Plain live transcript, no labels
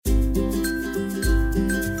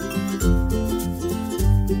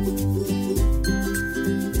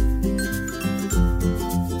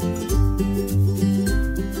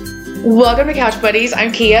Welcome to Couch Buddies.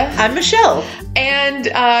 I'm Kia. I'm Michelle. And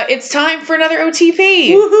it's time for another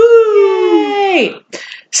OTP. Woohoo! Yay!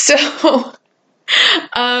 So,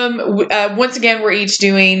 once again, we're each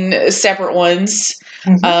doing separate ones.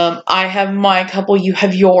 Mm-hmm. I have my couple. You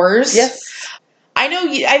have yours. Yes.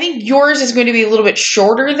 I think yours is going to be a little bit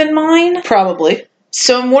shorter than mine. Probably.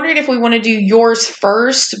 So I'm wondering if we want to do yours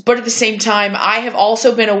first, but at the same time, I have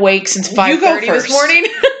also been awake since 5:30 this morning.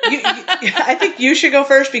 I think you should go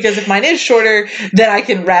first, because if mine is shorter, then I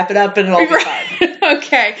can wrap it up and it'll be fine.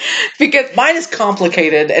 Okay, because mine is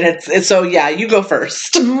complicated, and it's so yeah, you go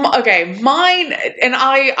first. Okay, mine, and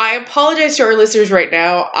I apologize to our listeners right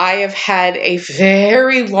now. I have had a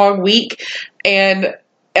very long week, and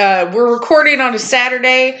we're recording on a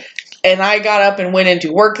Saturday, and I got up and went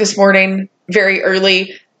into work this morning very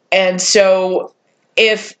early, and so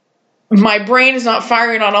if my brain is not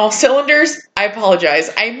firing on all cylinders, I apologize.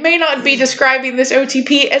 I may not be describing this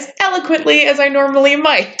OTP as eloquently as I normally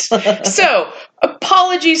might. So,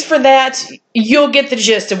 apologies for that. You'll get the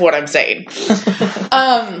gist of what I'm saying.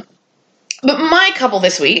 But my couple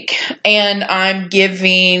this week, and I'm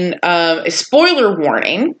giving a spoiler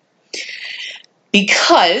warning,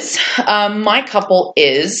 because my couple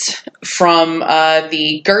is from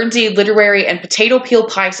the Guernsey Literary and Potato Peel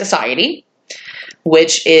Pie Society,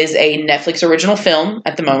 which is a Netflix original film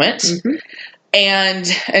at the moment. Mm-hmm.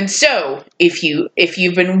 And so if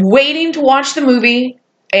you've been waiting to watch the movie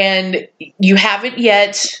and you haven't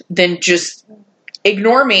yet, then just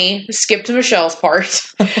ignore me, skip to Michelle's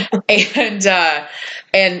part, and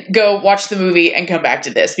go watch the movie and come back to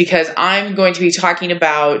this, because I'm going to be talking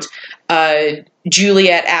about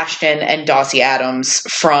Juliet Ashton and Dossie Adams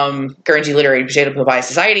from Guernsey Literary and Potato Peel Pie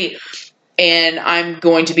Society, and I'm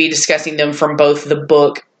going to be discussing them from both the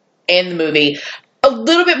book and the movie. A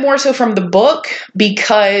little bit more so from the book,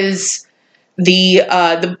 because the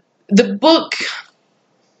book,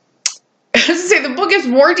 I was gonna say the book gives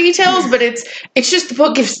more details, but it's just the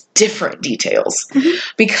book gives different details,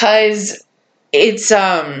 because it's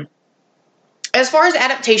as far as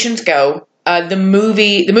adaptations go, the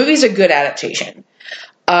movie's a good adaptation.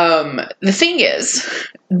 The thing is,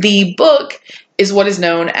 the book is what is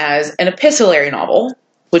known as an epistolary novel,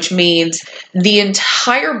 which means the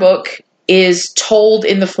entire book is told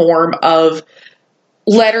in the form of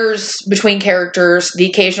letters between characters, the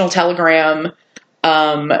occasional telegram,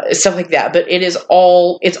 stuff like that. But it's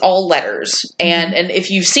all letters. Mm-hmm. And if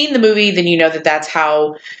you've seen the movie, then you know that that's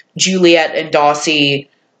how Juliet and Dossie,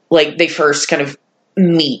 like, they first kind of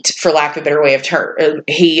meet, for lack of a better way of term.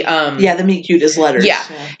 The meet cute is letters. Yeah.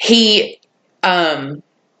 He,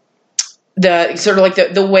 the sort of like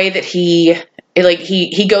the way that he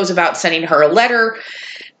goes about sending her a letter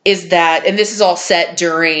is that, and this is all set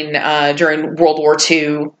during World War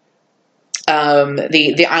II,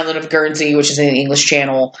 the island of Guernsey, which is in the English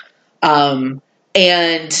Channel,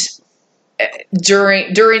 and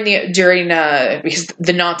during because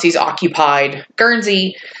the Nazis occupied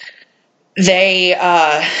Guernsey, they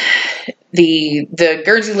the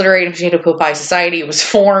Guernsey Literary and Potato Peel Pie Society was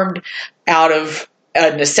formed out of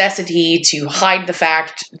a necessity to hide the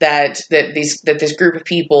fact that this group of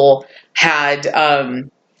people had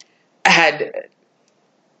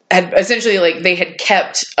essentially, like, they had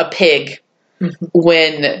kept a pig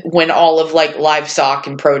when all of, like, livestock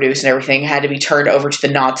and produce and everything had to be turned over to the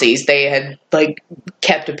Nazis. They had, like,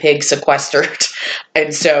 kept a pig sequestered,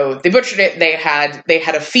 and so they butchered it. They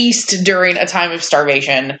had a feast during a time of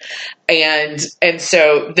starvation, and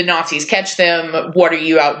so the Nazis catch them. What are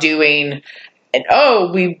you out doing? And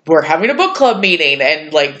we were having a book club meeting,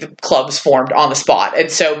 and, like, the club's formed on the spot. And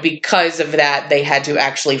so because of that, they had to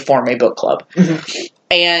actually form a book club. Mm-hmm.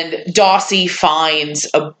 And Dossie finds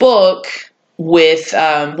a book with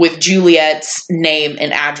Juliet's name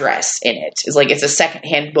and address in it. It's a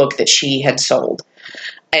secondhand book that she had sold.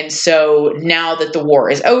 And so now that the war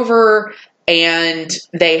is over and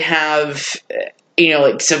they have,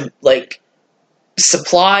 some, like,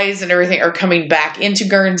 supplies and everything are coming back into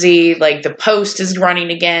Guernsey, like, the post is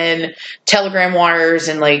running again, telegram wires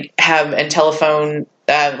and telephone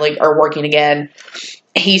are working again.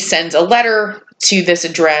 He sends a letter to this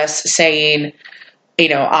address saying,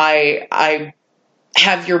 I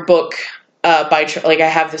have your book I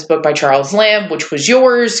have this book by Charles Lamb, which was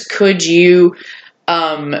yours. Could you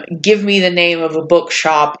give me the name of a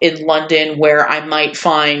bookshop in London where I might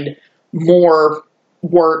find more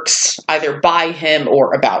works either by him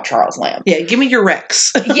or about Charles Lamb? Yeah, give me your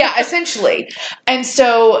Rex. Yeah, essentially. And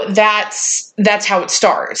so that's how it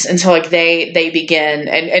starts. And so, like, they begin,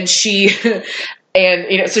 and she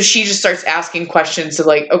and so she just starts asking questions of,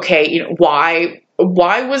 like, okay, why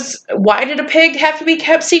why did a pig have to be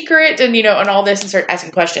kept secret? And, you know, and all this, and start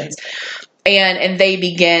asking questions. And they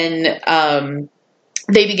begin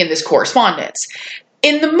this correspondence.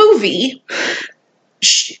 In the movie,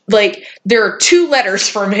 there are 2 letters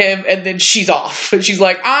from him, and then she's off. And she's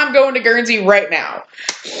like, I'm going to Guernsey right now.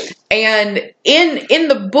 And in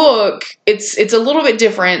the book, it's a little bit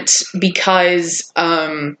different because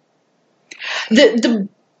the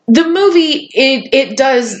movie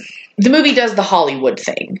does the Hollywood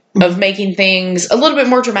thing of making things a little bit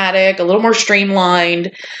more dramatic, a little more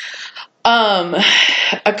streamlined. A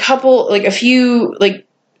few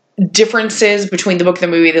differences between the book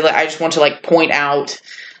and the movie that I just want to point out,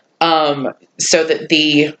 so that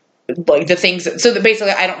the things so that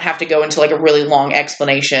basically I don't have to go into a really long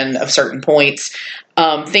explanation of certain points.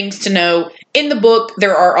 Things to know: in the book,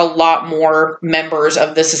 there are a lot more members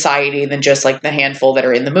of the society than just the handful that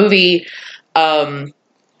are in the movie. The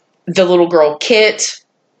little girl Kit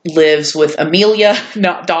lives with Amelia,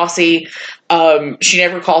 not Dossie. She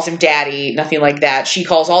never calls him daddy, nothing like that. She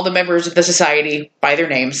calls all the members of the society by their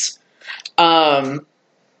names. The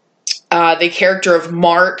character of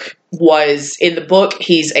Mark was, in the book,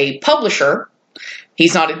 he's a publisher.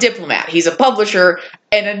 He's not a diplomat. He's a publisher.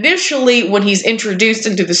 And initially, when he's introduced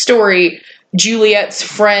into the story, Juliet's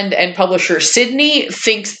friend and publisher Sydney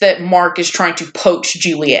thinks that Mark is trying to poach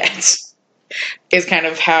Juliet. Is kind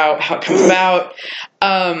of how it comes about.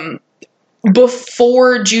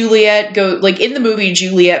 Before Juliet in the movie,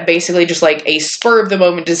 Juliet basically just a spur of the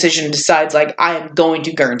moment decision decides I am going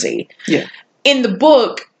to Guernsey. Yeah. In the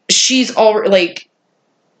book, she's already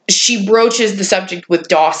she broaches the subject with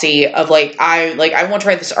Dossie of I want to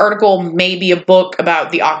write this article, maybe a book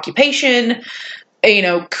about the occupation. You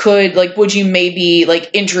know, would you maybe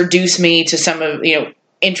introduce me to some of,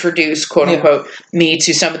 introduce, quote unquote, me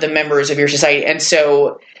to some of the members of your society. And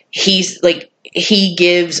so he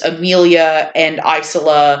gives Amelia and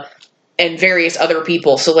Isola and various other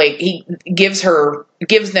people. So he gives them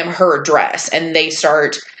her address, and they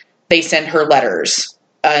send her letters.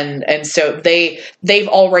 And so they've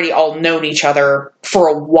already all known each other for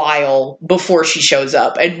a while before she shows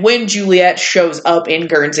up. And when Juliet shows up in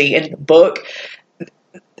Guernsey in the book,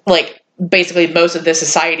 basically most of the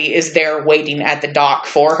society is there waiting at the dock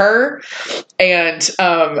for her. And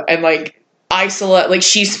Isola,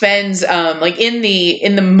 she spends, in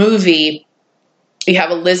the movie, you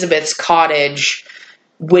have Elizabeth's cottage,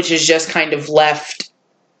 which is just kind of left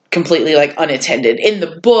completely unattended. In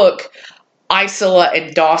the book, Isola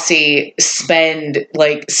and Dossie spend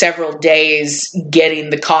several days getting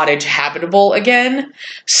the cottage habitable again,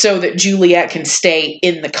 so that Juliet can stay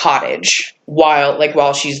in the cottage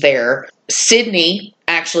while she's there. Sydney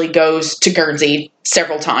actually goes to Guernsey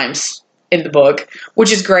several times in the book,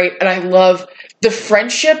 which is great. And I love the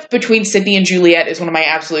friendship between Sydney and Juliet is one of my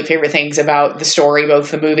absolute favorite things about the story,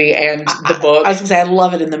 both the movie and the book. I was going to say, I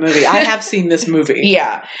love it in the movie. I have seen this movie.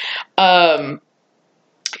 Yeah.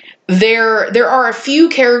 There are a few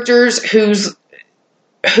characters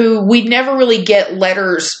who we never really get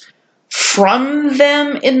letters from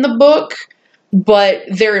them in the book, but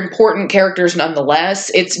they're important characters nonetheless.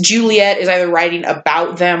 It's Juliet is either writing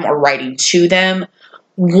about them or writing to them.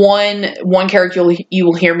 One character you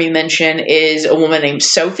will hear me mention is a woman named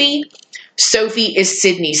Sophie. Sophie is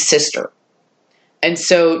Sydney's sister. And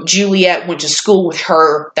so Juliet went to school with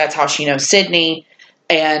her. That's how she knows Sydney.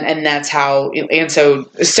 And that's how, and so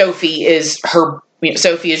Sophie is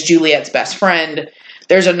Juliet's best friend.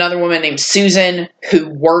 There's another woman named Susan who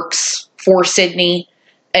works for Sydney.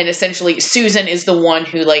 And essentially Susan is the one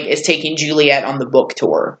who is taking Juliet on the book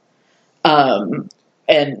tour. And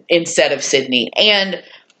instead of Sydney. And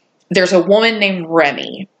there's a woman named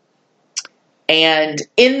Remy. And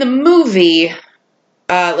in the movie,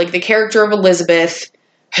 the character of Elizabeth,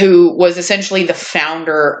 who was essentially the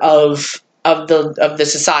founder of the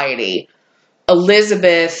society,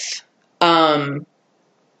 Elizabeth, you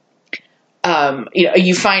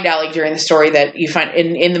find out during the story that you find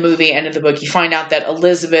in the movie and in the book, you find out that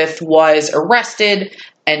Elizabeth was arrested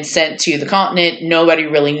and sent to the continent. Nobody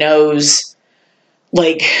really knows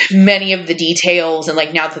many of the details, and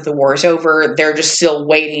now that the war is over, they're just still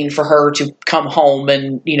waiting for her to come home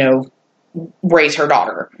and, raise her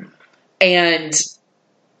daughter. And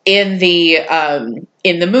in the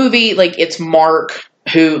movie, it's Mark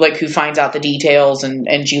who finds out the details,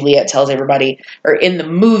 and Juliet tells everybody. Or in the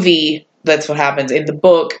movie, that's what happens. In the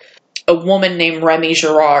book, a woman named Remy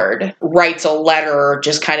Gerard writes a letter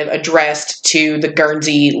just kind of addressed to the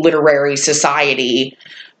Guernsey Literary Society,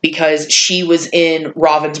 because she was in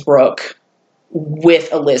Ravensbrück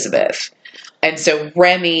with Elizabeth. And so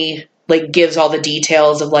Remy, gives all the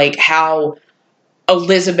details of, how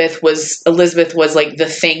Elizabeth was like the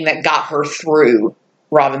thing that got her through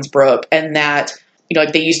Ravensbrück, and that, you know,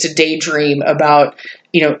 like they used to daydream about,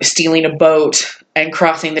 you know, stealing a boat and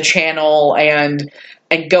crossing the channel and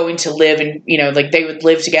going to live, and, you know, like they would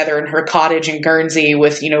live together in her cottage in Guernsey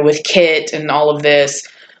with, you know, with Kit and all of this.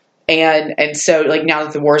 And so, like, now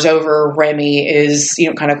that the war's over, Remy is, you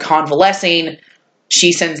know, kind of convalescing.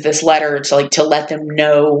 She sends this letter to let them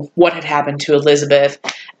know what had happened to Elizabeth.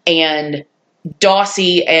 And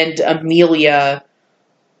Dossie and Amelia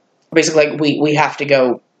are basically like, we have to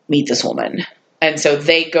go meet this woman. And so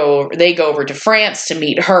they go over to France to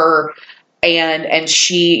meet her. And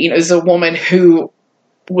she, you know, is a woman who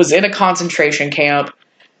was in a concentration camp.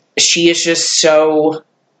 She is just so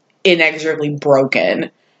inexorably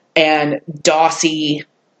broken. And Dossie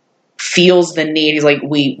feels the need. He's like,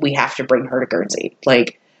 we have to bring her to Guernsey.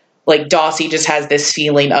 Like Dossie just has this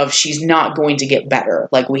feeling of she's not going to get better.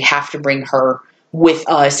 Like, we have to bring her with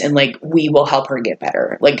us, and like, we will help her get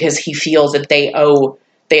better. Like, because he feels that they owe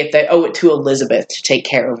it to Elizabeth to take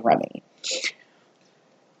care of Remy.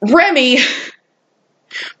 Remy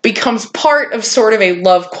becomes part of sort of a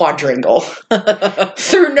love quadrangle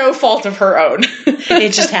through no fault of her own.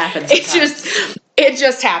 It just happens. It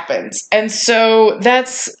just happens. And so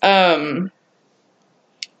that's,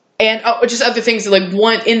 just other things that, like,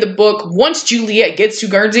 one in the book, once Juliet gets to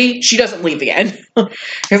Guernsey, she doesn't leave again.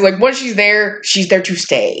 Because, like, once she's there to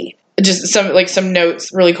stay. Just some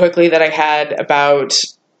notes really quickly that I had about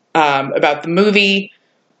the movie.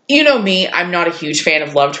 You know me, I'm not a huge fan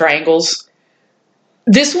of love triangles.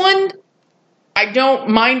 This one, I don't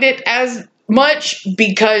mind it as much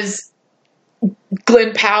because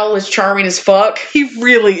Glenn Powell is charming as fuck. He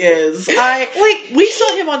really is. We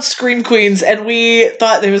saw him on Scream Queens, and we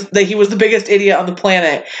thought that he was the biggest idiot on the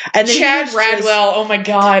planet. And then Chad Radwell, oh my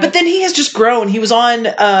god! But then he has just grown. He was on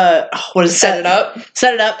what is Set It Up?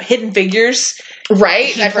 Set It Up, Hidden Figures.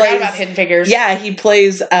 Right, I forgot about Hidden Figures. Yeah, he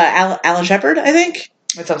plays Alan Shepard, I think.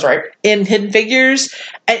 That sounds right. In Hidden Figures.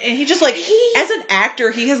 And he just, like, as an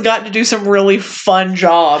actor, he has gotten to do some really fun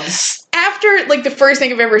jobs. After, like, the first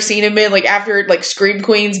thing I've ever seen him in, like, after, like, Scream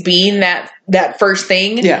Queens being that first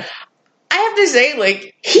thing. Yeah. I have to say,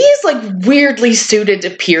 like, he's, like, weirdly suited to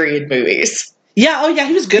period movies. Yeah, oh yeah,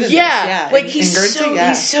 he was good in this. Yeah. Like, he's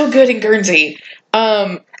so good in Guernsey.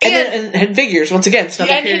 And Hidden Figures, once again, it's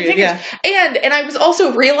another period. Yeah. And I was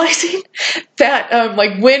also realizing that,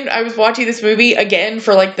 like, when I was watching this movie again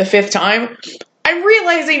for, like, the 5th time, I'm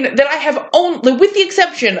realizing that I have only, with the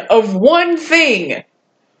exception of one thing,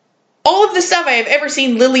 all of the stuff I have ever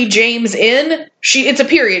seen Lily James in, it's a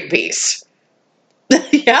period piece.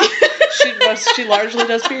 Yeah. She largely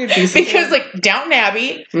does period pieces. Because, like, Downton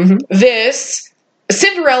Abbey, this,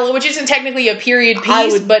 Cinderella, which isn't technically a period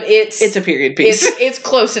piece, but it's a period piece. It's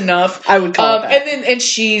close enough. I would call it that. And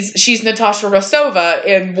she's Natasha Rostova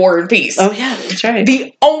in War and Peace. Oh yeah, that's right.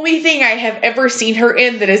 The only thing I have ever seen her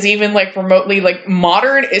in that is even, like, remotely, like,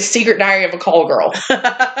 modern is Secret Diary of a Call Girl.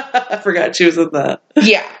 I forgot she was in that.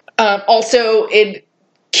 Yeah. Also, it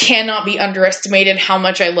cannot be underestimated how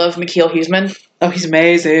much I love McKeel Huseman. Oh, he's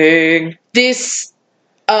amazing. This,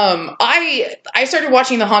 I started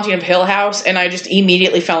watching The Haunting of Hill House, and I just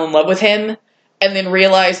immediately fell in love with him, and then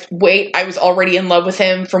realized, wait, I was already in love with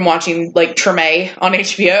him from watching, like, Treme on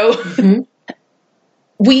HBO. Mm-hmm.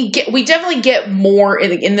 We definitely get more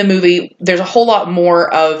in the movie. There's a whole lot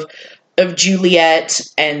more of Juliet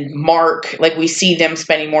and Mark. Like, we see them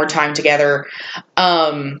spending more time together.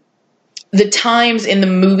 The times in the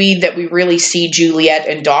movie that we really see Juliet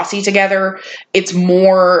and Dossie together, it's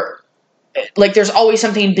more like there's always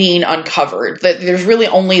something being uncovered. That there's really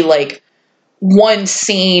only, like, one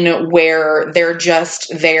scene where they're just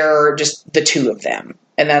the two of them.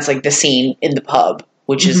 And that's, like, the scene in the pub,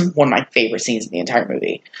 which is one of my favorite scenes in the entire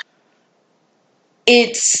movie.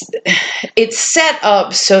 It's set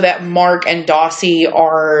up so that Mark and Dossie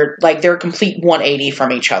are, like, they're a complete 180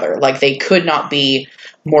 from each other. Like, they could not be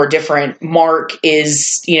more different. Mark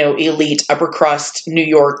is, you know, elite, upper crust, New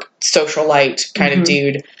York socialite kind of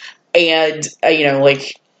dude. And, you know,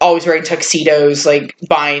 like, always wearing tuxedos, like,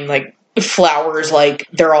 buying, like, flowers, like,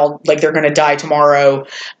 they're going to die tomorrow.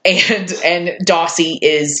 And Dossie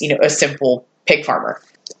is, you know, a simple pig farmer.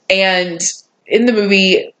 And in the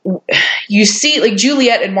movie, you see, like,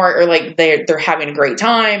 Juliet and Mark are, like, they're having a great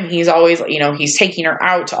time. He's always, you know, he's taking her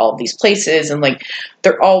out to all of these places, and, like,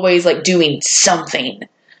 they're always, like, doing something.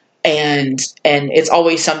 And it's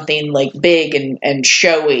always something, like, big and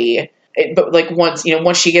showy. But, like, once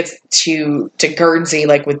she gets to Guernsey,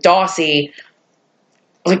 like, with Dossie,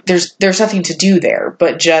 like, there's nothing to do there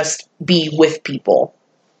but just be with people.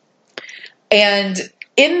 And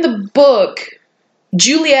in the book,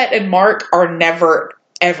 Juliet and Mark are never,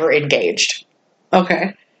 ever engaged.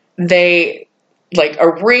 Okay. They, like, a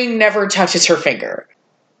ring never touches her finger.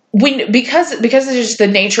 Because it's just the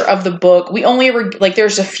nature of the book, we only ever, like,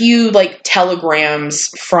 there's a few, like,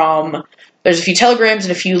 telegrams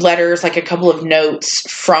and a few letters, like a couple of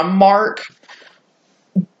notes from Mark.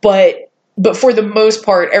 But for the most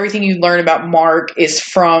part, everything you learn about Mark is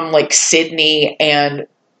from, like, Sydney and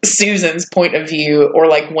Susan's point of view, or,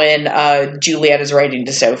 like, when Juliet is writing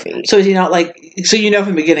to Sophie. So is he not, like, so you know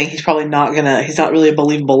from the beginning he's probably not he's not really a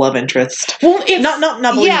believable love interest. Well, it's... Not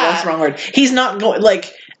believable, that's the wrong word. He's not going,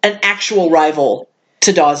 like, an actual rival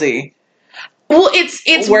to Dawsey. Well,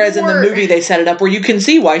 it's whereas in the movie they set it up where you can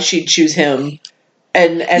see why she'd choose him,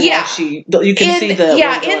 and why you can see the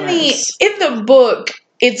in the book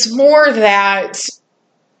it's more that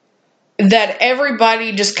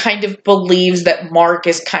everybody just kind of believes that Mark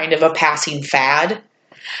is kind of a passing fad,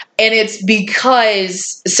 and it's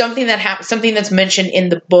because something that's mentioned in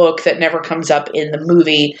the book that never comes up in the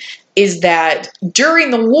movie is that during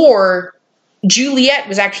the war, Juliet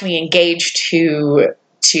was actually engaged to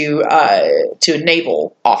a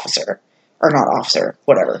naval officer, or not officer,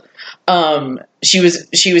 whatever. She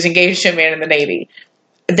was engaged to a man in the Navy.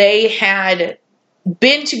 They had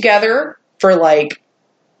been together for like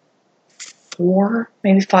 4,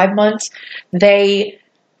 maybe 5 months. They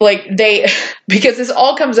because this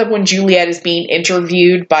all comes up when Juliet is being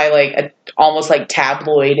interviewed by like a almost like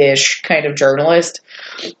tabloid-ish kind of journalist,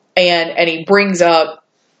 and he brings up.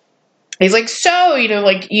 He's like, so,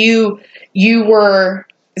 like you were,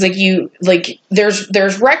 it's like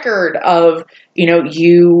there's record of,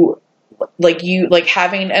 you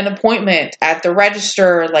having an appointment at the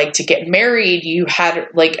register, like to get married. You had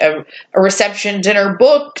like a reception dinner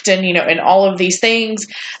booked and, and all of these things.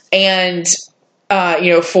 And,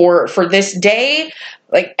 for this day,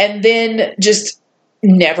 like, and then just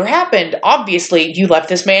never happened. Obviously, you left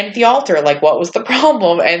this man at the altar. Like, what was the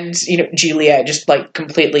problem? And, Juliet just, like,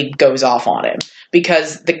 completely goes off on him.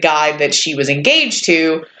 Because the guy that she was engaged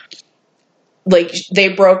to, like, they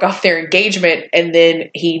broke off their engagement, and then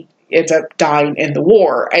he ends up dying in the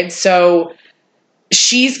war. And so,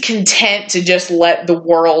 she's content to just let the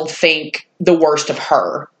world think the worst of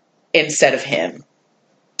her instead of him.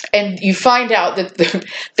 And you find out that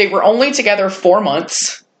they were only together 4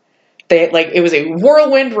 months. It was a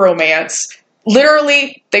whirlwind romance.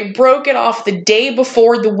 Literally, they broke it off the day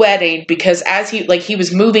before the wedding because as he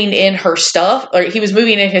was moving in her stuff, or he was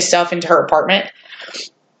moving in his stuff into her apartment,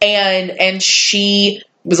 and she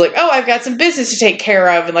was like, "Oh, I've got some business to take care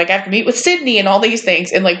of, and like I have to meet with Sydney and all these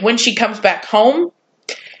things." And like when she comes back home,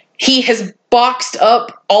 he has boxed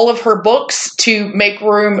up all of her books to make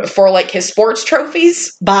room for like his sports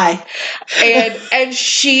trophies. Bye, and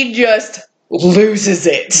she just loses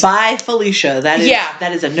it. Bye, Felicia. That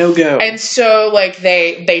is a no-go. And so, like,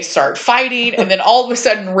 they start fighting, and then all of a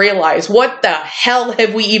sudden realize, what the hell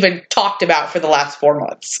have we even talked about for the last 4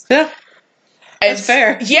 months? Yeah. That's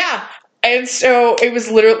fair. Yeah. And so it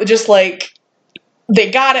was literally just like,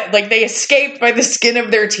 they got it, like, they escaped by the skin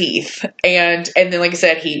of their teeth. And then, like I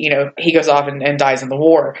said, he goes off and dies in the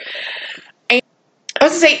war. And I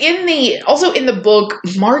was going to say, in the book,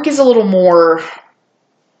 Mark is a little more...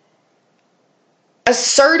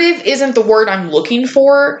 assertive isn't the word I'm looking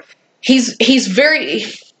for. He's very,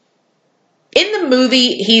 in the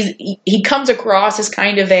movie, he comes across as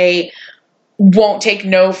kind of a won't take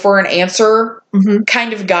no for an answer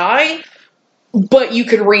kind of guy, but you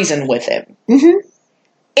could reason with him. Mm-hmm.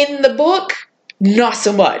 In the book, not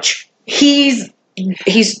so much. He's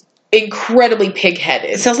incredibly pig-headed.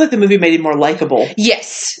 It sounds like the movie made him more likable.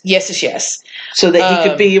 Yes. So that he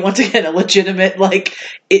could be, once again, a legitimate, like,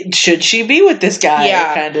 should she be with this guy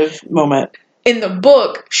kind of moment. In the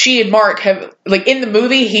book, she and Mark have, like, in the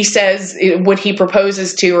movie, he says, when he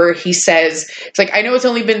proposes to her, he says, it's like, I know it's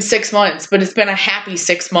only been 6 months, but it's been a happy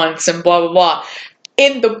 6 months, and blah, blah, blah.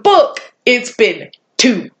 In the book, it's been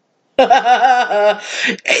 2. To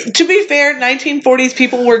be fair, 1940s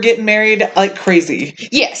people were getting married like crazy.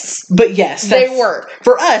 Yes. But yes. They were.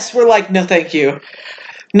 For us, we're like, no thank you.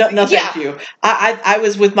 No, thank you. I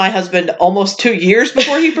was with my husband almost 2 years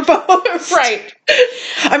before he proposed. Right.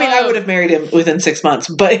 I mean, I would have married him within 6 months,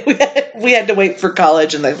 but we had to wait for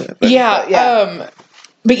college and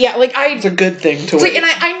But yeah, like it's a good thing to wait. And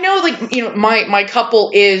I know, like, my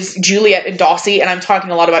couple is Juliet and Dawsey, and I'm talking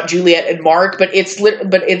a lot about Juliet and Mark, but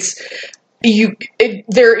you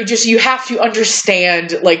have to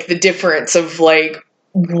understand, like, the difference of, like,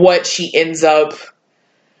 what she ends up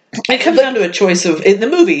It comes down to a choice of, in the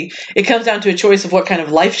movie, it comes down to a choice of what kind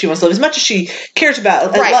of life she wants to live. As much as she cares about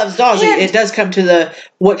and loves Dawsey, it does come to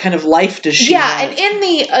what kind of life does she want. And in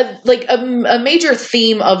the, a major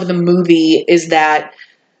theme of the movie is that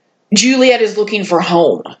Juliet is looking for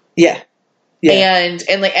home. Yeah. And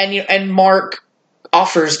Mark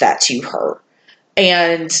offers that to her.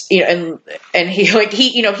 And he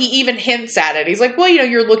even hints at it. He's like, well,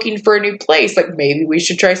 you're looking for a new place. Like, maybe we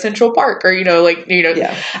should try Central Park, or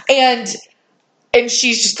and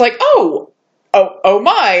she's just like, oh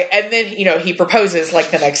my. And then, he proposes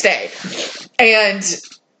like the next day. And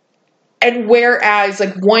whereas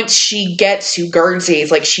like once she gets to Guernsey,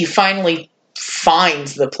 it's like she finally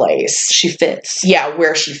finds the place. She fits. Yeah,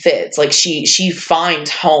 where she fits. Like she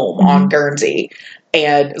finds home on Guernsey.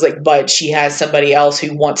 And it's like, but she has somebody else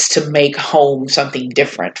who wants to make home something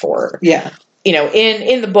different for her. Yeah.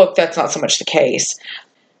 In the book, that's not so much the case.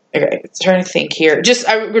 Okay, trying to think here.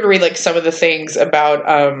 I'm going to read like some of the things about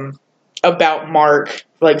Mark,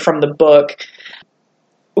 like from the book.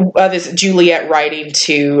 This Juliet writing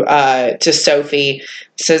to Sophie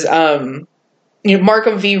says,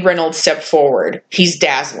 Markham V. Reynolds stepped forward. He's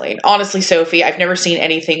dazzling. Honestly, Sophie, I've never seen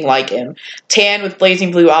anything like him. Tan with blazing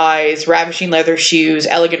blue eyes, ravishing leather shoes,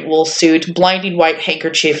 elegant wool suit, blinding white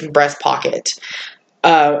handkerchief and breast pocket.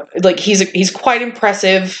 He's quite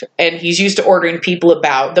impressive, and he's used to ordering people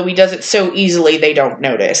about, though he does it so easily they don't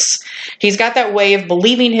notice. He's got that way of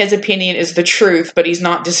believing his opinion is the truth, but he's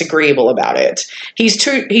not disagreeable about it. He's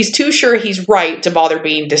too sure he's right to bother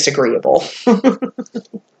being disagreeable.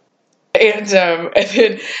 And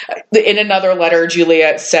then in another letter,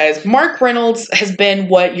 Juliet says, Mark Reynolds has been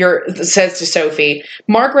says to Sophie,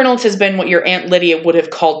 Mark Reynolds has been what your Aunt Lydia would have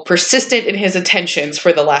called persistent in his attentions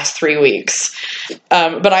for the last 3 weeks.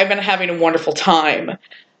 But I've been having a wonderful time.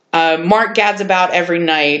 Mark gads about every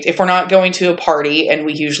night. If we're not going to a party, and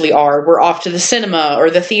we usually are, we're off to the cinema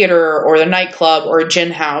or the theater or the nightclub or a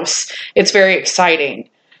gin house. It's very exciting.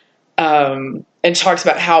 And talks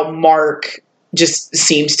about how Mark just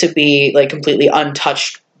seems to be like completely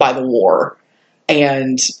untouched by the war.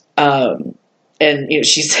 And she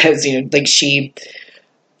says, she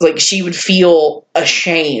would feel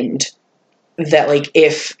ashamed that like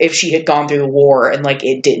if she had gone through the war and like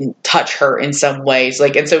it didn't touch her in some ways,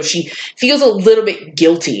 like, and so she feels a little bit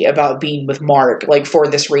guilty about being with Mark, like for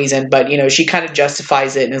this reason, but she kind of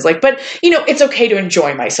justifies it and is like, but it's okay to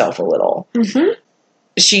enjoy myself a little. Mm-hmm.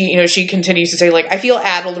 She continues to say, like, I feel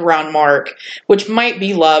addled around Mark, which might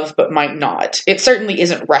be love, but might not. It certainly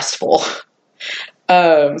isn't restful.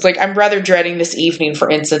 It's like, I'm rather dreading this evening, for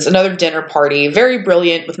instance, another dinner party, very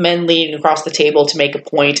brilliant, with men leaning across the table to make a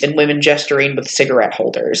point and women gesturing with cigarette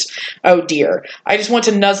holders. Oh dear. I just want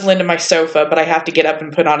to nuzzle into my sofa, but I have to get up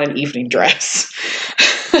and put on an evening dress.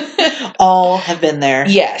 All have been there.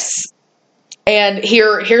 Yes. And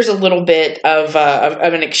here's a little bit of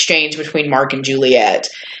an exchange between Mark and Juliet.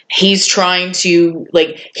 He's trying to,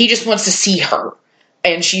 like, he just wants to see her.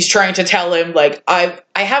 And she's trying to tell him, like, I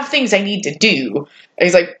have things I need to do. And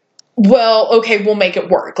he's like, well, okay, we'll make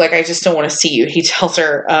it work. Like, I just don't want to see you. He tells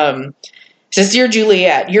her, says, Dear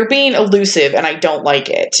Juliet, you're being elusive and I don't like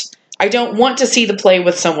it. I don't want to see the play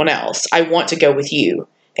with someone else. I want to go with you.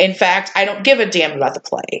 In fact, I don't give a damn about the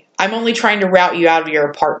play. I'm only trying to rout you out of your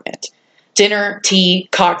apartment. Dinner, tea,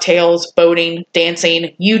 cocktails, boating,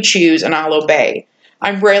 dancing, you choose and I'll obey.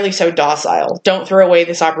 I'm rarely so docile. Don't throw away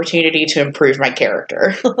this opportunity to improve my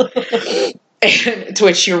character. And to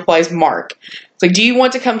which she replies, Mark. It's like, do you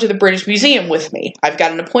want to come to the British Museum with me? I've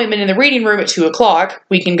got an appointment in the reading room at 2:00.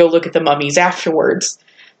 We can go look at the mummies afterwards.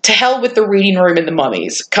 To hell with the reading room and the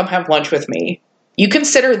mummies. Come have lunch with me. You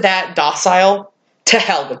consider that docile? To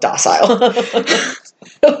hell with docile.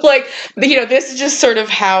 Like, this is just sort of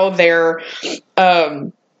how they're,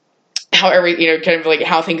 how kind of like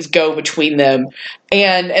how things go between them.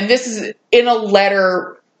 And this is in a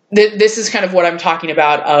letter, this is kind of what I'm talking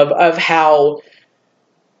about of how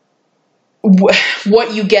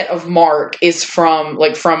what you get of Mark is from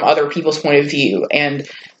other people's point of view. And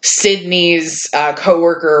Sydney's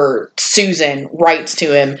coworker Susan writes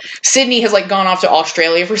to him. Sydney has like gone off to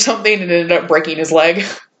Australia for something and ended up breaking his leg.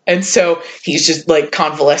 And so he's just like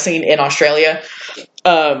convalescing in Australia.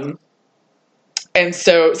 And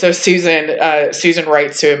so Susan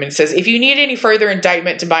writes to him and says, if you need any further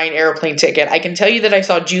indictment to buy an airplane ticket, I can tell you that I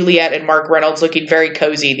saw Juliet and Mark Reynolds looking very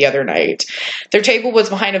cozy the other night. Their table was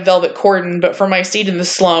behind a velvet cordon, but from my seat in the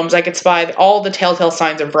slums, I could spy all the telltale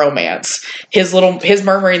signs of romance. His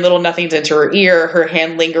murmuring little nothings into her ear, her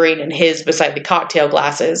hand lingering in his beside the cocktail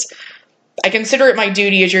glasses. I consider it my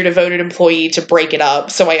duty as your devoted employee to break it up,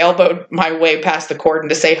 so I elbowed my way past the cordon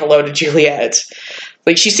to say hello to Juliet.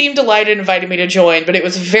 Like, she seemed delighted and invited me to join, but it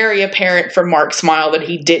was very apparent from Mark's smile that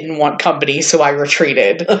he didn't want company, so I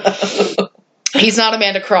retreated. He's not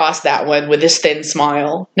Amanda Cross, that one, with his thin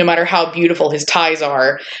smile, no matter how beautiful his ties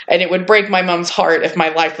are, and it would break my mom's heart if my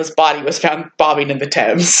lifeless body was found bobbing in the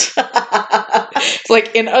Thames. It's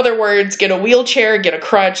like, in other words, get a wheelchair, get a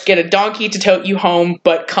crutch, get a donkey to tote you home,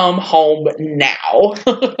 but come home now.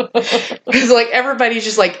 It's like, everybody's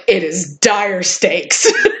just like, it is dire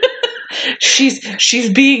stakes. She's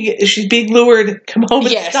being lured. Come home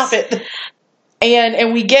and stop it.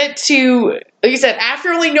 And we get to, like I said, after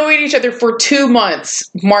only knowing each other for 2 months,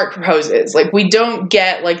 Mark proposes. Like, we don't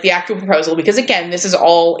get, like, the actual proposal because, again, this is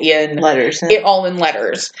all in letters. All in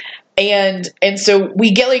letters. And so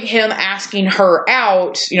we get, like, him asking her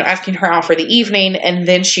out for the evening, and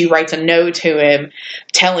then she writes a note to him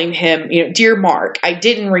telling him, Dear Mark, I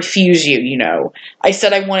didn't refuse you, I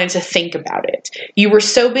said I wanted to think about it. You were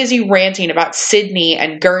so busy ranting about Sydney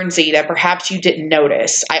and Guernsey that perhaps you didn't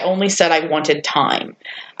notice. I only said I wanted time.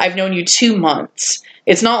 I've known you 2 months.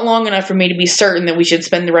 It's not long enough for me to be certain that we should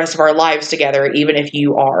spend the rest of our lives together, even if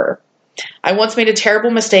you are. I once made a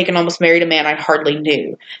terrible mistake and almost married a man I hardly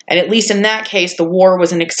knew. And at least in that case, the war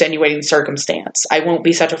was an extenuating circumstance. I won't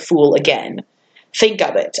be such a fool again. Think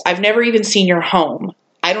of it. I've never even seen your home.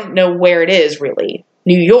 I don't know where it is, really.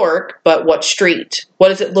 New York, but what street? What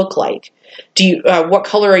does it look like? What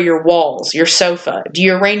color are your walls, your sofa? Do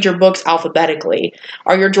you arrange your books alphabetically?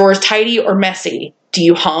 Are your drawers tidy or messy? Do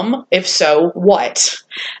you hum? If so, what?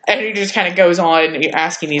 And he just kind of goes on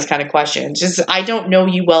asking these kind of questions. Just, I don't know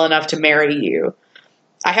you well enough to marry you.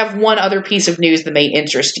 I have one other piece of news that may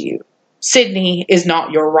interest you. Sydney is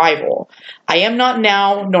not your rival. I am not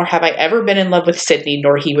now, nor have I ever been in love with Sydney,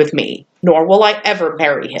 nor he with me. Nor will I ever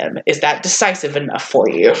marry him. Is that decisive enough for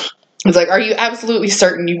you? It's like, are you absolutely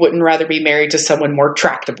certain you wouldn't rather be married to someone more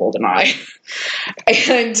tractable than I?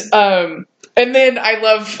 And then I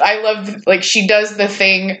love, like, she does the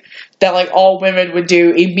thing that, like, all women would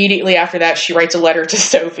do. Immediately after that, she writes a letter to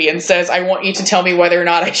Sophie and says, I want you to tell me whether or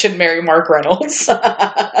not I should marry Mark Reynolds.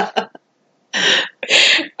 Like,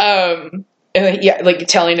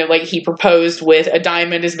 telling him, like, he proposed with a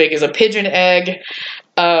diamond as big as a pigeon egg.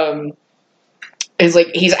 Is like,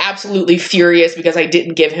 he's absolutely furious because I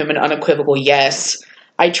didn't give him an unequivocal yes.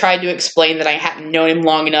 I tried to explain that I hadn't known him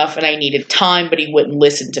long enough and I needed time, but he wouldn't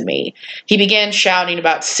listen to me. He began shouting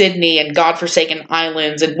about Sydney and godforsaken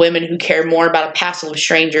islands and women who care more about a passel of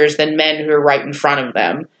strangers than men who are right in front of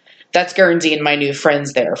them. That's Guernsey and my new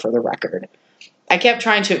friends there, for the record. I kept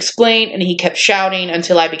trying to explain, and he kept shouting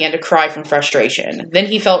until I began to cry from frustration. Then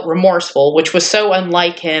he felt remorseful, which was so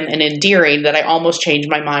unlike him and endearing that I almost changed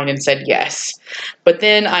my mind and said yes. But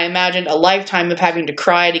then I imagined a lifetime of having to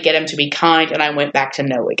cry to get him to be kind, and I went back to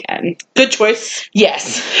no again. Good choice.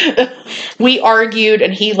 Yes. We argued,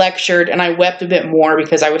 and he lectured, and I wept a bit more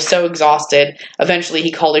because I was so exhausted. Eventually,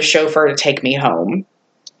 he called his chauffeur to take me home.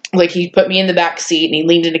 Like, he put me in the back seat, and he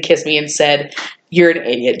leaned in to kiss me and said, "You're an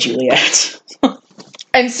idiot, Juliet."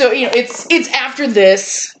 And so, it's after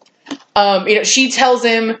this, she tells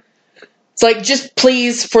him, it's like, just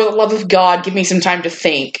please, for the love of God, give me some time to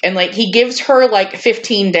think. And, like, he gives her, like,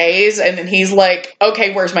 15 days, and then he's like,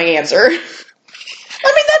 okay, where's my answer? I mean,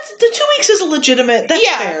 that's, the 2 weeks is a legitimate, that's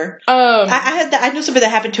fair. I had that, I know somebody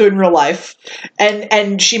that happened to in real life,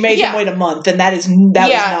 and she made him wait a month, and that was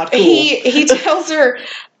not cool. He tells her,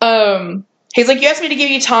 he's like, you asked me to give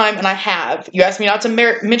you time, and I have. You asked me not to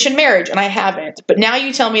mention marriage, and I haven't. But now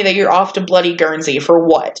you tell me that you're off to bloody Guernsey for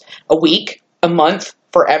what? A week? A month?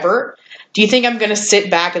 Forever? Do you think I'm going to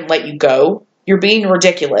sit back and let you go? You're being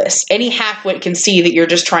ridiculous. Any half-wit can see that you're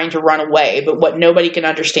just trying to run away, but what nobody can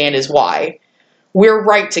understand is why. We're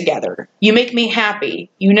right together. You make me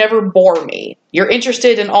happy. You never bore me. You're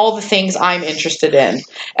interested in all the things I'm interested in.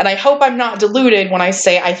 And I hope I'm not deluded when I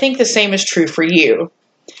say I think the same is true for you.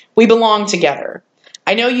 We belong together.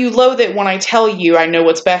 I know you loathe it when I tell you I know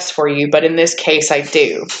what's best for you, but in this case I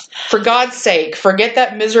do. For God's sake, forget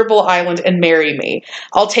that miserable island and marry me.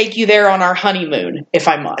 I'll take you there on our honeymoon, if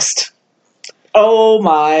I must. Oh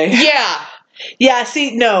my. Yeah. Yeah,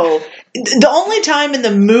 see, no. The only time in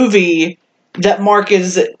the movie that Mark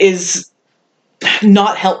is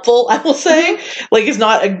not helpful, I will say, like, is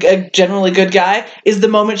not a generally good guy, is the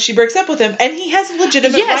moment she breaks up with him, and he has a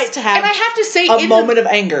legitimate right to have, and I have to say, a moment of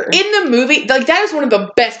anger. In the movie, like, that is one of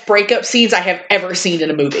the best breakup scenes I have ever seen in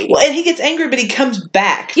a movie. Well, and he gets angry, but he comes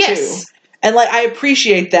back, too. And, like, I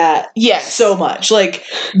appreciate that Yes. so much. Like,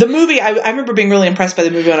 the movie, I remember being really impressed by the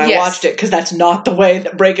movie when I watched it, because that's not the way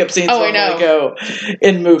that breakup scenes normally go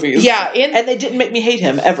in movies. Yeah. And they didn't make me hate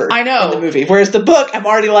him ever. I know. In the movie. Whereas the book, I'm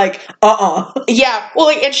already like, Yeah. Well,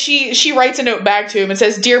 like, and she writes a note back to him and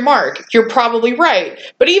says, "Dear Mark, you're probably right.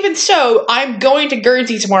 But even so, I'm going to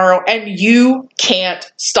Guernsey tomorrow and you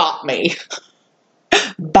can't stop me."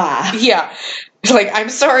 Bye. Yeah. Like, I'm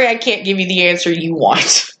sorry I can't give you the answer you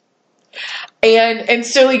want. And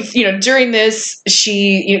so, like, you know, during this,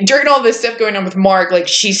 during all this stuff going on with Mark, like,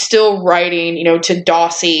 she's still writing, you know, to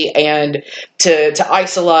Dossie and to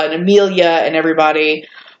Isola and Amelia and everybody.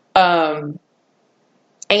 And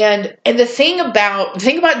the thing about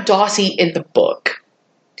Dossie in the book,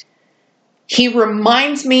 he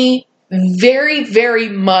reminds me very, very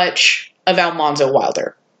much of Almanzo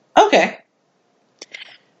Wilder. Okay.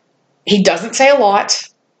 He doesn't say a lot,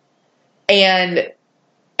 and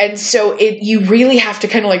so you really have to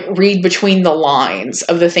kind of like read between the lines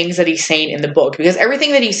of the things that he's saying in the book, because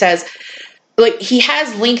everything that he says, like, he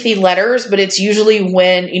has lengthy letters, but it's usually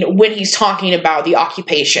when he's talking about the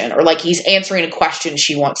occupation, or like he's answering a question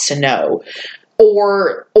she wants to know,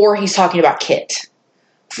 or he's talking about Kit.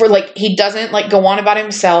 For, like, he doesn't like go on about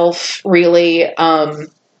himself really.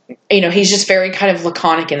 He's just very kind of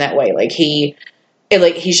laconic in that way. Like,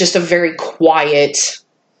 he's just a very quiet,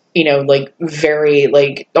 like, very,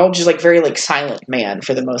 like, just like very like silent man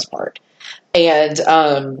for the most part. And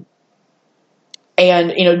during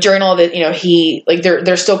all that, he, like,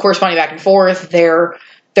 they're still corresponding back and forth. They're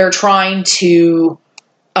trying to,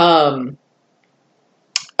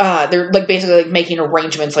 they're like basically like making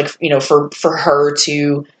arrangements, like, for her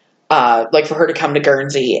to, for her to come to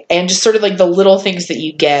Guernsey, and just sort of like the little things that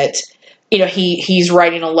you get. He's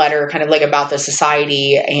writing a letter kind of like about the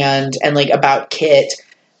society and like about Kit,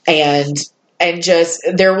 and just,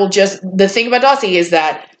 the thing about Dossie is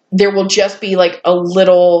that there will just be like a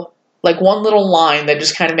little, like one little line that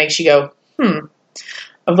just kind of makes you go,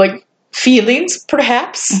 of like feelings,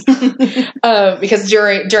 perhaps. Because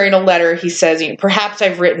during a letter, he says, "Perhaps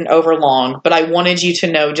I've written over long, but I wanted you to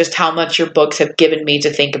know just how much your books have given me to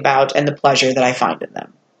think about and the pleasure that I find in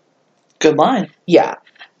them." Good line. Yeah.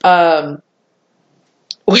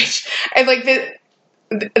 Which, and like,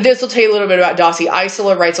 this will tell you a little bit about Dossie.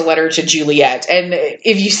 Isola writes a letter to Juliet, and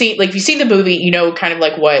if you've seen the movie, kind of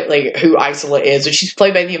like who Isola is. She's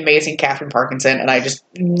played by the amazing Catherine Parkinson, and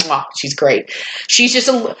she's great. She's just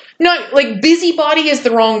not like busybody is the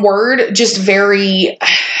wrong word, just very,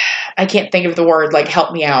 I can't think of the word, like,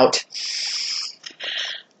 help me out.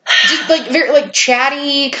 Just like very like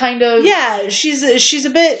chatty kind of. Yeah, she's a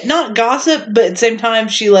bit not gossip, but at the same time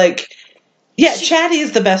chatty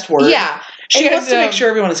is the best word. Yeah. She wants to make sure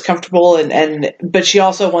everyone is comfortable, but she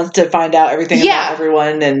also wants to find out everything about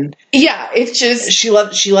everyone, and it's just she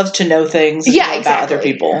loves to know things about other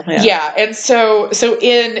people. Yeah. And so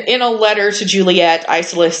in a letter to Juliet,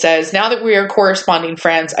 Isola says, "Now that we are corresponding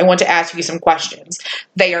friends, I want to ask you some questions.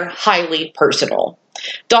 They are highly personal.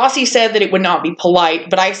 Dossie said that it would not be polite,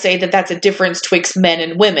 but I say that that's a difference twixt men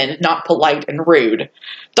and women, not polite and rude.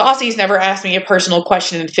 Dossie's never asked me a personal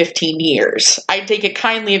question in 15 years. I'd take it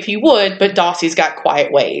kindly if he would, but Dossie's got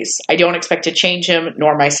quiet ways. I don't expect to change him,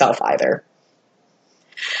 nor myself either."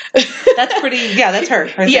 That's pretty, that's her.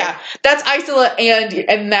 Yeah, that's Isola,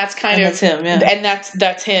 and that's that's him, yeah. And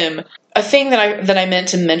that's him. A thing that I meant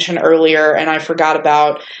to mention earlier and I forgot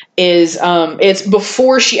about is it's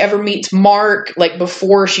before she ever meets Mark, like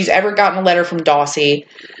before she's ever gotten a letter from Dossie,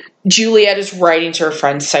 Juliet is writing to her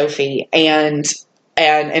friend Sophie, and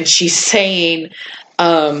she's saying,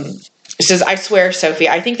 she says, "I swear, Sophie,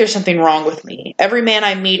 I think there's something wrong with me. Every man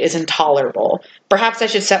I meet is intolerable. Perhaps I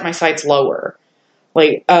should set my sights lower.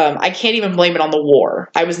 Like, I can't even blame it on the war.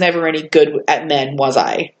 I was never any good at men, was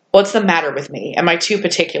I? What's the matter with me? Am I too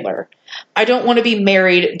particular? I don't want to be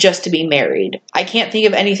married just to be married. I can't think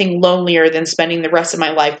of anything lonelier than spending the rest of my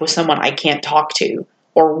life with someone I can't talk to,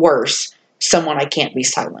 or worse, someone I can't be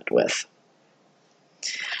silent with."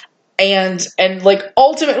 And like,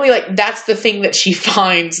 ultimately, like, that's the thing that she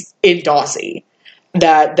finds in Dossie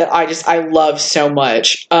that I love so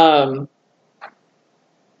much.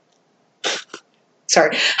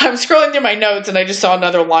 Sorry, I'm scrolling through my notes and I just saw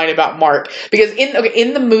another line about Mark, because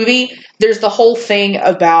in the movie there's the whole thing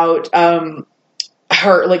about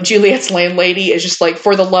her, like, Juliet's landlady is just like,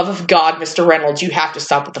 "For the love of God, Mr. Reynolds, you have to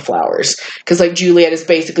stop with the flowers," because like Juliet is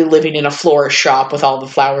basically living in a florist shop with all the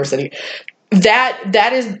flowers that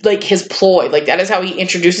that is like his ploy. Like that is how he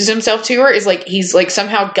introduces himself to her, is like he's like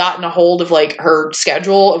somehow gotten a hold of like her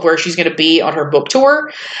schedule of where she's going to be on her book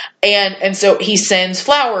tour, and so he sends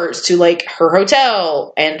flowers to like her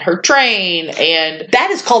hotel and her train, and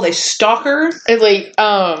that is called a stalker,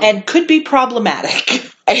 and could be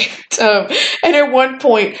problematic. And at one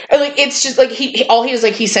point, and like it's just like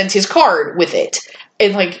he sends his card with it,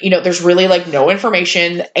 and like, you know, there's really like no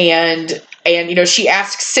information, and you know, she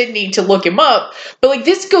asks Sydney to look him up, but like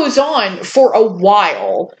this goes on for a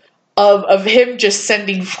while of him just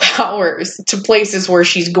sending flowers to places where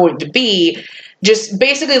she's going to be, just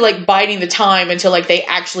basically like biding the time until like they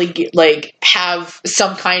actually get, like have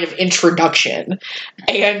some kind of introduction.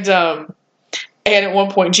 And at one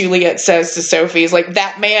point, Juliet says to Sophie, is like,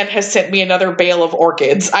 that man has sent me another bale of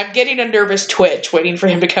orchids. I'm getting a nervous twitch waiting for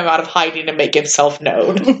him to come out of hiding and make himself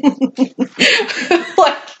known.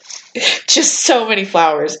 Like, just so many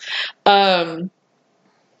flowers. What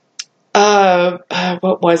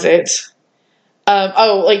was it?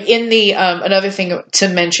 Like in the, another thing to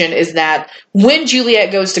mention is that when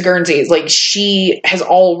Juliet goes to Guernsey, like she has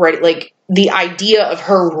already, like the idea of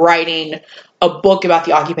her writing a book about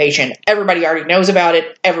the occupation, everybody already knows about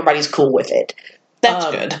it. Everybody's cool with it. That's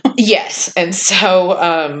good. Yes. And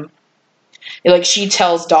so, like she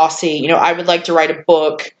tells Dossie, you know, I would like to write a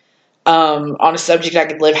book, on a subject I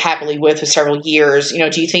could live happily with for several years. You know,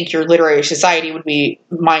 do you think your literary society would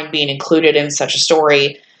mind being included in such a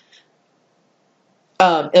story?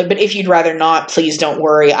 But if you'd rather not, please don't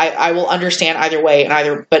worry. I will understand either way, and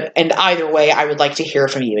either way, I would like to hear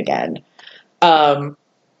from you again.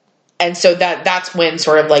 And so that's when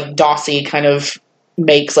sort of like Dossie kind of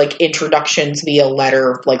makes like introductions via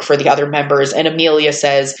letter, like for the other members. And Amelia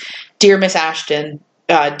says, "Dear Miss Ashton,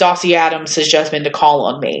 Dossie Adams has just been to call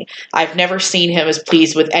on me. I've never seen him as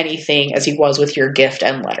pleased with anything as he was with your gift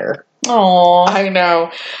and letter." Aww. I know.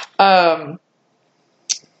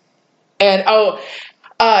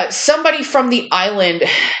 Somebody from the island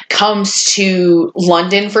comes to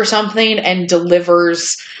London for something and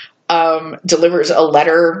delivers a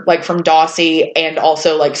letter like from Dossie and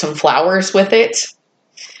also like some flowers with it.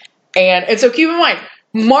 And so keep in mind,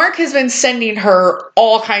 Mark has been sending her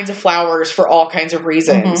all kinds of flowers for all kinds of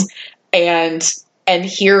reasons. Mm-hmm. And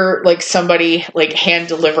here, like, somebody like hand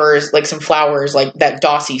delivers like some flowers like that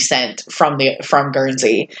Dossie sent from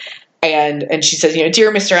Guernsey. And she says, you know,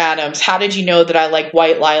 "Dear Mr. Adams, how did you know that I like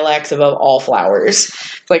white lilacs above all flowers?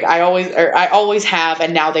 Like I always have,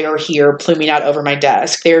 and now they are here, pluming out over my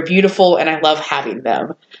desk. They are beautiful, and I love having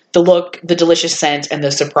them. The look, the delicious scent, and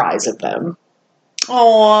the surprise of them."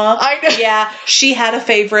 Aww. I know. Yeah, she had a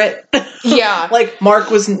favorite. Yeah. Like Mark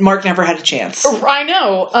never had a chance. I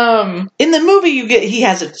know. In the movie he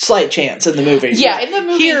has a slight chance in the movie. Yeah, in the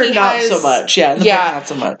movie here not so much. Yeah, in the book, not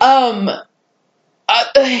so much.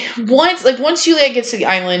 Once Juliet gets to the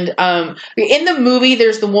island, in the movie,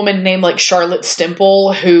 there's the woman named like Charlotte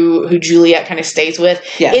Stimple who Juliet kind of stays with.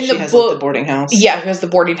 Yeah, she has the boarding house. Yeah, who has the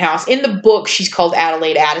boarding house. In the book, she's called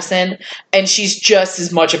Adelaide Addison, and she's just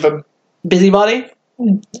as much of a busybody.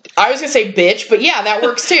 I was gonna say bitch, but yeah, that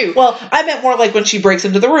works too. Well, I meant more like when she breaks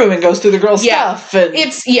into the room and goes through the girl's stuff. And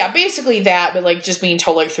it's basically that, but like just being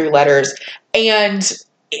told like through letters. And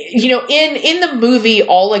you know, in the movie,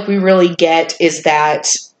 all like we really get is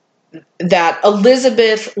that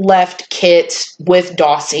Elizabeth left Kit with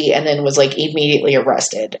Dossie and then was like immediately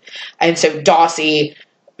arrested. And so Dossie,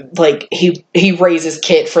 like he raises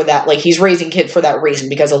Kit for that, like he's raising Kit for that reason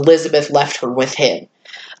because Elizabeth left her with him.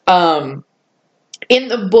 In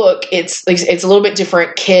the book, it's a little bit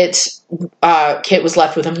different. Kit was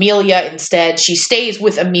left with Amelia instead. She stays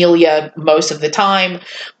with Amelia most of the time,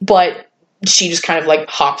 but she just kind of like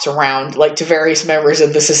hops around like to various members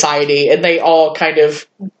of the society, and they all kind of,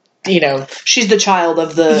 you know, she's the child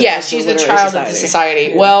of the she's the child of the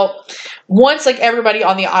society. Yeah. Well, once like everybody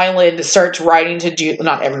on the island starts writing to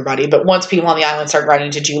not everybody, but once people on the island start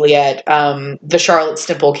writing to Juliet, the Charlotte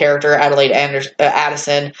Stimple character Adelaide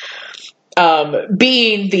Addison,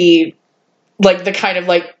 being the kind of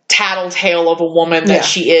like tattletale of a woman that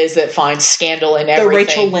she is, that finds scandal in everything. The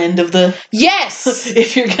Rachel Lynde of the yes.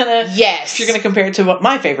 if you're gonna compare it to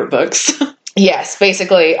my favorite books. Yes,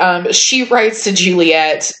 basically, she writes to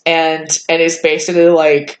Juliet and is basically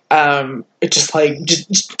like,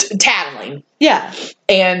 just tattling. Yeah.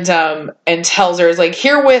 And tells her, is like,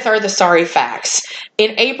 herewith are the sorry facts.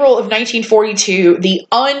 In April of 1942, the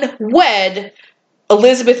unwed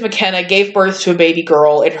Elizabeth McKenna gave birth to a baby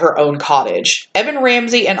girl in her own cottage. Evan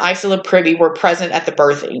Ramsey and Isola Privy were present at the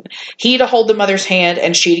birthing. He to hold the mother's hand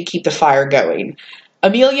and she to keep the fire going.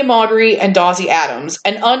 Amelia Maury and Dossie Adams,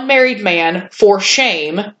 an unmarried man, for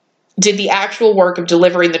shame, did the actual work of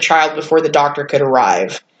delivering the child before the doctor could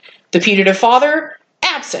arrive. The putative father,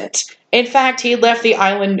 absent. In fact, he had left the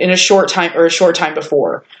island in a short time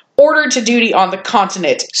before. Ordered to duty on the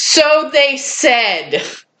continent. So they said.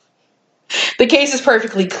 The case is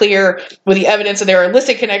perfectly clear. With the evidence of their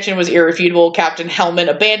illicit connection was irrefutable, Captain Hellman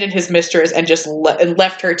abandoned his mistress and just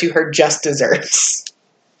left her to her just deserts.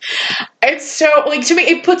 And so, like, to me,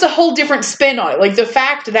 it puts a whole different spin on it. Like, the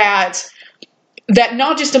fact that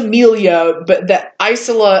not just Amelia, but that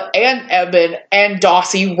Isola and Eben and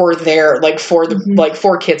Dossie were there, like, for the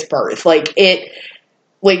for Kit's birth.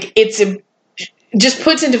 Just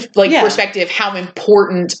puts into perspective how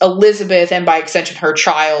important Elizabeth and by extension her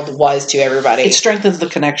child was to everybody. It strengthens the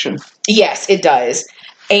connection. Yes, it does.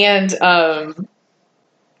 And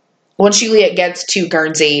when Juliet gets to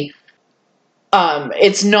Guernsey,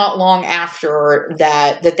 it's not long after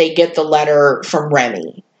that they get the letter from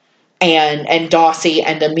Remy. And Dossie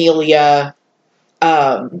and Amelia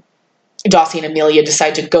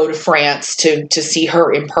decide to go to France to see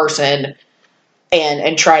her in person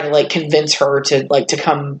and try to like convince her to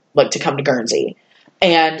come to Guernsey.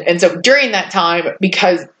 And so during that time,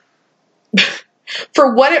 because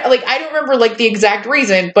for what I don't remember like the exact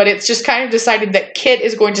reason, but it's just kind of decided that Kit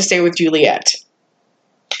is going to stay with Juliet.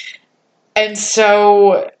 And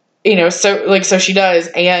so so she does,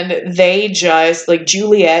 and they just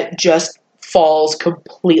Juliet just falls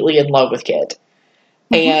completely in love with Kit,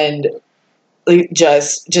 and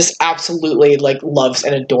just absolutely loves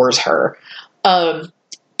and adores her.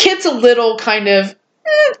 Kit's a little kind of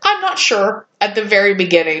I'm not sure at the very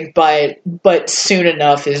beginning, but soon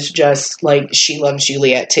enough is just she loves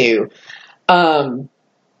Juliet too.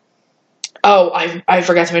 I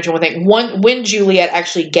forgot to mention one thing. When Juliet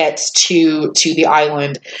actually gets to the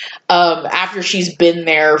island, after she's been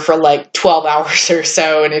there for 12 hours or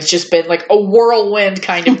so, and it's just been a whirlwind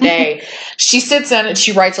kind of day, she sits down and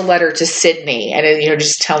she writes a letter to Sydney, and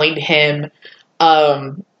just telling him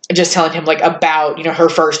about her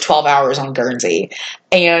first 12 hours on Guernsey,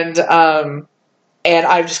 and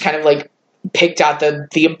I've just kind of picked out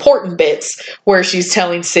the important bits where she's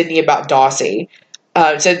telling Sydney about Dossie.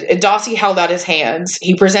 Said Dossie held out his hands.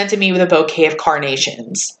 He presented me with a bouquet of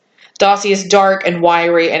carnations. Dossie is dark and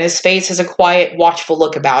wiry, and his face has a quiet, watchful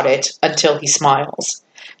look about it until he smiles.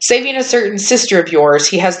 Saving a certain sister of yours,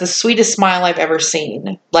 he has the sweetest smile I've ever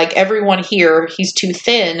seen. Like everyone here, he's too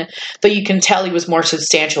thin, though you can tell he was more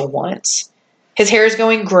substantial once. His hair is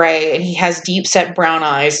going gray, and he has deep-set brown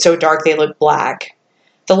eyes, so dark they look black.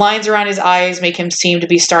 The lines around his eyes make him seem to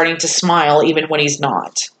be starting to smile even when he's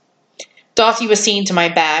not. Dossie was seen to my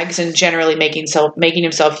bags and generally making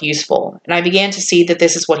himself useful, and I began to see that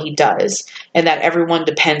this is what he does, and that everyone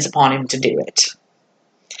depends upon him to do it.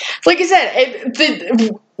 Like I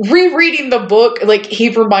said, rereading the book, he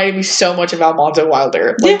reminded me so much of Alonzo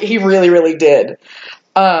Wilder. He really, really did.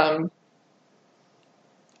 Apparently,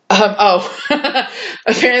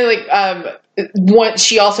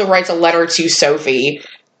 she also writes a letter to Sophie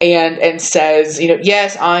and says,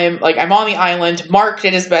 yes, I'm on the island. Mark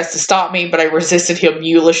did his best to stop me, but I resisted him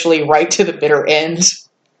mulishly right to the bitter end.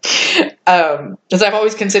 As I've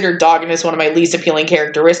always considered doggedness one of my least appealing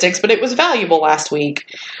characteristics, but it was valuable last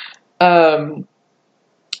week.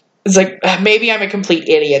 It's maybe I'm a complete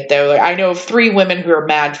idiot, though. I know of 3 women who are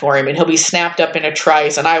mad for him, and he'll be snapped up in a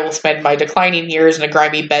trice, and I will spend my declining years in a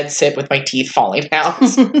grimy bedsit with my teeth falling out.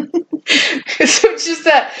 So it's just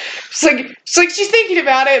that, it's like she's thinking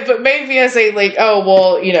about it, but maybe as a,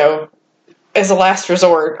 as a last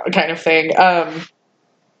resort kind of thing.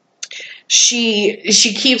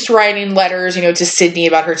 She keeps writing letters, to Sydney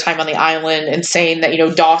about her time on the island and saying that,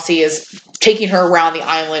 Dossie is taking her around the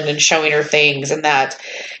island and showing her things, and that,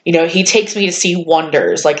 he takes me to see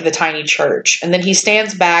wonders like the tiny church, and then he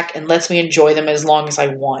stands back and lets me enjoy them as long as I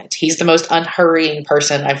want. He's the most unhurrying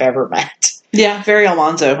person I've ever met. Yeah, very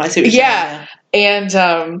Alonzo. I see what you're saying.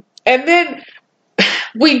 Yeah. And then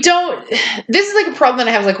we don't, this is a problem that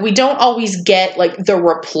I have, we don't always get the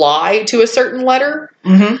reply to a certain letter.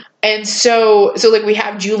 Mm-hmm. And so we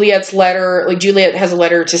have Juliet's letter, Juliet has a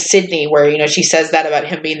letter to Sydney where, she says that about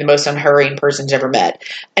him being the most unhurrying person she's ever met.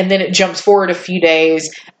 And then it jumps forward a few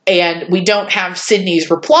days and we don't have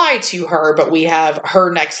Sydney's reply to her, but we have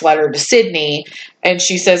her next letter to Sydney. And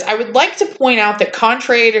she says, I would like to point out that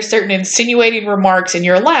contrary to certain insinuating remarks in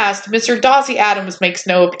your last, Mr. Dossie Adams makes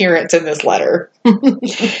no appearance in this letter.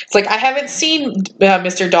 It's I haven't seen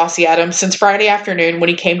Mr. Dossie Adams since Friday afternoon when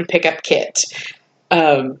he came to pick up Kit.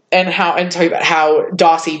 And talking about how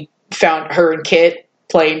Dossie found her and Kit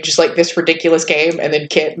playing just like this ridiculous game, and then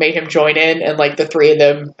Kit made him join in, and like the three of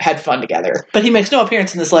them had fun together. But he makes no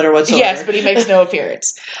appearance in this letter whatsoever. Yes, but he makes no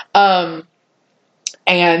appearance. And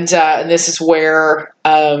this is where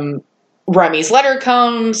Remy's letter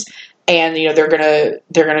comes, and they're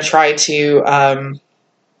gonna try to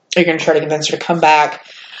convince her to come back.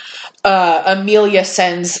 Amelia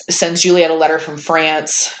sends Juliet a letter from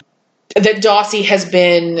France that Dossie has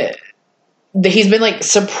been. He's been like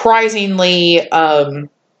surprisingly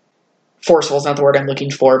forceful is not the word I'm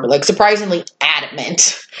looking for, but like surprisingly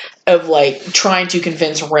adamant of like trying to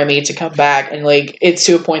convince Remy to come back, and like it's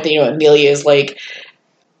to a point that Amelia is like,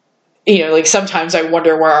 like sometimes I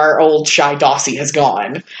wonder where our old shy Dossie has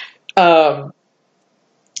gone. And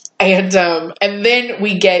then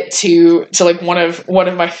we get to like one of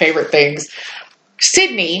my favorite things.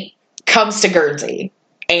 Sidney comes to Guernsey,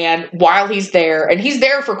 and while he's there, and he's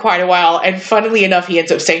there for quite a while, and funnily enough, he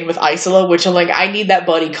ends up staying with Isola, which I'm like, I need that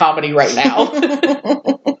buddy comedy right now.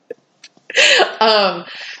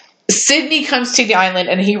 Sidney comes to the island,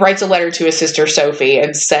 and he writes a letter to his sister Sophie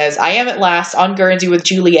and says, I am at last on Guernsey with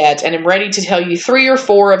Juliet, and am ready to tell you 3 or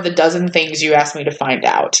 4 of the dozen things you asked me to find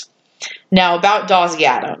out. Now, about Dawsey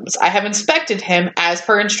Adams. I have inspected him as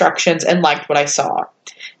per instructions and liked what I saw.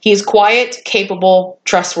 He is quiet, capable,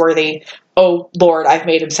 trustworthy. Oh, Lord, I've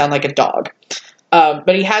made him sound like a dog.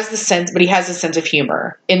 But he has a sense of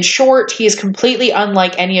humor. In short, he is completely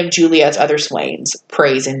unlike any of Juliet's other swains.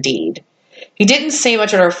 Praise indeed. He didn't say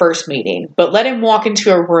much at our first meeting, but let him walk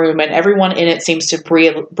into a room and everyone in it seems to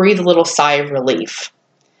breathe a little sigh of relief.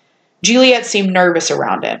 Juliet seemed nervous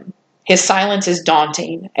around him. His silence is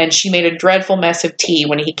daunting, and she made a dreadful mess of tea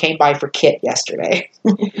when he came by for Kit yesterday.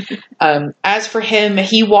 As for him,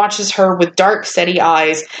 he watches her with dark, steady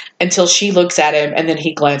eyes until she looks at him, and then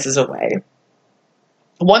he glances away.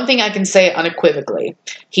 One thing I can say unequivocally,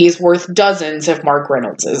 he is worth dozens of Mark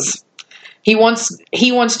Reynoldses. He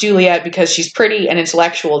wants Juliet because she's pretty and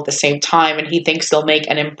intellectual at the same time, and he thinks they'll make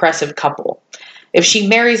an impressive couple. If she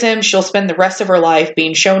marries him, she'll spend the rest of her life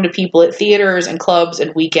being shown to people at theaters and clubs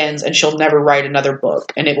and weekends, and she'll never write another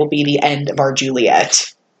book, and it will be the end of our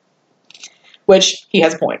Juliet. Which, he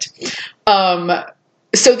has a point.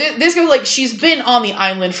 So this goes like, she's been on the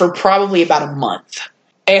island for probably about a month.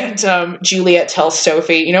 And Juliet tells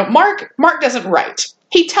Sophie, Mark doesn't write.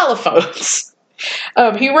 He telephones.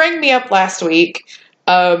 He rang me up last week.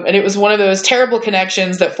 And it was one of those terrible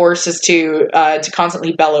connections that forced us to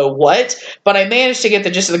constantly bellow, what? But I managed to get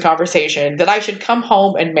the gist of the conversation, that I should come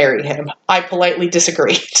home and marry him. I politely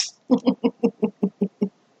disagreed.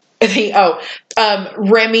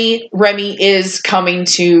 Remy is going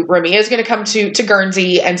to come to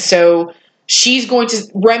Guernsey, and so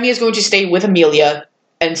Remy is going to stay with Amelia,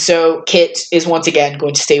 and so Kit is once again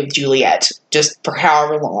going to stay with Juliet, just for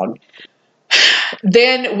however long.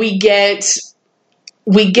 Then we get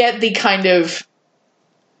the kind of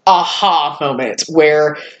aha moment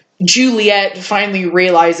where Juliet finally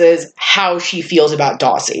realizes how she feels about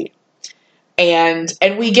Dawsey. And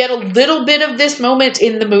we get a little bit of this moment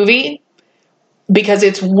in the movie because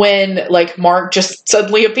it's when like Mark just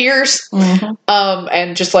suddenly appears,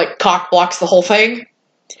 and just like cock blocks the whole thing.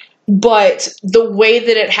 But the way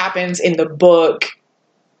that it happens in the book,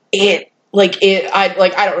 I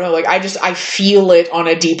don't know, like I feel it on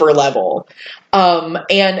a deeper level.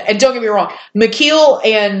 And don't get me wrong, McKeel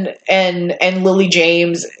and Lily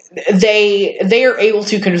James, they are able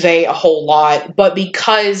to convey a whole lot, but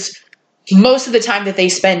because most of the time that they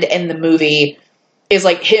spend in the movie is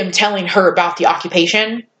like him telling her about the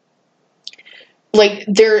occupation, like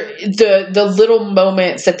the little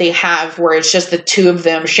moments that they have where it's just the two of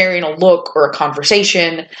them sharing a look or a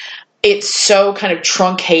conversation, it's so kind of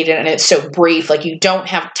truncated and it's so brief. Like you don't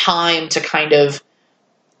have time to kind of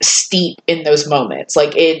steep in those moments.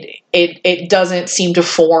 Like it doesn't seem to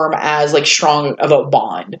form as like strong of a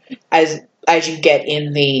bond as you get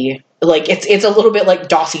in the, like it's a little bit like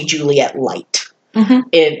Dawsey Juliet light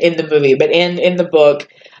in the movie, but in the book,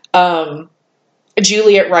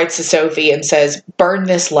 Juliet writes to Sophie and says, burn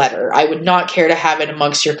this letter. I would not care to have it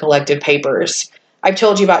amongst your collected papers. I've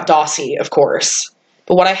told you about Dawsey, of course.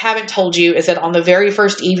 But what I haven't told you is that on the very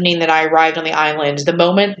first evening that I arrived on the island, the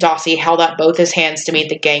moment Dawsey held out both his hands to meet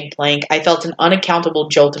the gangplank, I felt an unaccountable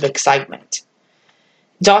jolt of excitement.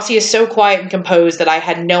 Dawsey is so quiet and composed that I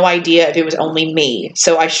had no idea if it was only me,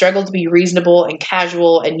 so I struggled to be reasonable and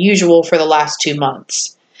casual and usual for the last 2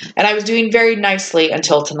 months. And I was doing very nicely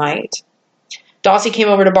until tonight. Dawsey came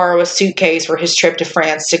over to borrow a suitcase for his trip to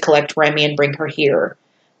France to collect Remy and bring her here.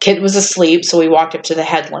 Kit was asleep, so we walked up to the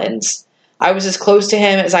headlands. I was as close to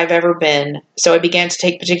him as I've ever been, so I began to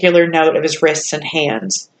take particular note of his wrists and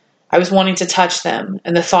hands. I was wanting to touch them,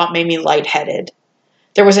 and the thought made me lightheaded.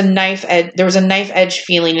 There was a knife edge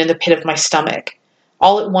feeling in the pit of my stomach.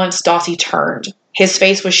 All at once, Dossie turned. His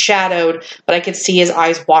face was shadowed, but I could see his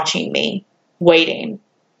eyes watching me, waiting.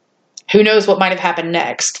 Who knows what might have happened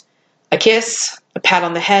next? A kiss? A pat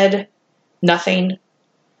on the head? Nothing.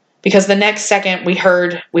 Because the next second we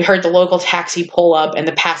heard the local taxi pull up and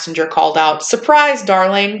the passenger called out, "Surprise,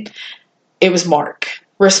 darling!" It was Mark,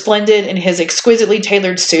 resplendent in his exquisitely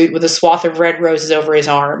tailored suit with a swath of red roses over his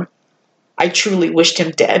arm. I truly wished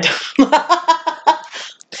him dead.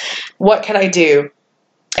 What could I do?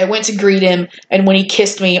 I went to greet him, and when he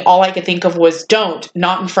kissed me, all I could think of was, "Don't,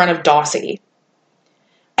 not in front of Dossie."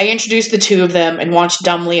 I introduced the two of them and watched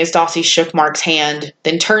dumbly as Dossie shook Mark's hand,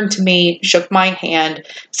 then turned to me, shook my hand,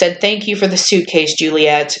 said, "Thank you for the suitcase,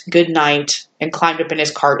 Juliet. Good night," and climbed up in his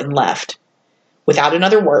cart and left. Without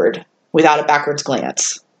another word, without a backwards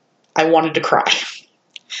glance. I wanted to cry.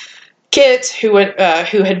 Kit, who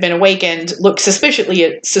had been awakened, looked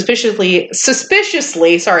suspiciously,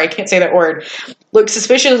 sorry, I can't say that word, looked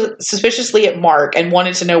suspiciously at Mark and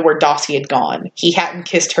wanted to know where Dossie had gone. He hadn't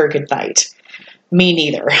kissed her goodnight. Me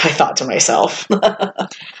neither, I thought to myself.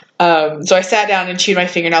 So I sat down and chewed my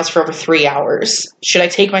fingernails for over 3 hours. Should I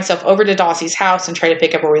take myself over to Dossie's house and try to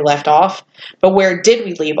pick up where we left off? But where did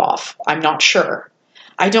we leave off? I'm not sure.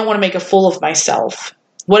 I don't want to make a fool of myself.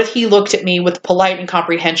 What if he looked at me with polite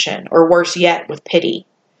incomprehension, or worse yet, with pity?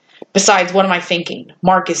 Besides, what am I thinking?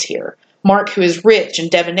 Mark is here. Mark, who is rich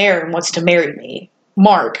and debonair and wants to marry me.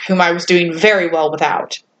 Mark, whom I was doing very well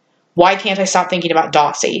without. Why can't I stop thinking about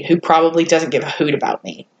Dossie, who probably doesn't give a hoot about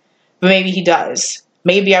me? But maybe he does.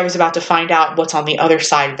 Maybe I was about to find out what's on the other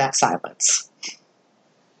side of that silence.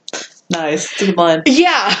 Nice. It's a good line.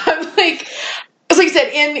 Yeah, I'm like... Like I said,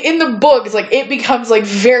 in the book, it's like it becomes like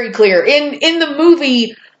very clear. In the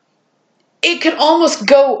movie, it could almost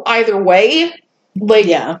go either way. Like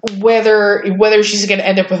whether she's gonna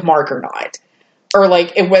end up with Mark or not. Or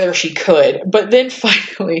like whether she could. But then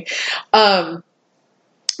finally, the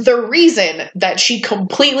reason that she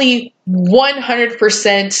completely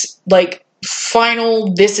 100% like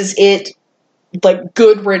final, this is it, like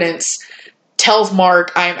good riddance, tells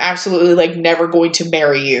Mark, "I am absolutely like never going to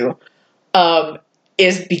marry you."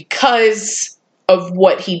 Is because of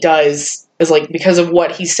what he does, because of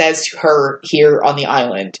what he says to her here on the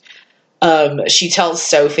island. She tells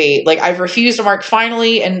Sophie, like, "I've refused to Mark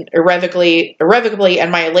finally and irrevocably,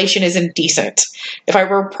 and my elation is indecent. If I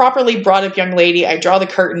were a properly brought up young lady, I'd draw the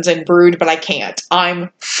curtains and brood, but I can't. I'm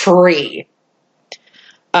free."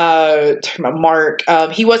 Talking about Mark,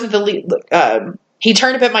 he wasn't he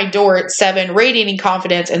turned up at my door at 7, radiating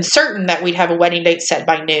confidence and certain that we'd have a wedding date set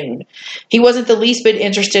by noon. He wasn't the least bit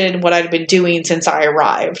interested in what I'd been doing since I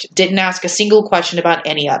arrived. Didn't ask a single question about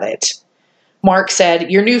any of it. Mark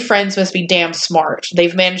said, "Your new friends must be damn smart.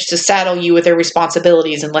 They've managed to saddle you with their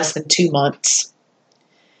responsibilities in less than 2 months."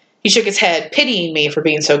 He shook his head, pitying me for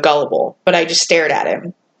being so gullible, but I just stared at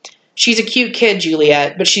him. "She's a cute kid,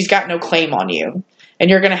 Juliet, but she's got no claim on you. And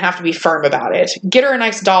you're going to have to be firm about it. Get her a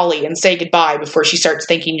nice dolly and say goodbye before she starts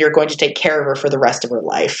thinking you're going to take care of her for the rest of her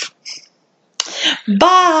life."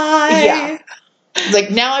 Bye! Yeah. Like,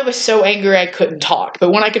 now I was so angry I couldn't talk. But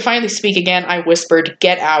when I could finally speak again, I whispered,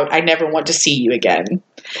 "Get out. I never want to see you again."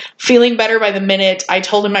 Feeling better by the minute, I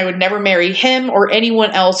told him I would never marry him or anyone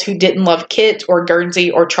else who didn't love Kit or Guernsey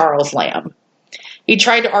or Charles Lamb. He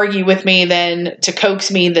tried to argue with me, then to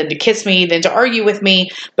coax me, then to kiss me, then to argue with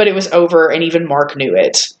me, but it was over, and even Mark knew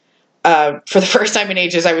it. For the first time in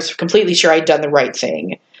ages, I was completely sure I'd done the right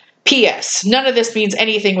thing. P.S. None of this means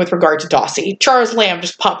anything with regard to Dossie. Charles Lamb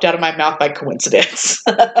just popped out of my mouth by coincidence.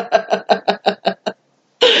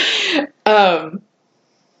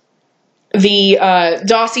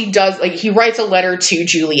 Dossie does, like, he writes a letter to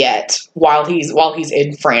Juliet while he's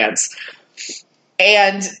in France.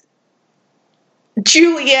 And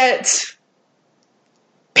Juliet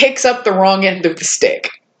picks up the wrong end of the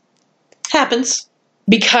stick. Happens.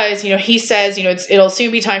 Because, he says, it'll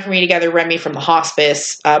soon be time for me to gather Remy from the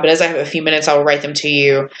hospice, but as I have a few minutes, I will write them to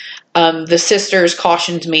you. The sisters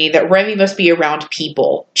cautioned me that Remy must be around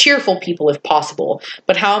people, cheerful people if possible,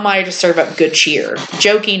 but how am I to serve up good cheer?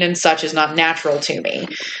 Joking and such is not natural to me.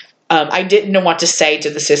 I didn't know what to say to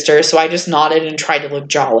the sisters, so I just nodded and tried to look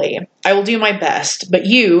jolly. I will do my best, but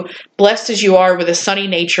you, blessed as you are with a sunny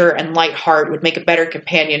nature and light heart, would make a better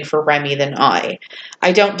companion for Remy than I.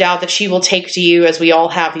 I don't doubt that she will take to you as we all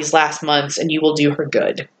have these last months, and you will do her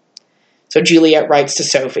good. So Juliet writes to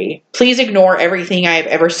Sophie, "Please ignore everything I have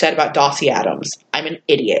ever said about Dossie Adams. I'm an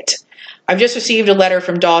idiot. I've just received a letter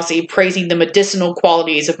from Dossie praising the medicinal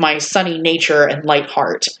qualities of my sunny nature and light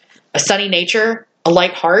heart. A sunny nature? A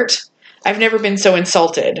light heart? I've never been so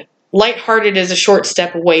insulted. Light-hearted is a short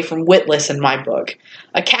step away from witless in my book.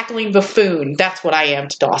 A cackling buffoon, that's what I am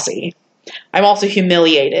to Dossie. I'm also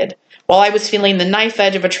humiliated. While I was feeling the knife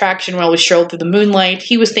edge of attraction while we strolled through the moonlight,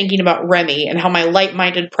 he was thinking about Remy and how my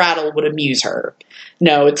light-minded prattle would amuse her.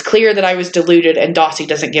 No, it's clear that I was deluded and Dossie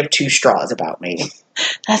doesn't give two straws about me.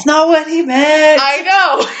 That's not what he meant. I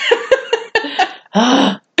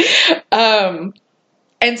know.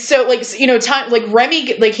 And so,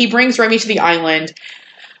 Remy, he brings Remy to the island,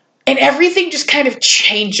 and everything just kind of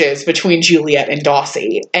changes between Juliet and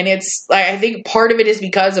Dossie. And it's, I think part of it is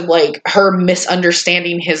because of, her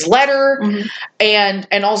misunderstanding his letter, Mm-hmm.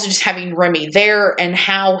 and also just having Remy there, and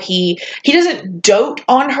how he doesn't dote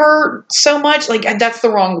on her so much. That's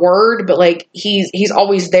the wrong word, but, he's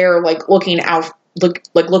always there, looking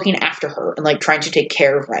after her, and, trying to take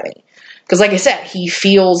care of Remy. Because, like I said, he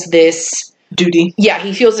feels this duty. Yeah,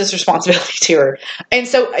 he feels this responsibility to her. And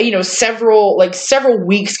so, several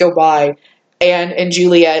weeks go by, and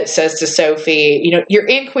Juliet says to Sophie, your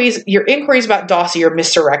inquiries about Dossie are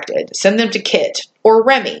misdirected. Send them to Kit or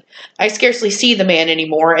Remy. I scarcely see the man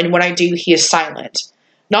anymore, and when I do, he is silent.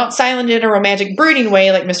 Not silent in a romantic brooding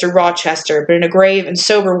way like Mr. Rochester, but in a grave and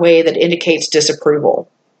sober way that indicates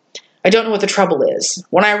disapproval. I don't know what the trouble is.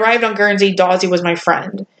 When I arrived on Guernsey, Dossie was my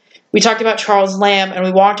friend. We talked about Charles Lamb, and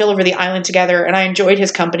we walked all over the island together, and I enjoyed his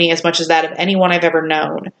company as much as that of anyone I've ever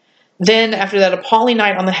known. Then, after that appalling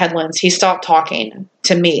night on the headlands, he stopped talking,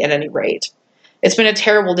 to me at any rate. It's been a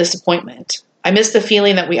terrible disappointment. I miss the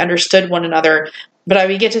feeling that we understood one another, but I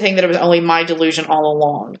begin to think that it was only my delusion all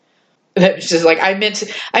along. It's just I meant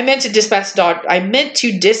to dispatch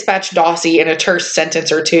Dossie in a terse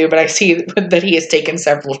sentence or two, but I see that he has taken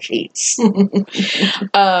several sheets. Then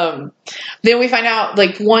we find out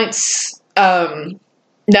once now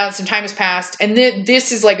that some time has passed, and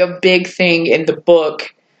this is a big thing in the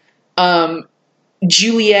book.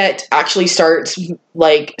 Juliet actually starts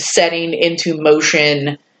setting into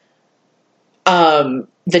motion the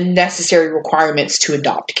necessary requirements to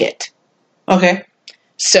adopt Kit. Okay.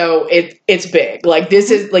 So it's big.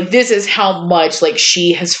 This is how much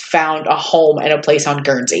she has found a home and a place on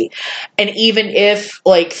Guernsey. And even if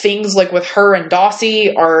things with her and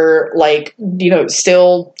Dossie are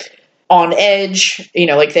still on edge,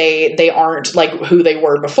 they aren't who they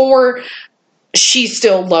were before, she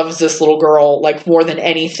still loves this little girl more than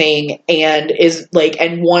anything, and is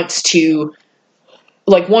and wants to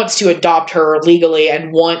adopt her legally,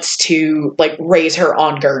 and wants to raise her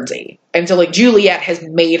on Guernsey. And so Juliet has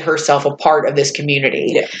made herself a part of this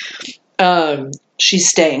community. Yeah. She's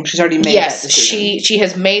staying. She's already made that decision. Yes, she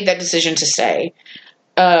has made that decision to stay.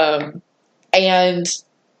 And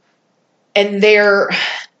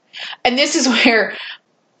this is where I'm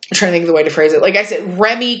trying to think of the way to phrase it. Like I said,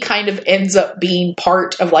 Remy kind of ends up being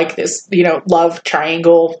part of this, love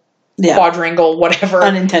triangle, quadrangle, whatever.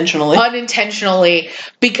 Unintentionally. And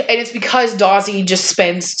it's because Dossie just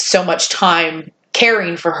spends so much time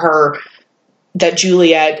caring for her that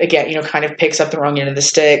Juliet, again, kind of picks up the wrong end of the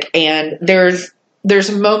stick. And there's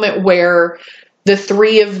a moment where the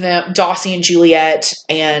three of them, Dossie and Juliet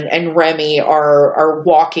and Remy, are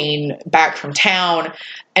walking back from town,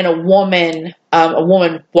 and a woman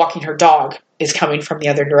walking her dog is coming from the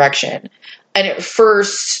other direction. And at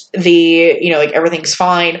first, everything's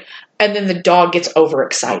fine, and then the dog gets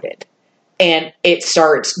overexcited, and it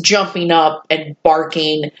starts jumping up and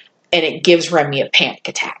barking, and it gives Remy a panic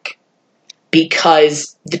attack.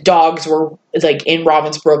 Because the dogs were, in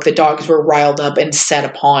Ravensbrück, the dogs were riled up and set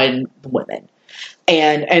upon the women.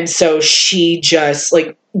 And so she just,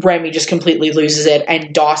 Remy just completely loses it,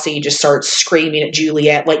 and Dossie just starts screaming at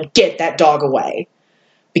Juliet, get that dog away.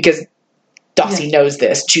 Because Dossie knows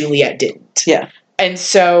this, Juliet didn't. Yeah. And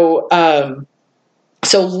so,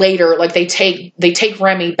 so later, they take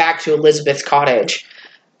Remy back to Elizabeth's cottage,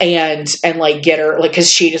 and get her, cause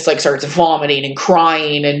she just starts vomiting and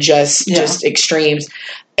crying and just extremes.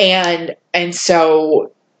 And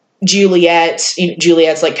so Juliet's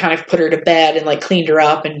kind of put her to bed and cleaned her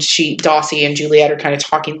up, and Dossie and Juliet are kind of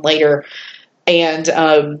talking later. And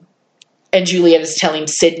Juliet is telling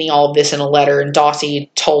Sydney all of this in a letter, and Dossie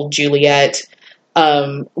told Juliet,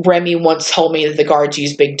 Remy once told me that the guards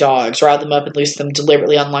use big dogs, rile them up and loose them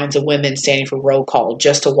deliberately on lines of women standing for roll call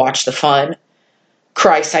just to watch the fun.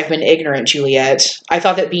 Christ, I've been ignorant, Juliet. I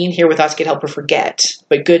thought that being here with us could help her forget.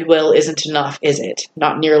 But goodwill isn't enough, is it?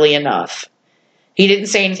 Not nearly enough. He didn't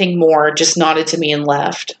say anything more, just nodded to me and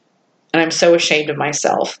left. And I'm so ashamed of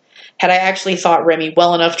myself. Had I actually thought Remy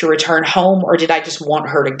well enough to return home, or did I just want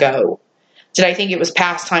her to go? Did I think it was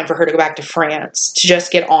past time for her to go back to France, to just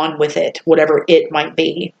get on with it, whatever it might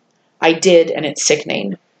be? I did, and it's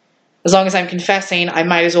sickening. As long as I'm confessing, I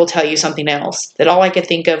might as well tell you something else. That all I could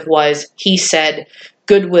think of was, he said,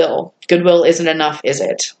 goodwill. Goodwill isn't enough, is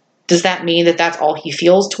it? Does that mean that that's all he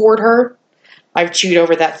feels toward her? I've chewed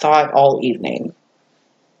over that thought all evening.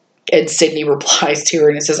 And Sydney replies to her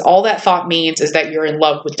and it says, all that thought means is that you're in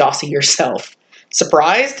love with Dossie yourself.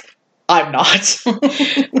 Surprised? I'm not.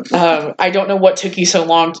 I don't know what took you so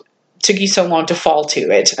long to fall to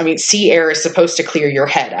it. I mean, sea air is supposed to clear your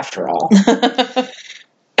head after all.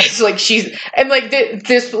 It's like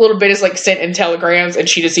this little bit is like sent in telegrams, and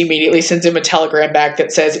she just immediately sends him a telegram back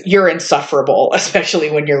that says, you're insufferable, especially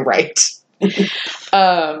when you're right.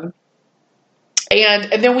 And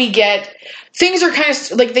then we get, things are kind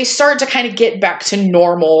of like, they start to kind of get back to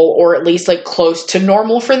normal, or at least like close to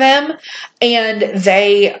normal for them. And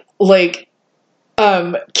they like,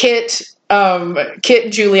 Kit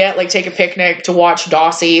and Juliet like take a picnic to watch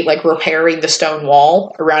Dossie like repairing the stone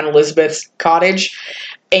wall around Elizabeth's cottage.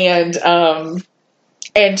 And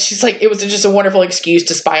she's like, it was just a wonderful excuse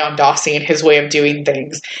to spy on Dossie and his way of doing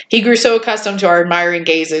things. He grew so accustomed to our admiring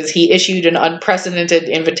gazes, he issued an unprecedented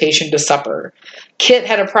invitation to supper. Kit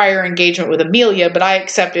had a prior engagement with Amelia, but I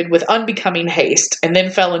accepted with unbecoming haste, and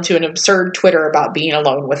then fell into an absurd twitter about being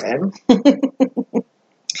alone with him.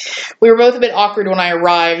 We were both a bit awkward when I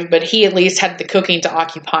arrived, but he at least had the cooking to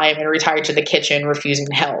occupy him and retired to the kitchen, refusing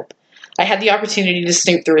help. I had the opportunity to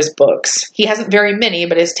snoop through his books. He hasn't very many,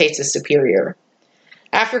 but his taste is superior.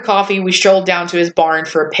 After coffee, we strolled down to his barn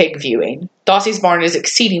for a pig viewing. Dossie's barn is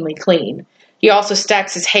exceedingly clean. He also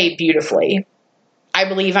stacks his hay beautifully. I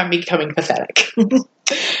believe I'm becoming pathetic. A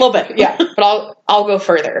little bit. Yeah, but I'll go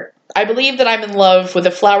further. I believe that I'm in love with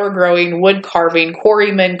a flower-growing, wood-carving,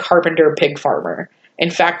 quarryman, carpenter, pig farmer. In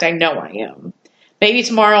fact, I know I am. Maybe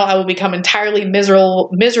tomorrow I will become entirely miserable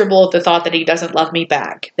at the thought that he doesn't love me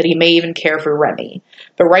back, that he may even care for Remy.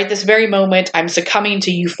 But right this very moment, I'm succumbing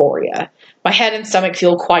to euphoria. My head and stomach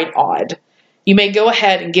feel quite odd. You may go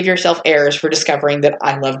ahead and give yourself airs for discovering that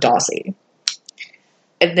I love Dossie.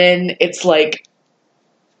 And then it's like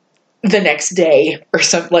the next day or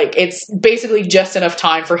something. Like, it's basically just enough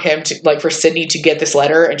time for him to, like, for Sydney to get this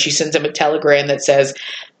letter, and she sends him a telegram that says,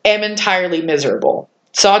 am entirely miserable.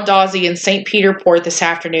 Saw Dossie in St. Peter Port this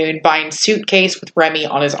afternoon buying suitcase with Remy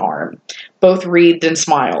on his arm. Both wreathed in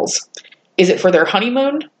smiles. Is it for their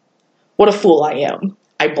honeymoon? What a fool I am.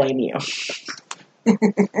 I blame you.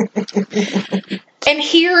 And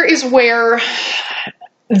here is where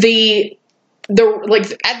the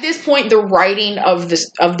like at this point the writing of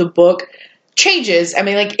the book changes. I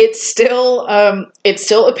mean, like, it's still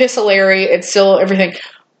epistolary, it's still everything.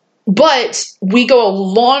 But we go a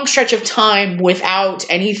long stretch of time without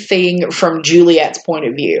anything from Juliet's point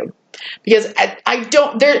of view. Because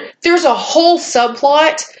there's a whole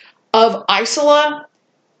subplot of Isola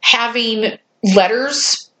having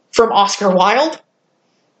letters from Oscar Wilde.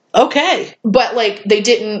 Okay. But, like, they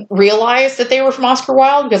didn't realize that they were from Oscar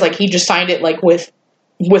Wilde because, like, he just signed it, like, with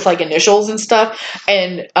like, initials and stuff.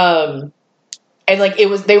 And like,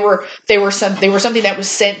 they were something that was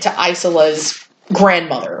sent to Isola's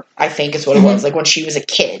grandmother, I think is what it was, like, when she was a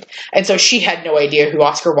kid. And so she had no idea who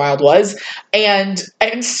Oscar Wilde was. And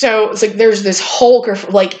so it's like there's this whole,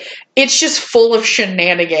 like, it's just full of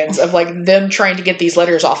shenanigans of, like, them trying to get these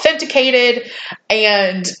letters authenticated,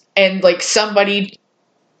 and like, somebody,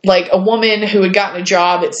 like, a woman who had gotten a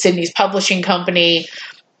job at Sydney's publishing company,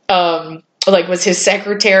 like, was his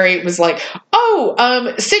secretary, was like,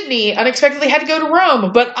 Sydney unexpectedly had to go to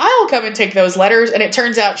Rome, but I'll come and take those letters. And it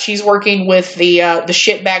turns out she's working with the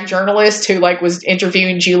shitbag journalist who, like, was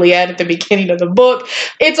interviewing Juliet at the beginning of the book.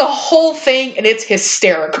 It's a whole thing, and it's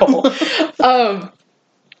hysterical.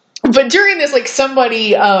 But during this, like,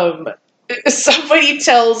 somebody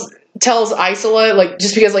tells Isola, like,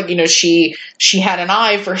 just because, like, you know, she had an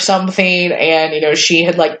eye for something, and, you know, she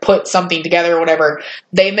had, like, put something together or whatever.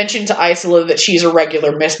 They mentioned to Isola that she's a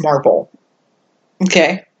regular Miss Marple.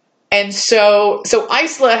 Okay. And so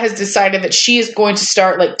Isola has decided that she is going to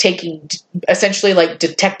start, like, taking essentially, like,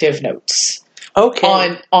 detective notes.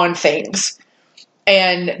 Okay. On things.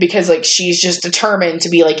 And because, like, she's just determined to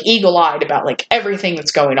be, like, eagle-eyed about, like, everything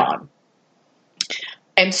that's going on.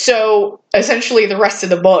 And so, essentially, the rest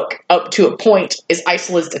of the book, up to a point, is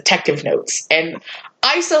Isola's detective notes. And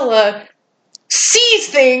Isola sees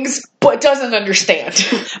things, but doesn't understand.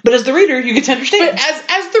 But as the reader, you get to understand. But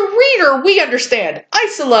as the reader, we understand.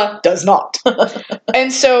 Isola does not.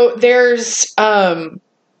 And so, there's,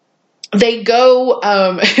 they go,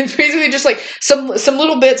 it's basically just, like, some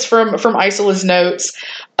little bits from Isola's notes,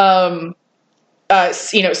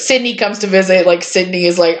 Sydney comes to visit. Like, Sydney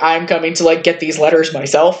is like, I'm coming to like get these letters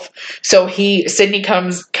myself. So Sydney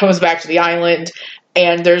comes back to the island,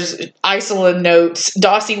 and there's Isola notes.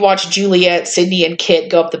 Dossie watched Juliet, Sydney, and Kit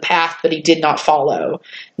go up the path, but he did not follow.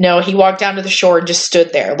 No, he walked down to the shore and just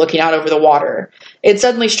stood there, looking out over the water. It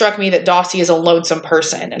suddenly struck me that Dossie is a lonesome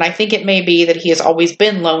person, and I think it may be that he has always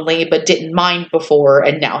been lonely, but didn't mind before,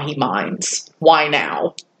 and now he minds. Why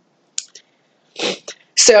now?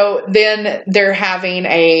 So then they're having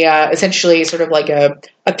essentially sort of like a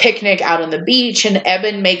picnic out on the beach, and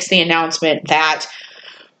Eben makes the announcement that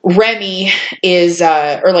Remy is,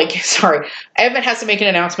 Eben has to make an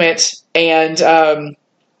announcement, and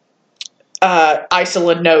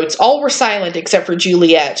Isola notes, all were silent except for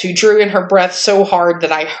Juliet, who drew in her breath so hard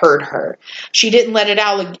that I heard her. She didn't let it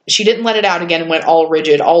out again and went all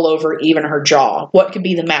rigid, all over, even her jaw. What could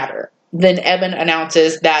be the matter? Then Eben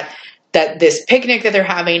announces that this picnic that they're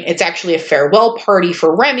having, it's actually a farewell party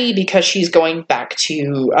for Remy because she's going back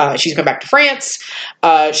to France.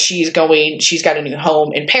 She's got a new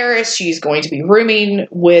home in Paris. She's going to be rooming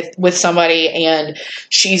with somebody, and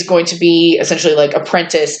she's going to be essentially like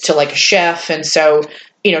apprenticed to like a chef. And so,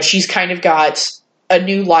 she's kind of got a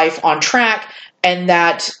new life on track, and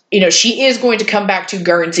that, she is going to come back to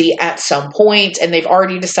Guernsey at some point. And they've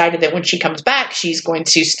already decided that when she comes back, she's going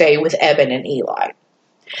to stay with Eben and Eli.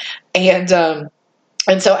 And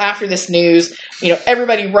so after this news,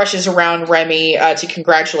 everybody rushes around Remy to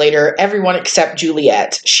congratulate her. Everyone except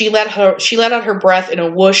Juliet. She let out her breath in a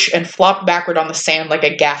whoosh and flopped backward on the sand like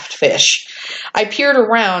a gaffed fish. I peered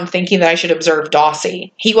around, thinking that I should observe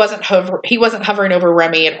Dossie. He wasn't hovering over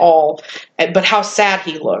Remy at all, but how sad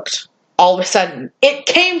he looked. All of a sudden, it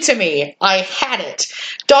came to me. I had it.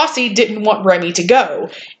 Dossie didn't want Remy to go.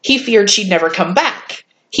 He feared she'd never come back.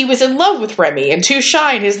 He was in love with Remy and too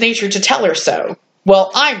shy in his nature to tell her so.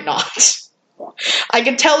 Well, I'm not. I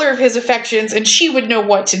could tell her of his affections and she would know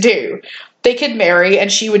what to do. They could marry and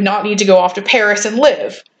she would not need to go off to Paris and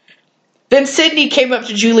live. Then Sydney came up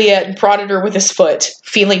to Juliet and prodded her with his foot.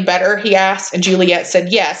 Feeling better, he asked, and Juliet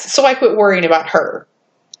said yes, so I quit worrying about her.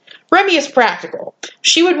 Remy is practical.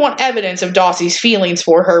 She would want evidence of Dossie's feelings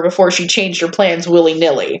for her before she changed her plans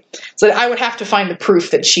willy-nilly. So I would have to find the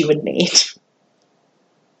proof that she would need.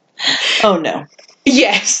 Oh, no.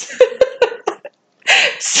 Yes.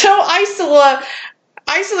 So Isola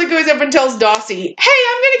goes up and tells Dossie, hey,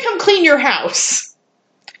 I'm going to come clean your house.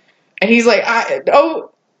 And he's like,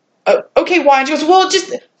 okay, why? And she goes, well,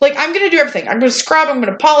 just, like, I'm going to do everything. I'm going to scrub, I'm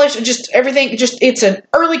going to polish, and just everything. It's an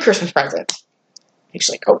early Christmas present. He's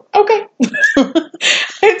like, oh, okay.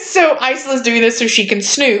 And so Isola's doing this so she can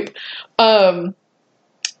snoop.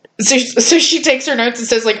 So she takes her notes and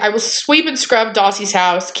says, like, I will sweep and scrub Dossie's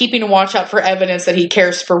house, keeping a watch out for evidence that he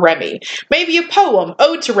cares for Remy. Maybe a poem,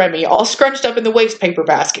 ode to Remy, all scrunched up in the waste paper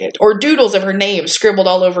basket, or doodles of her name scribbled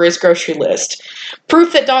all over his grocery list.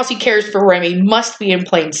 Proof that Dossie cares for Remy must be in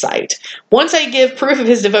plain sight. Once I give proof of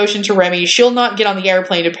his devotion to Remy, she'll not get on the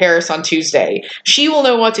airplane to Paris on Tuesday. She will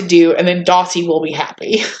know what to do, and then Dossie will be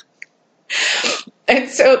happy. And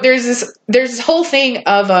so there's this whole thing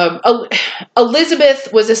of Elizabeth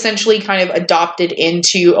was essentially kind of adopted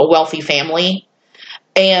into a wealthy family,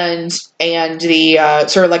 and the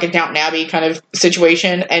sort of like a Downton Abbey kind of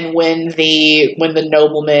situation. And when the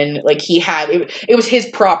nobleman, like, it was his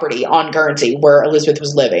property on Guernsey where Elizabeth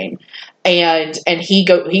was living, and he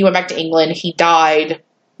went back to England. He died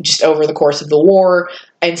just over the course of the war,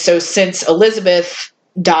 and so since Elizabeth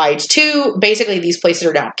died too, basically these places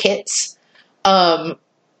are now Kit's. And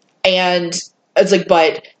it's like,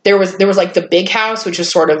 but there was like the big house, which was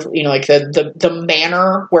sort of, like the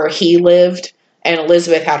manor where he lived, and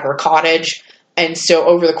Elizabeth had her cottage. And so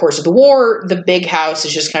over the course of the war, the big house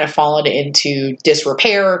has just kind of fallen into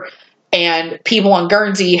disrepair, and people on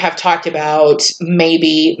Guernsey have talked about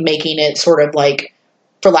maybe making it sort of like,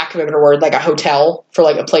 for lack of a better word, like a hotel, for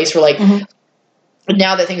like a place where, like,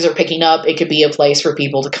 now that things are picking up, it could be a place for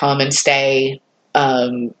people to come and stay,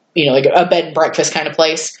 like a bed and breakfast kind of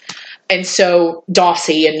place. And so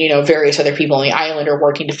Dossie and, various other people on the island are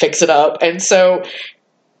working to fix it up. And so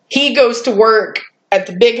he goes to work at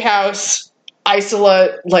the big house.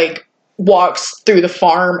 Isola, like, walks through the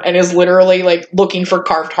farm and is literally, like, looking for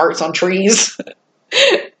carved hearts on trees.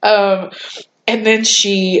 And then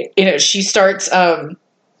she starts,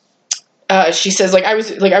 she says, I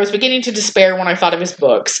was beginning to despair when I thought of his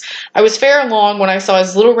books. I was fair along when I saw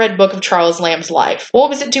his little red book of Charles Lamb's life. What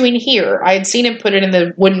was it doing here? I had seen him put it in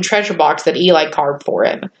the wooden treasure box that Eli carved for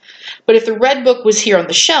him. But if the red book was here on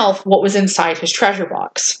the shelf, what was inside his treasure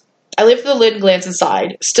box? I lifted the lid and glanced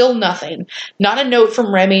inside. Still nothing. Not a note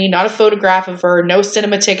from Remy, not a photograph of her, no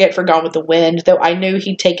cinema ticket for Gone with the Wind, though I knew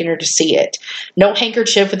he'd taken her to see it. No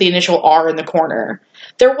handkerchief with the initial R in the corner.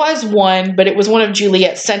 There was one, but it was one of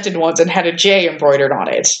Juliet's scented ones and had a J embroidered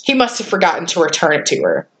on it. He must have forgotten to return it to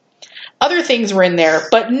her. Other things were in there,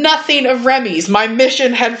 but nothing of Remy's. My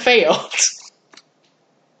mission had failed.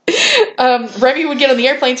 Remy would get on the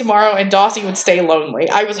airplane tomorrow and Dawsey would stay lonely.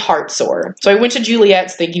 I was heart sore. So I went to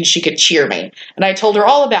Juliet's thinking she could cheer me. And I told her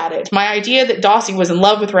all about it. My idea that Dawsey was in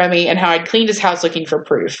love with Remy and how I'd cleaned his house looking for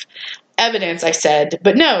proof. Evidence, I said,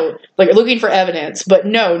 but no, like looking for evidence, but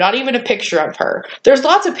no, not even a picture of her. There's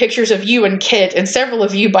lots of pictures of you and Kit and several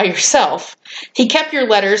of you by yourself. He kept your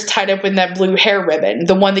letters tied up in that blue hair ribbon,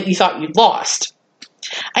 the one that you thought you'd lost.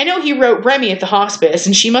 I know he wrote Remy at the hospice,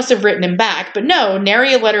 and she must have written him back, but no,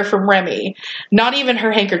 nary a letter from Remy. Not even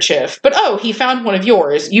her handkerchief. But oh, he found one of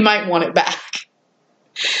yours. You might want it back.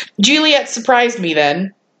 Juliet surprised me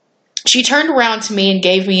then. She turned around to me and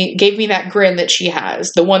gave me that grin that she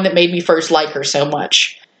has, the one that made me first like her so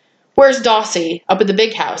much. Where's Dawsey? Up at the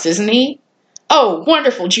big house, isn't he? Oh,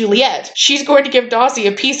 wonderful, Juliet. She's going to give Dawsey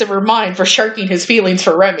a piece of her mind for shirking his feelings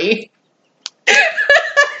for Remy.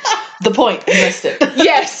 The point. You missed it.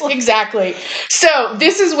 Yes, exactly. So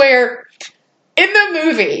this is where, in the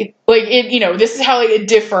movie, like it, this is how it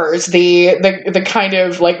differs. The kind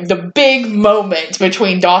of like the big moment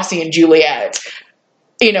between Dawsey and Juliet.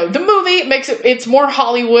 The movie makes it's more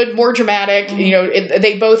Hollywood, more dramatic. Mm-hmm.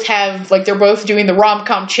 They both have they're both doing the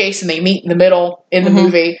rom-com chase and they meet in the middle in the mm-hmm.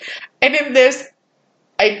 movie. And in this,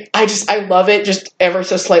 I love it just ever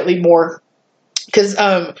so slightly more because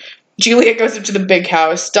Juliet goes up to the big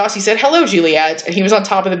house. Dawsey said, "Hello, Juliet," and he was on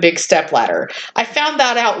top of the big step ladder. I found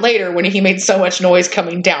that out later when he made so much noise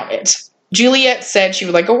coming down it. Juliet said she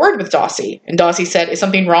would like a word with Dawsey, and Dawsey said, "Is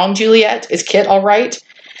something wrong, Juliet? Is Kit all right?"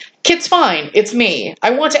 "Kit's fine. It's me.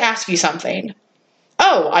 I want to ask you something."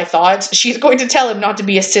 Oh, I thought, she's going to tell him not to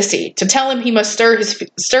be a sissy, to tell him he must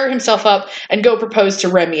stir himself up and go propose to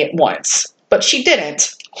Remy at once. But she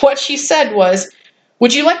didn't. What she said was,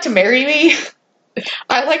 "Would you like to marry me?"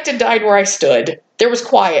 I liked to die where I stood. There was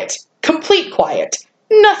quiet. Complete quiet.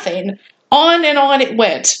 Nothing. On and on it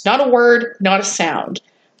went. Not a word, not a sound.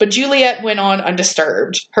 But Juliet went on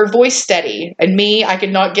undisturbed, her voice steady, and me, I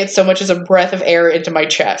could not get so much as a breath of air into my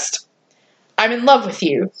chest. "I'm in love with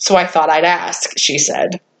you, so I thought I'd ask," she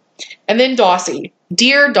said. And then Dawsey,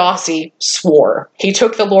 dear Dawsey, swore. He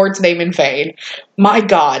took the Lord's name in vain. "My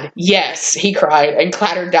God, yes," he cried, and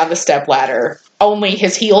clattered down the step ladder. Only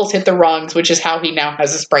his heels hit the rungs, which is how he now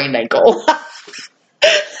has a sprained ankle.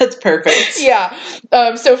 That's perfect. Yeah.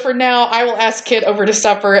 So for now, I will ask Kit over to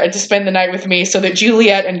supper and to spend the night with me so that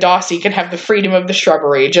Juliet and Dawsey can have the freedom of the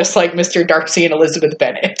shrubbery, just like Mr. Darcy and Elizabeth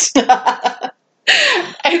Bennet.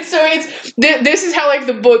 And so this is how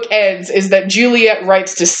the book ends, is that Juliet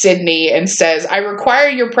writes to Sydney and says, "I require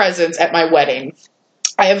your presence at my wedding.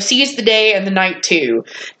 I have seized the day and the night too.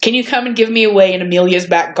 Can you come and give me away in Amelia's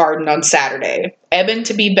back garden on Saturday? Eben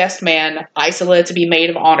to be best man, Isola to be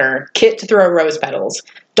maid of honor, Kit to throw rose petals,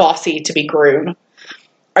 Dawsey to be groom."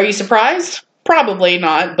 Are you surprised? Probably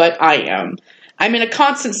not, but I am. I'm in a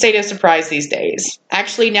constant state of surprise these days.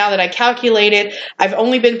 Actually, now that I calculate it, I've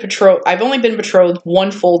only been betrothed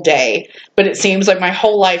one full day, but it seems like my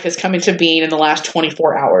whole life has come into being in the last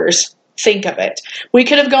 24 hours. Think of it. We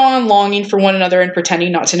could have gone on longing for one another and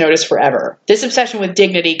pretending not to notice forever. This obsession with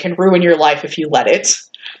dignity can ruin your life if you let it.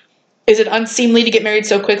 Is it unseemly to get married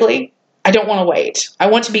so quickly? I don't want to wait. I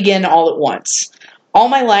want to begin all at once. All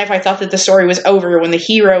my life I thought that the story was over when the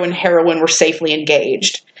hero and heroine were safely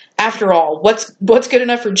engaged. After all, what's good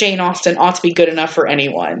enough for Jane Austen ought to be good enough for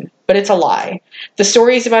anyone. But it's a lie. The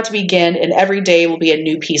story is about to begin, and every day will be a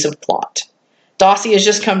new piece of plot. Dawsey has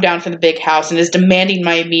just come down from the big house and is demanding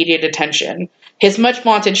my immediate attention. His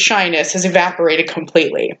much-vaunted shyness has evaporated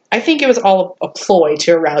completely. I think it was all a ploy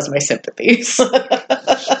to arouse my sympathies.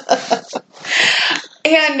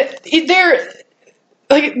 And there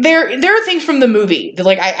are things from the movie that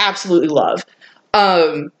I absolutely love.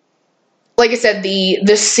 Like I said,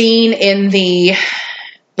 the scene in the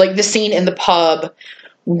pub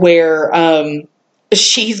where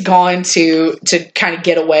she's gone to kind of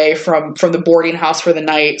get away from the boarding house for the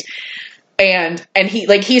night, and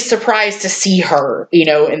he's surprised to see her,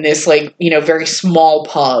 in this very small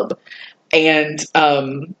pub, and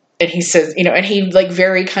he says, and he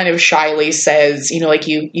very kind of shyly says,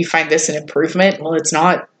 you find this an improvement? Well, it's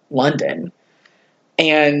not London.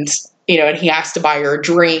 And and he asked to buy her a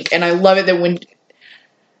drink. And I love it that when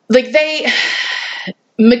McKeel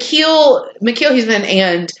Hughesman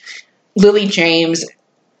and Lily James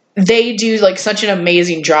they do like such an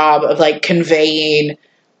amazing job of like conveying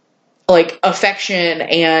like affection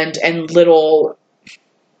and little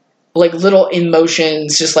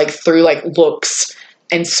emotions just like through like looks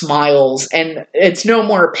and smiles, and it's no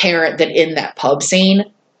more apparent than in that pub scene.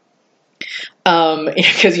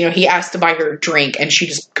 Because, you know, he asks to buy her a drink and she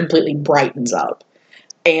just completely brightens up.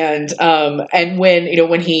 And when, you know,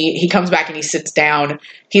 when he comes back and he sits down,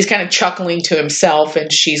 he's kind of chuckling to himself,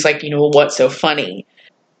 and she's like, you know, well, what's so funny?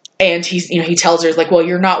 And he tells her, like, well,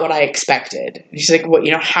 you're not what I expected. And she's like, well,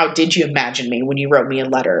 you know, how did you imagine me when you wrote me a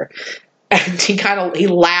letter? And he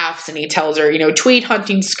laughs and he tells her, you know, tweed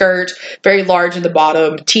hunting skirt, very large in the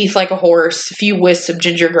bottom, teeth like a horse, a few wisps of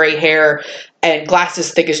ginger gray hair, and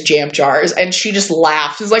glasses thick as jam jars. And she just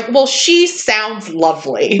laughs. She's like, well, she sounds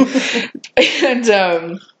lovely. And,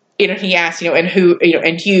 you know, he asks, you know, who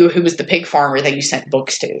was the pig farmer that you sent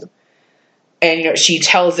books to? And, you know, she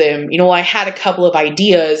tells him, you know, I had a couple of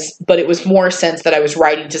ideas, but it was more a sense that I was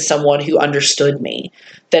writing to someone who understood me,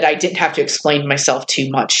 that I didn't have to explain myself too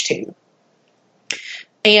much to.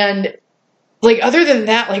 And, like, other than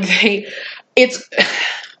that, like, it's,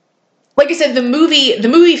 like I said, the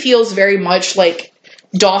movie feels very much like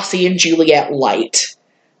Dawsey and Juliet light,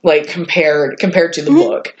 like, compared to the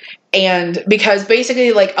book. And because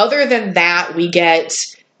basically, like, other than that, we get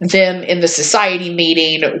them in the society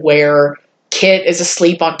meeting where Kit is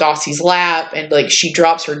asleep on Dawsey's lap, and, like, she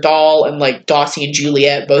drops her doll, and, like, Dawsey and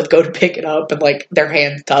Juliet both go to pick it up, and, like, their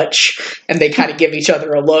hands touch, and they kind of give each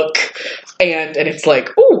other a look, and it's like,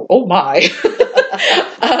 ooh, oh my.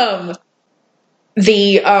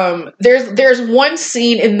 There's one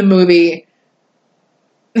scene in the movie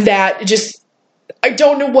that just, I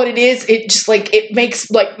don't know what it is, it just, like, it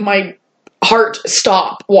makes, like, my heart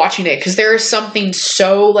stop watching it, because there is something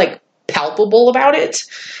so, like, palpable about it.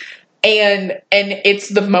 And it's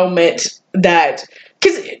the moment that,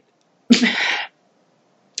 because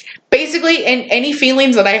basically, and any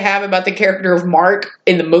feelings that I have about the character of Mark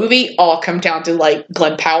in the movie all come down to, like,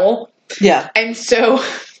 Glenn Powell. Yeah. And so,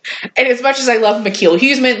 and as much as I love McKeel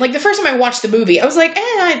Huseman, like, the first time I watched the movie, I was like,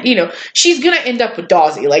 you know, she's gonna end up with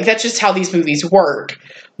Dawsey. Like, that's just how these movies work.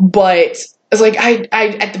 But it's like, I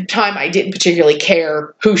at the time, I didn't particularly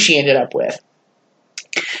care who she ended up with.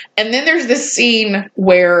 And then there's this scene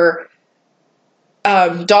where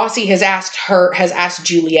Dawsey has asked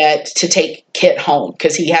Juliet to take Kit home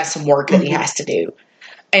because he has some work that he has to do.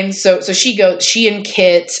 And so she and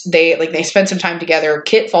Kit, they spend some time together.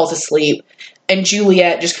 Kit falls asleep, and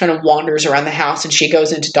Juliet just kind of wanders around the house, and she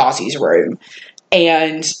goes into Dawsey's room.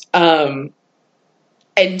 And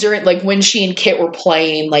during, like, when she and Kit were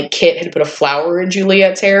playing, like, Kit had put a flower in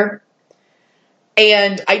Juliet's hair.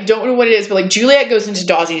 And I don't know what it is, but, like, Juliet goes into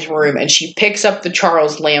Dawsey's room and she picks up the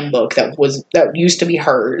Charles Lamb book that used to be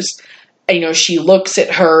hers. And, you know, she looks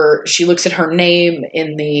at her name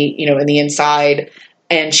in the inside,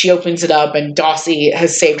 and she opens it up, and Dawsey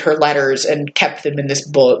has saved her letters and kept them in this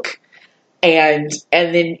book. And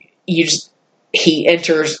then he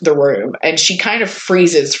enters the room, and she kind of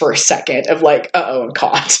freezes for a second of, like, uh-oh, I'm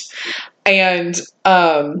caught. And,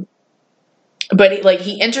 but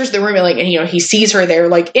he enters the room, and, like, and, you know, he sees her there,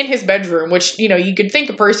 like, in his bedroom, which, you know, you could think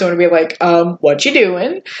a person would be like, what you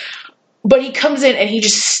doing? But he comes in and he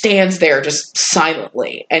just stands there just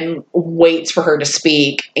silently and waits for her to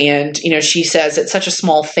speak. And, you know, she says, it's such a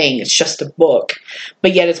small thing. It's just a book,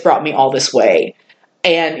 but yet it's brought me all this way.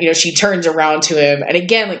 And, you know, she turns around to him, and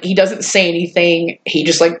again, like, he doesn't say anything. He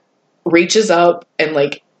just, like, reaches up and,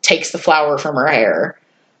 like, takes the flower from her hair.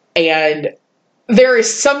 And there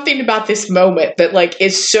is something about this moment that, like,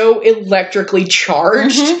 is so electrically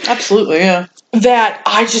charged. Mm-hmm. Absolutely, yeah. That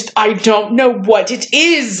I don't know what it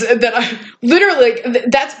is. That I literally, like,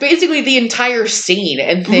 that's basically the entire scene.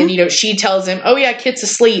 And then, you know, she tells him, oh yeah, Kit's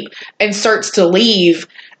asleep, and starts to leave.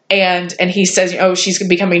 And he says, oh, she's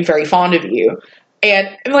becoming very fond of you.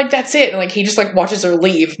 And, like, that's it. And, like, he just, like, watches her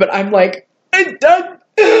leave. But I'm like,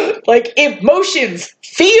 like, emotions,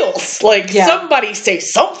 feels, like, somebody say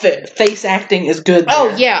something. Face acting is good there.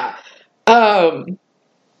 Oh, yeah.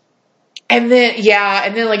 And then,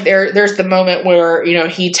 like, there's the moment where, you know,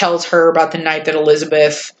 he tells her about the night that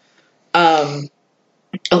Elizabeth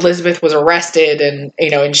was arrested, and,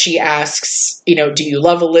 you know, and she asks, you know, do you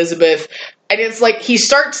love Elizabeth? And it's like, he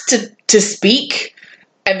starts to speak,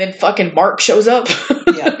 and then fucking Mark shows up.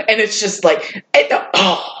 Yeah. And it's just like, but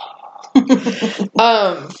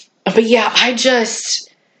yeah, I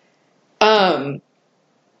just, I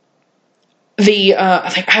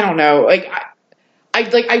don't know, like,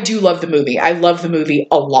 I do love the movie. I love the movie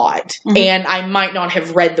a lot. Mm-hmm. And I might not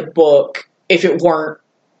have read the book if it weren't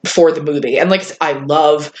for the movie. And like, I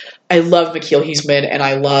love McKeel Huseman, and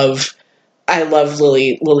I love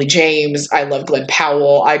Lily James. I love Glenn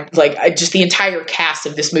Powell. I just the entire cast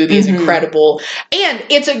of this movie is incredible, and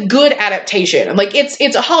it's a good adaptation. Like,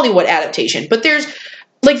 it's a Hollywood adaptation, but there's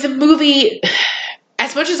like the movie.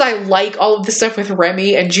 As much as I like all of the stuff with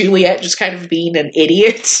Remy and Juliet just kind of being an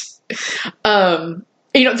idiot, the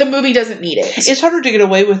movie doesn't need it. It's harder to get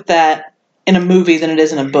away with that in a movie than it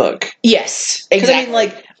is in a book. Yes, exactly. I mean,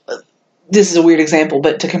 like, this is a weird example,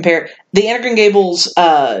 but to compare the Anne of Green Gables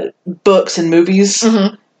books and movies,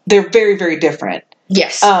 they're very, very different.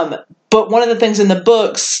 Yes. But one of the things in the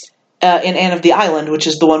books, in Anne of the Island, which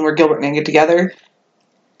is the one where Gilbert and Anne get together,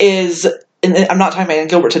 is... And I'm not talking about Anne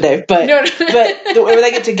Gilbert today, but where they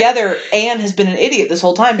get together, Anne has been an idiot this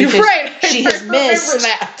whole time because she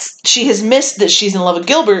has missed that she's in love with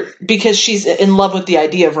Gilbert because she's in love with the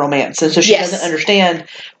idea of romance, and so she doesn't understand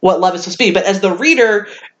what love is supposed to be. But as the reader,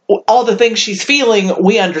 all the things she's feeling,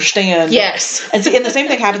 we understand. Yes. And the same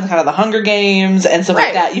thing happens in kind of the Hunger Games and stuff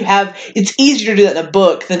like that. It's easier to do that in a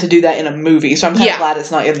book than to do that in a movie. So I'm kind of glad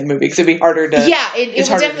it's not in the movie because it'd be harder to. Yeah, it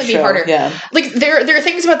would definitely be harder. Yeah. Like, there are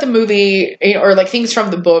things about the movie, or like things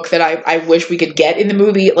from the book that I wish we could get in the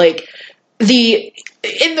movie. Like,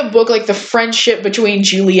 in the book, like, the friendship between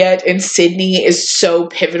Juliet and Sydney is so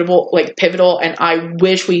pivotal, and I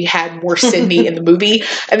wish we had more Sydney in the movie.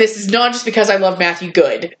 And this is not just because I love Matthew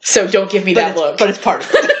Good, so don't give me that look. But it's part of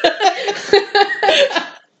it.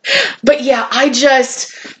 But yeah, I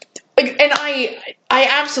just, like, and I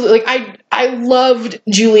absolutely, like, I loved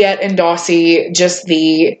Juliet and Dawsey, just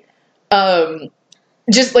the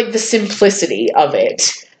simplicity of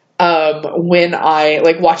it, when I,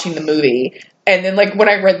 like, watching the movie. And then, like, when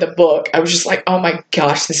I read the book, I was just like, oh my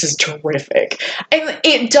gosh, this is terrific. And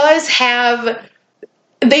it does have,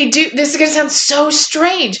 this is going to sound so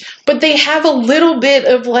strange, but they have a little bit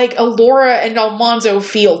of, like, a Laura and Almanzo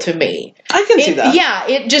feel to me. I can see that. Yeah,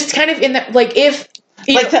 it just kind of in that, like, if...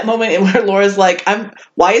 that moment where Laura's like,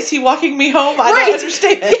 why is he walking me home? I don't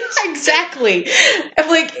understand. Yeah, exactly. And,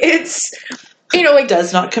 like, it's... like,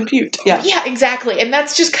 does not compute. Yeah. Yeah, exactly. And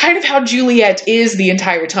that's just kind of how Juliet is the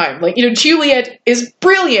entire time. Like, Juliet is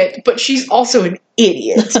brilliant, but she's also an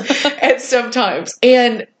idiot at sometimes.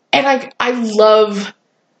 And I love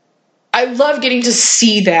getting to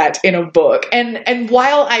see that in a book. And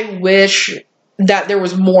while I wish that there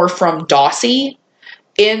was more from Dawsey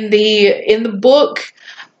in the book,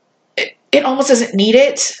 it almost doesn't need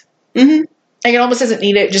it. Mm-hmm. Like, it almost doesn't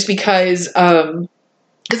need it just because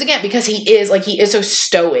because he is so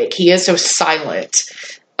stoic, he is so silent,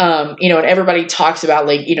 and everybody talks about,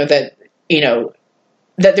 like, that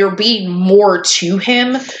there being more to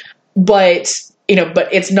him, but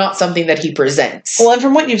it's not something that he presents. Well, and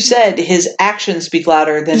from what you've said, his actions speak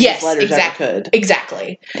louder than his letters ever could.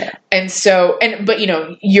 Exactly. Yeah. And so, but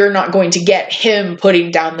you're not going to get him putting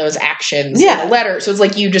down those actions in a letter. So it's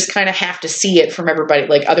like, you just kind of have to see it from everybody,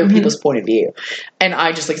 like, other people's point of view. And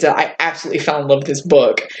I just, like I said, I absolutely fell in love with this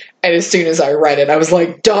book. And as soon as I read it, I was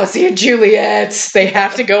like, Dawsey and Juliet, they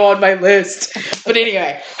have to go on my list. But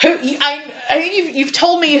anyway, I think you've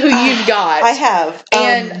told me who you've got. I have.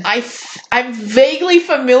 And I'm vaguely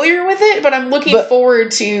familiar with it, but I'm looking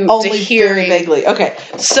forward to hearing. Very vaguely. Okay,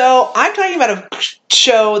 so I'm talking about a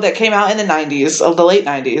show that came out in the 90s, of the late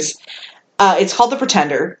 90s. It's called The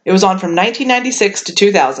Pretender. It was on from 1996 to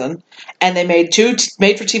 2000, and they made two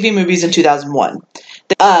made-for-TV movies in 2001.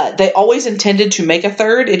 They always intended to make a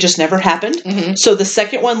third. It just never happened. Mm-hmm. So the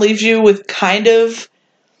second one leaves you with kind of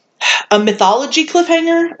a mythology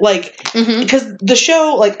cliffhanger, like, because the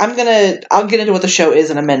show, like, I'll get into what the show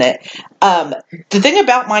is in a minute. The thing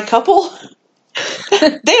about my couple,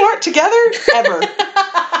 they aren't together ever.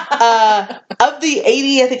 Of the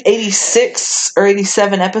 86 or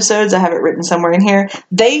 87 episodes, I have it written somewhere in here,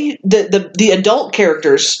 the adult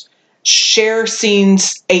characters share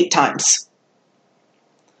scenes 8 times.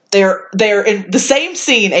 They're in the same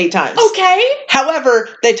scene 8 times. Okay. However,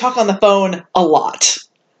 they talk on the phone a lot.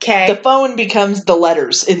 Okay. The phone becomes the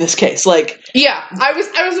letters in this case. Like, yeah, I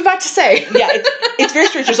was about to say. Yeah, it's very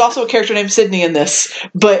strange. There's also a character named Sydney in this,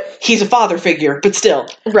 but he's a father figure, but still.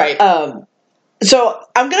 Right. So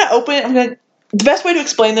the best way to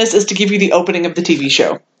explain this is to give you the opening of the TV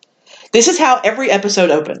show. This is how every episode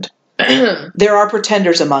opened. There are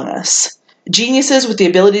pretenders among us. Geniuses with the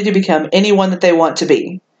ability to become anyone that they want to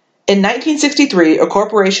be. In 1963, a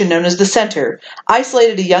corporation known as the Center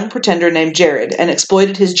isolated a young pretender named Jared and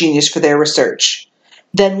exploited his genius for their research.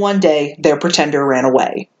 Then one day, their pretender ran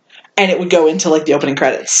away. and it would go into like the opening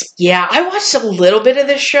credits. Yeah, I watched a little bit of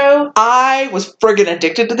this show. I was friggin'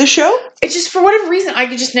 addicted to the show. It's just, for whatever reason, I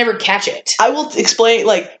could just never catch it. I will explain,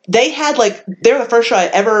 like, they were the first show I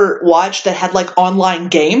ever watched that had, like, online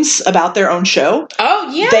games about their own show.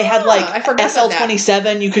 Oh, yeah. They had, like, I forgot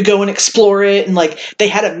SL27, you could go and explore it, and, like, they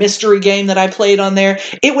had a mystery game that I played on there.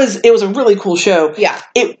 It was a really cool show. Yeah.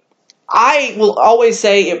 I will always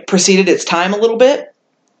say it preceded its time a little bit.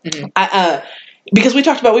 Mm-hmm. Because we've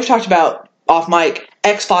talked about off mic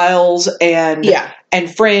X-Files and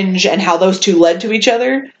Fringe and how those two led to each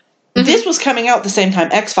other. Mm-hmm. This was coming out the same time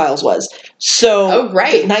X-Files was. So,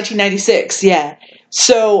 1996, yeah.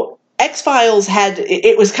 So, X-Files has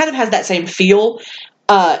that same feel.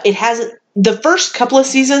 It has, the first couple of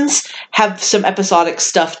seasons have some episodic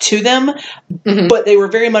stuff to them, but they were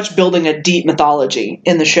very much building a deep mythology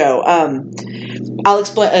in the show. I'll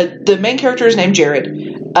explain. The main character is named Jared.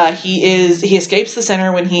 He escapes the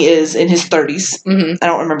center when he is in his 30s. Mm-hmm. I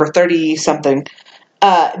don't remember, 30 something.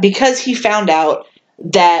 Because he found out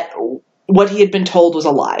that what he had been told was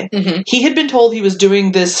a lie. Mm-hmm. He had been told he was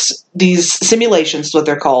doing these simulations, is what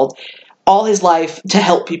they're called, all his life to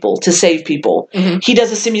help people, to save people. Mm-hmm. He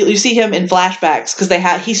does a simulation. You see him in flashbacks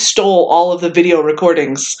because he stole all of the video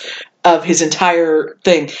recordings of his entire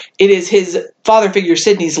thing. It is his father figure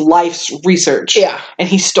Sidney's life's research. Yeah. And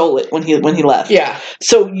he stole it when he left. Yeah.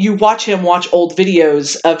 So you watch him watch old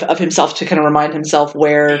videos of himself to kind of remind himself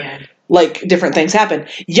where like different things happen.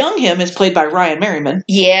 Young him is played by Ryan Merriman.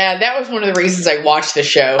 Yeah, that was one of the reasons I watched the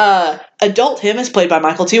show. Adult him is played by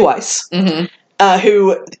Michael T. Weiss. Mm-hmm.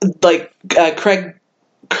 Who, like, Craig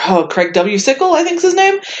W. Sickle, I think is his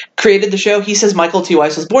name, created the show. He says Michael T.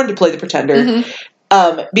 Weiss was born to play the Pretender.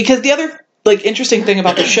 Mm-hmm. Because the other, like, interesting thing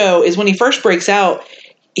about the show is when he first breaks out,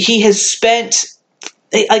 he has spent,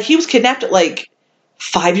 like, he was kidnapped at, like,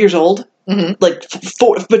 5 years old. Mm-hmm.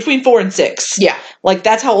 Like, between 4 and 6. Yeah. Like,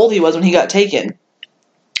 that's how old he was when he got taken.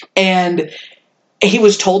 And he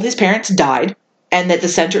was told his parents died, and that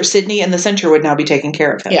Sidney and the center would now be taking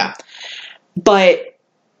care of him. Yeah. But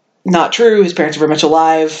not true. His parents are very much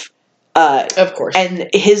alive. Of course. And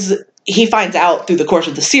he finds out through the course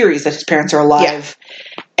of the series that his parents are alive.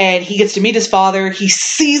 Yeah. And he gets to meet his father. He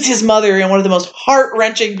sees his mother in one of the most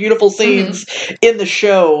heart-wrenching, beautiful scenes in the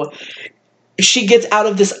show. She gets out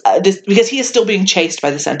of this because he is still being chased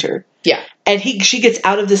by the center. Yeah. And she gets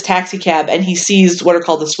out of this taxi cab and he sees what are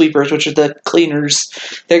called the sweepers, which are the cleaners.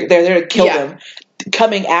 They're there to kill them.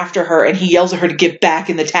 Coming after her, and he yells at her to get back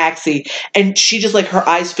in the taxi, and she just, like, her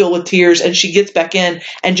eyes fill with tears, and she gets back in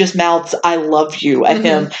and just mouths "I love you" at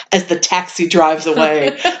him as the taxi drives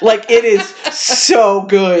away. Like, it is so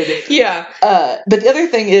good. Yeah. But the other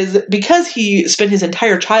thing is, because he spent his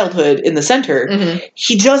entire childhood in the center,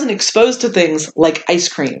 he wasn't exposed to things like ice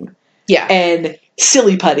cream. Yeah. And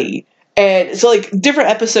silly putty. And so, like, different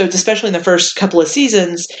episodes, especially in the first couple of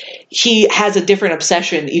seasons, he has a different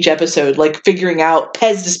obsession each episode, like figuring out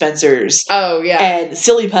Pez dispensers. Oh, yeah. And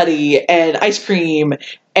silly putty and ice cream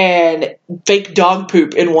and fake dog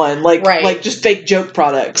poop in one. Like, like just fake joke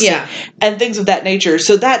products. Yeah. And things of that nature.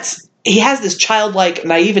 So he has this childlike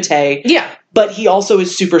naivete. Yeah. But he also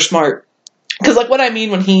is super smart. Because, like, what I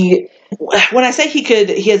mean when I say he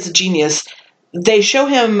has a genius, they show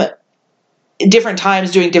him different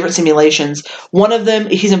times doing different simulations. One of them,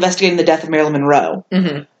 he's investigating the death of Marilyn Monroe.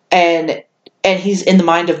 Mm-hmm. And he's in the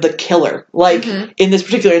mind of the killer, like in this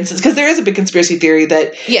particular instance, because there is a big conspiracy theory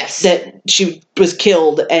that that she was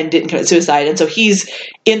killed and didn't commit suicide, and so he's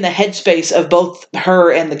in the headspace of both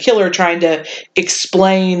her and the killer, trying to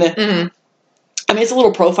explain. I mean, it's a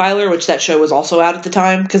little Profiler, which that show was also out at the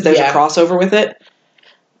time because there's a crossover with it.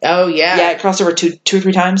 Oh yeah, it crossed over two or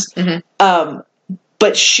three times.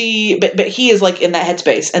 But he is, like, in that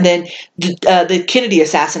headspace. And then the Kennedy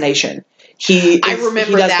assassination. I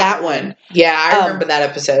remember that one. Yeah, I remember that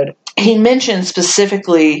episode. He mentioned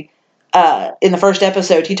specifically in the first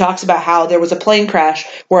episode, he talks about how there was a plane crash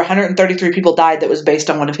where 133 people died that was based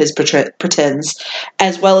on one of his pretends,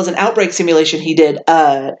 as well as an outbreak simulation he did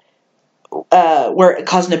where it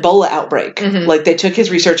caused an Ebola outbreak. Like, they took his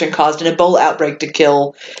research and caused an Ebola outbreak to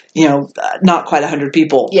kill, not quite 100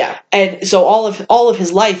 people. Yeah. And so all of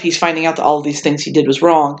his life, he's finding out that all of these things he did was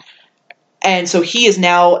wrong. And so he is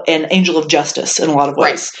now an angel of justice in a lot of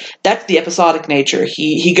ways. Right. That's the episodic nature.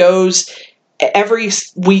 He goes, every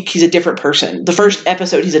week he's a different person. The first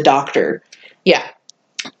episode, he's a doctor. Yeah.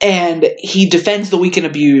 And he defends the weak and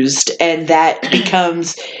abused, and that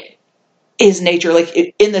becomes his nature. Like,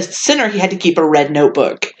 in the center, he had to keep a red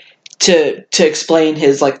notebook to explain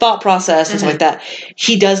his, like, thought process and stuff like that.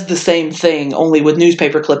 He does the same thing, only with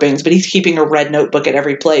newspaper clippings, but he's keeping a red notebook at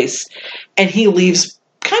every place. And he leaves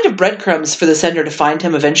kind of breadcrumbs for the Senator to find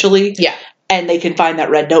him eventually. Yeah. And they can find that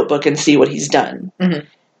red notebook and see what he's done. Mm-hmm.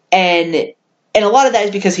 And a lot of that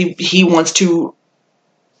is because he wants to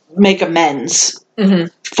make amends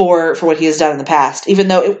for what he has done in the past, even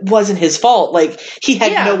though it wasn't his fault. Like, he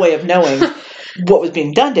had no way of knowing what was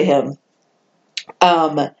being done to him.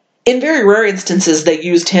 In very rare instances, they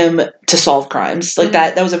used him to solve crimes. Like,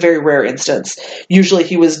 that was a very rare instance. Usually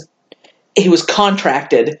he was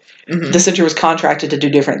contracted. The Senator was contracted to do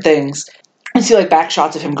different things. You see, like, back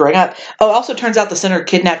shots of him growing up. Oh, it also turns out the Senator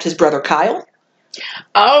kidnapped his brother Kyle.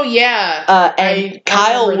 Oh, yeah. And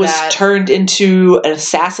Kyle was turned into an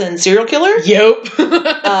assassin serial killer. Yep.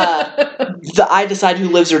 The I Decide Who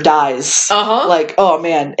Lives or Dies. Uh-huh. Like, oh,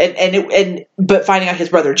 man. But finding out his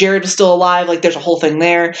brother Jared was still alive, like, there's a whole thing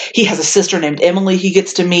there. He has a sister named Emily he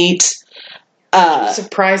gets to meet. I'm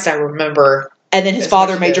surprised I remember. And then his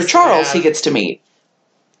father, Major Charles, he gets to meet.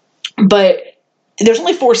 But there's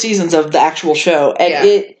only 4 seasons of the actual show,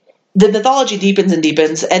 and the mythology deepens and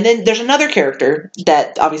deepens, and then there's another character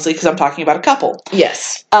that, obviously, because I'm talking about a couple.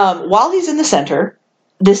 Yes. While he's in the center,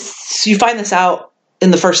 you find this out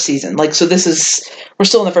in the first season. Like, so we're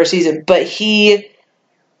still in the first season, but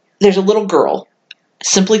there's a little girl,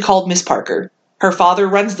 simply called Miss Parker. Her father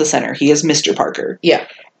runs the center. He is Mr. Parker. Yeah.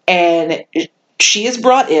 And she is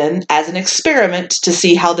brought in as an experiment to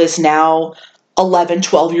see how this now 11,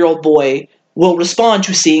 12-year-old boy will respond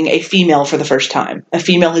to seeing a female for the first time. A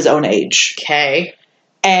female his own age. Okay.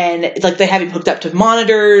 And, like, they have him hooked up to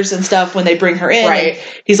monitors and stuff when they bring her in. Right.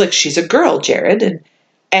 And he's like, she's a girl, Jared.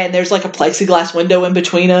 And there's, like, a plexiglass window in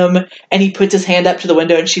between them. And he puts his hand up to the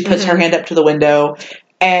window and she puts her hand up to the window.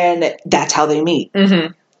 And that's how they meet.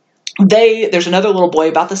 Mm-hmm. There's another little boy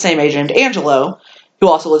about the same age named Angelo, who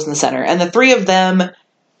also lives in the center. And the 3 of them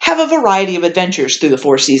have a variety of adventures through the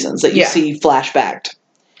 4 seasons that you see flashbacked.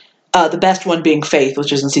 The best one being Faith,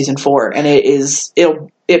 which is in season 4, and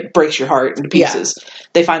it breaks your heart into pieces. Yeah.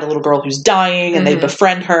 They find a little girl who's dying, and they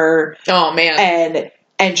befriend her. Oh man!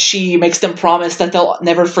 And she makes them promise that they'll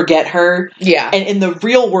never forget her. Yeah. And in the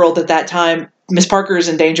real world at that time, Miss Parker is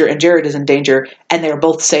in danger and Jared is in danger, and they are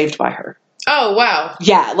both saved by her. Oh wow!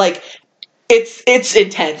 Yeah, like it's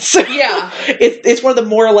intense. Yeah, it's one of the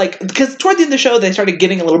more, like, because toward the end of the show they started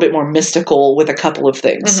getting a little bit more mystical with a couple of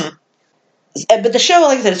things. Mm-hmm. But the show,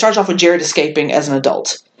 like I said, it starts off with Jared escaping as an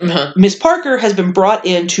adult. Miss Parker has been brought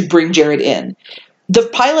in to bring Jared in. The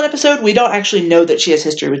pilot episode, we don't actually know that she has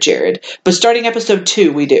history with Jared. But starting episode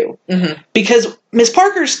 2, we do. Mm-hmm. Because Miss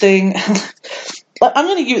Parker's thing... I'm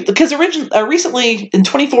going to use... Because recently, in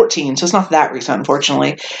 2014, so it's not that recent,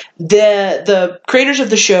 unfortunately, the creators of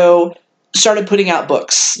the show started putting out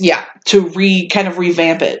books. Yeah. To kind of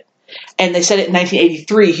revamp it. And they said it in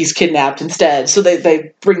 1983 he's kidnapped instead. So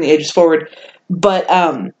they bring the ages forward. But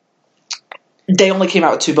they only came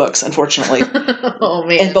out with 2 books, unfortunately. Oh,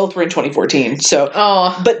 man. And both were in 2014. So,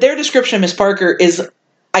 but their description of Miss Parker is,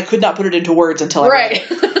 I could not put it into words until I read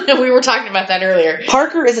it. We were talking about that earlier.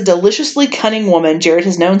 Parker is a deliciously cunning woman Jared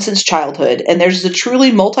has known since childhood, and there's a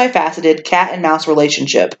truly multifaceted cat and mouse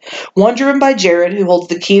relationship. One driven by Jared, who holds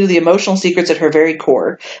the key to the emotional secrets at her very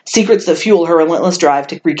core, secrets that fuel her relentless drive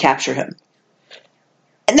to recapture him.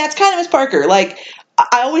 And that's kind of Miss Parker. Like,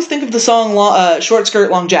 I always think of the song Short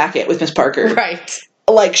Skirt, Long Jacket with Miss Parker. Right.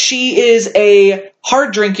 Like, she is a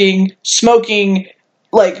hard-drinking, smoking,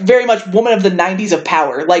 like, very much woman of the 90s of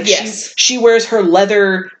power. Like, yes. she wears her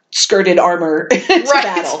leather skirted armor to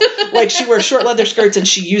battle. Like, she wears short leather skirts and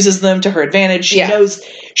she uses them to her advantage.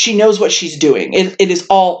 She knows what she's doing. It is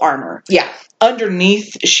all armor. Yeah.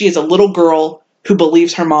 Underneath, she is a little girl who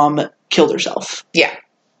believes her mom killed herself. Yeah.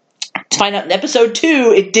 To find out in episode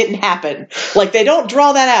 2, it didn't happen. Like, they don't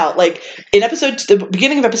draw that out. Like, in the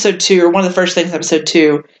beginning of episode 2, or one of the first things in episode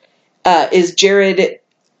 2, is Jared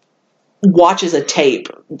watches a tape.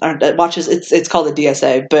 It's called a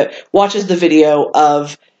DSA, but watches the video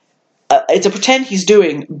of it's a pretend he's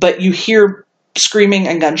doing, but you hear screaming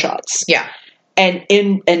and gunshots. Yeah. And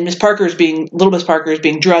little Miss Parker is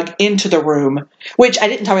being drugged into the room, which I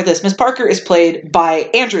didn't talk about this. Miss Parker is played by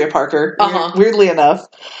Andrea Parker, weirdly enough.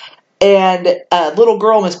 And little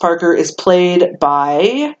girl Miss Parker is played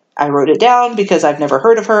by, I wrote it down because I've never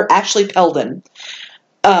heard of her, Ashley Peldon.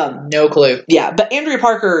 No clue. Yeah, but Andrea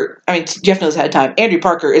Parker, I mean, Jeff knows ahead of time, Andrea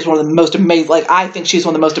Parker is one of the most amazing, like, I think she's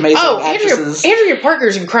one of the most amazing actresses. Andrea Parker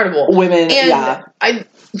is incredible. Women, and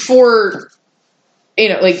for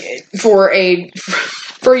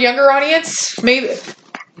a younger audience, maybe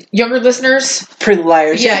younger listeners, Pretty Little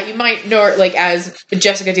Liars. yeah, you might know her like as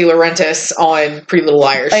Jessica De Laurentiis on Pretty Little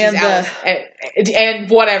Liars. She's And, and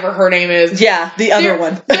whatever her name is. Yeah, the other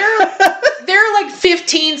one. There are like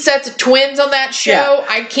 15 sets of twins on that show. Yeah.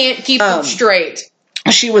 I can't keep them straight.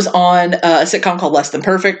 She was on a sitcom called Less Than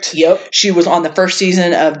Perfect. Yep. She was on the first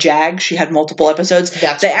season of Jag. She had multiple episodes.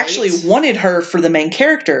 That's they right. actually wanted her for the main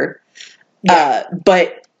character,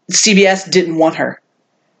 but CBS didn't want her.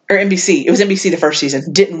 Or NBC. It was NBC the first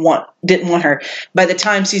season. Didn't want her. By the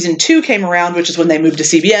time season 2 came around, which is when they moved to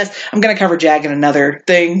CBS, I'm going to cover Jag in another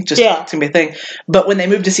thing. It's going to be a thing. But when they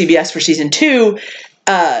moved to CBS for season 2,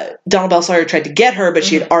 Donald Bell Sawyer tried to get her, but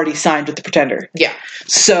she had already signed with The Pretender. Yeah.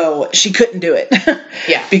 So she couldn't do it.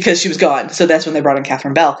 Yeah. Because she was gone. So that's when they brought in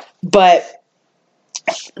Catherine Bell. But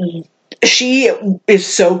she is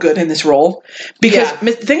so good in this role. Because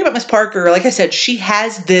the thing about Miss Parker, like I said, she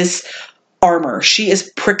has this armor. She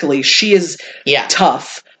is prickly. She is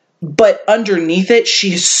tough. But underneath it,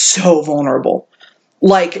 she is so vulnerable.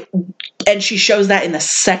 Like, and she shows that in the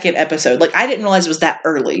second episode. Like, I didn't realize it was that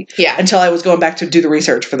early. Yeah. Until I was going back to do the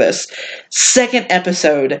research for this. Second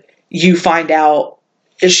episode, she finds out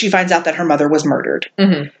that her mother was murdered.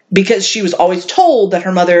 Mm-hmm. Because she was always told that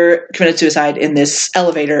her mother committed suicide in this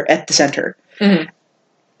elevator at the center. Mm-hmm.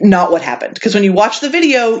 Not what happened. Because when you watch the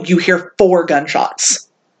video, you hear 4 gunshots.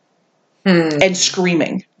 And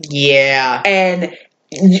screaming. Yeah. And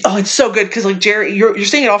it's so good because like Jared, you're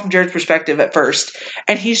seeing it all from Jared's perspective at first,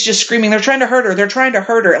 and he's just screaming, they're trying to hurt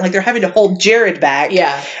her, and like they're having to hold Jared back.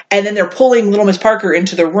 Yeah. And then they're pulling little Miss Parker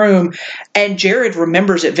into the room, and Jared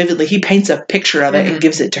remembers it vividly. He paints a picture of it and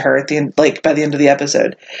gives it to her at the end, like by the end of the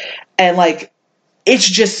episode. And like it's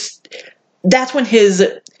just that's when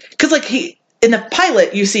because like in the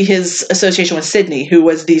pilot, you see his association with Sydney, who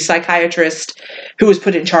was the psychiatrist who was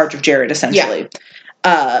put in charge of Jared, essentially.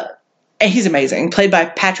 Yeah. And he's amazing. Played by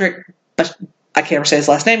Patrick, I can't ever say his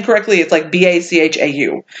last name correctly. It's like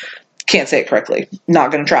Bachau. Can't say it correctly.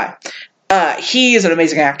 Not going to try. He is an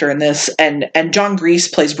amazing actor in this. And John Grease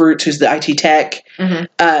plays Brutes, who's the IT tech.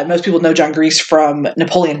 Mm-hmm. Most people know John Grease from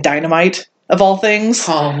Napoleon Dynamite, of all things.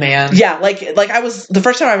 Oh, man. Yeah, like I was, the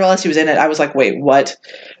first time I realized he was in it, I was like, wait, what?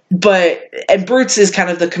 And Brutes is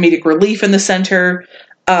kind of the comedic relief in the center.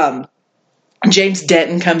 James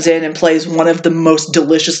Denton comes in and plays one of the most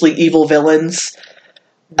deliciously evil villains.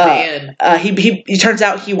 Man. He turns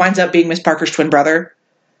out he winds up being Miss Parker's twin brother,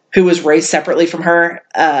 who was raised separately from her.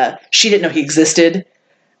 She didn't know he existed.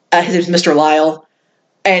 His name's Mr. Lyle.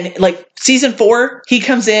 And like season 4, he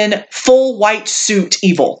comes in full white suit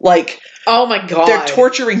evil. Like, oh my God. They're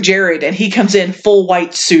torturing Jared and he comes in full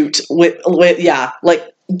white suit with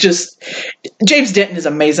like just James Denton is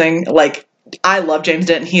amazing. Like, I love James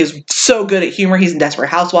Denton. He is so good at humor. He's in Desperate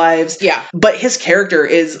Housewives. Yeah. But his character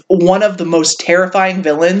is one of the most terrifying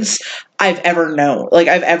villains I've ever known.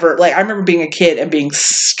 I remember being a kid and being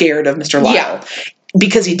scared of Mr. Lyle. Yeah.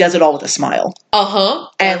 Because he does it all with a smile. Uh-huh.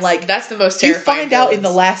 And that's the most terrifying. You find out in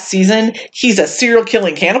the last season he's a serial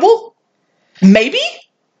killing cannibal? Maybe?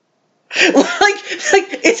 Like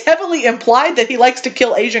it's heavily implied that he likes to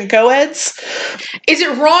kill Asian co-eds. Is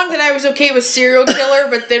it wrong that I was okay with serial killer,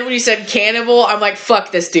 but then when you said cannibal, I'm like,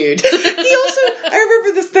 fuck this dude. He also, I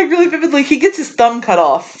remember this thing really vividly, he gets his thumb cut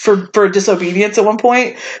off for disobedience at one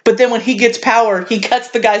point, but then when he gets power, he cuts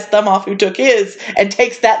the guy's thumb off who took his and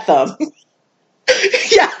takes that thumb.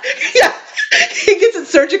 Yeah. He gets it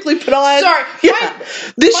surgically put on. Sorry.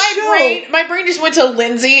 Yeah. My brain just went to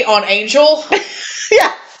Lindsay on Angel.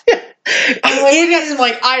 Yeah. I'm like, we got some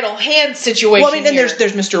like idle hand situation. Well, I mean, then there's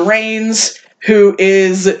Mr. Raines, who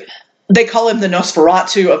is, they call him the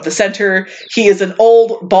Nosferatu of the center. He is an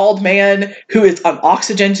old, bald man who is on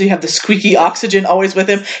oxygen, so you have the squeaky oxygen always with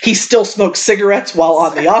him. He still smokes cigarettes while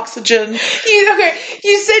on the oxygen.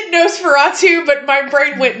 You said Nosferatu, but my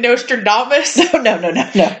brain went Nostradamus.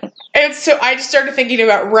 No. And so I just started thinking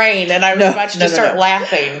about Rain, and I was about to start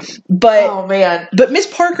laughing. But, oh, man. But Miss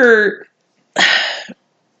Parker...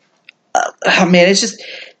 oh man, it's just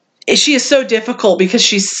she is so difficult because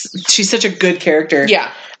she's such a good character.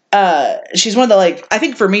 Yeah. She's one of the I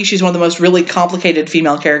think for me she's one of the most really complicated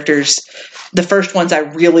female characters. The first ones I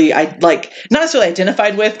not necessarily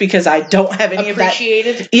identified with because I don't have any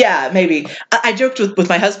appreciated. Of that. Yeah, maybe. I joked with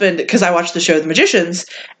my husband because I watched the show The Magicians,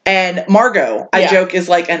 and Margot I joke is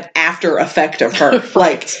like an after effect of her. Right.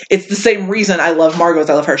 Like it's the same reason I love Margot as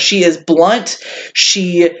I love her. She is blunt.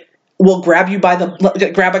 She will grab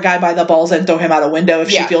a guy by the balls and throw him out a window if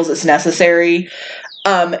she feels it's necessary.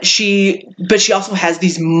 But she also has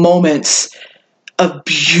these moments of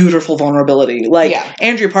beautiful vulnerability.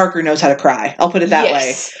 Andrea Parker knows how to cry. I'll put it that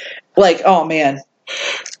way. Oh man.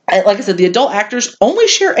 like I said, the adult actors only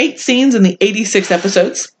share 8 scenes in the 86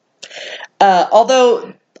 episodes.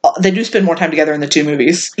 Although they do spend more time together in the 2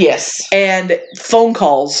 movies. Yes. And phone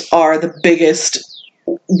calls are the biggest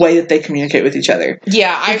way that they communicate with each other.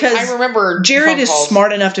 Yeah, I remember Jared is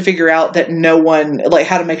smart enough to figure out that no one, like,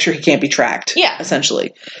 how to make sure he can't be tracked. Yeah.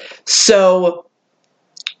 Essentially. So,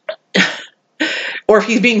 or if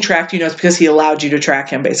he's being tracked, it's because he allowed you to track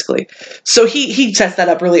him, basically. So he sets that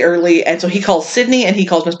up really early, and so he calls Sydney and he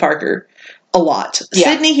calls Miss Parker a lot.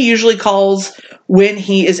 Yeah. Sydney he usually calls when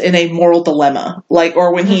he is in a moral dilemma,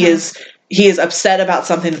 or when he is upset about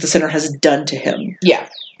something that the center has done to him. Yeah.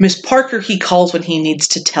 Miss Parker he calls when he needs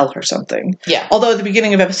to tell her something. Yeah. Although at the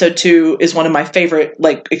beginning of episode 2 is one of my favorite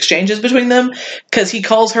exchanges between them, because he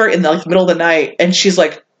calls her in the middle of the night and she's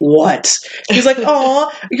like, "What?" He's like,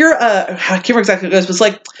 "Oh, you're I can't remember exactly what it was, but it's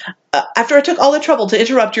like, after I took all the trouble to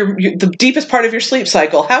interrupt the deepest part of your sleep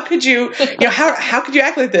cycle, how could you how could you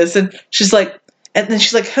act like this?" And she's like, and then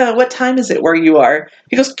she's like, "What time is it where you are?"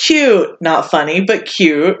 He goes, "Cute." Not funny, but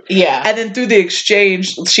cute. Yeah. And then through the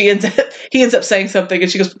exchange, he ends up saying something,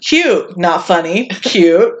 and she goes, "Cute." Not funny,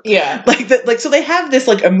 cute. Yeah. So they have this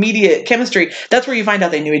immediate chemistry. That's where you find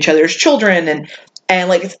out they knew each other as children, and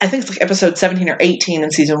I think it's episode 17 or 18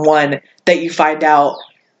 in season 1 that you find out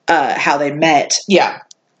how they met. Yeah.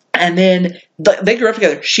 And then they grew up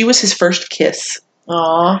together. She was his first kiss.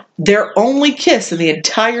 Aww. Their only kiss in the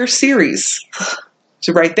entire series.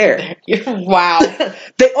 So right there. Wow.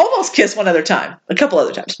 They almost kissed one other time. A couple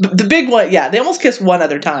other times. But the big one, yeah, they almost kissed one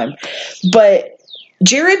other time. But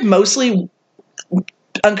Jared mostly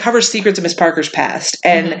uncovers secrets of Miss Parker's past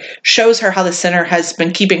and shows her how the center has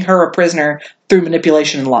been keeping her a prisoner through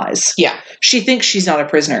manipulation and lies. Yeah. She thinks she's not a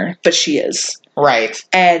prisoner, but she is. Right.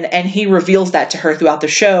 And he reveals that to her throughout the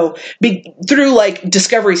show through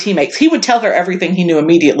discoveries he makes. He would tell her everything he knew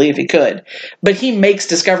immediately if he could, but he makes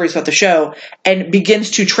discoveries about the show and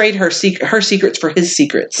begins to trade her secrets for his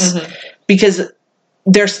secrets because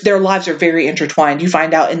their lives are very intertwined. You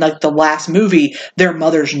find out in the last movie, their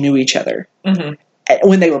mothers knew each other.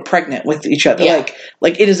 When they were pregnant with each other. Yeah.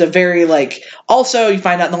 It is a very also you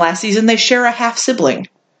find out in the last season they share a half sibling.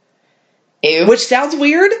 Ew. Which sounds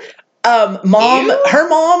weird. Her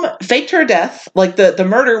mom faked her death. The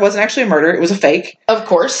murder wasn't actually a murder, it was a fake. Of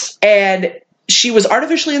course. And she was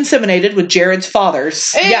artificially inseminated with Jared's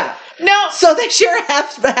father's. Yeah. No. So they share a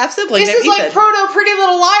half sibling. This is like proto Pretty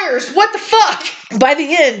Little Liars. What the fuck? By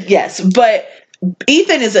the end, yes. But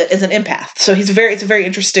Ethan is an empath, so it's a very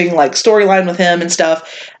interesting storyline with him and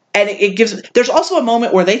stuff. And it gives. There's also a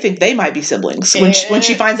moment where they think they might be siblings when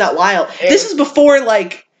she finds out Lyle. This is before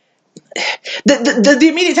the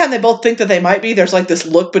immediate time they both think that they might be. There's this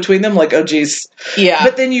look between them, oh geez, yeah.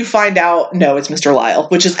 But then you find out no, it's Mr. Lyle,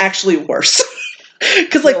 which is actually worse.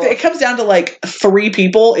 Because it comes down to 3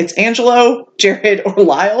 people. It's Angelo, Jared, or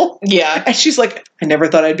Lyle. Yeah, and she's like, I never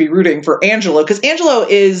thought I'd be rooting for Angelo because Angelo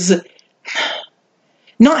is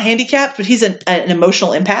not handicapped, but he's an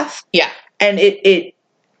emotional empath. Yeah. And he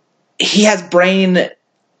has brain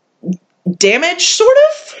damage, sort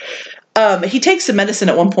of. He takes some medicine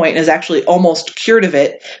at one point and is actually almost cured of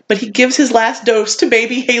it, but he gives his last dose to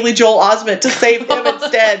baby Haley Joel Osment to save him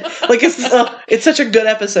instead. It's such a good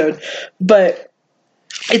episode. But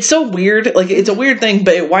it's so weird. It's a weird thing,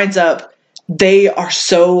 but it winds up, they are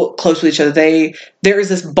so close with each other. There is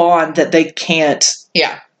this bond that they can't.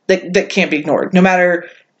 Yeah. That can't be ignored. No matter,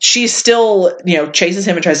 she still, chases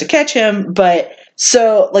him and tries to catch him, but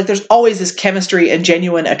so, there's always this chemistry and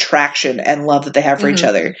genuine attraction and love that they have for each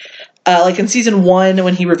other. In season 1,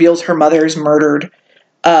 when he reveals her mother is murdered,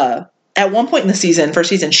 at one point in the first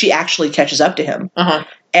season, she actually catches up to him.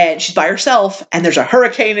 And she's by herself, and there's a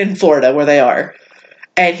hurricane in Florida where they are.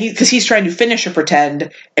 And because he's trying to finish a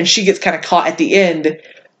pretend, and she gets kind of caught at the end.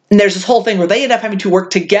 And there's this whole thing where they end up having to work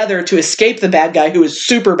together to escape the bad guy who is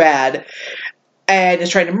super bad and is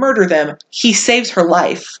trying to murder them. He saves her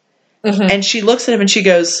life. And she looks at him and she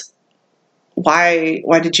goes, why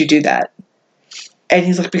did you do that? And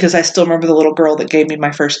he's like, because I still remember the little girl that gave me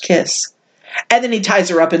my first kiss. And then he ties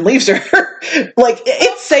her up and leaves her.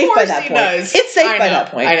 It's safe by that point. Does. It's safe by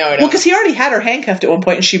that point. I know. Well, because he already had her handcuffed at one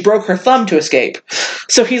point and she broke her thumb to escape.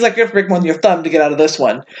 So he's like, you have to break one of your thumb to get out of this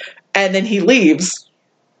one. And then he leaves.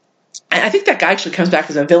 And I think that guy actually comes back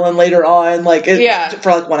as a villain later on,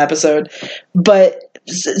 for one episode. But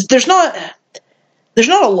there's not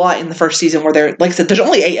a lot in the first season where they're, like I said, there's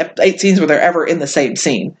only eight scenes where they're ever in the same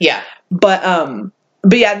scene. Yeah. But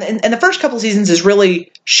yeah, and the first couple of seasons is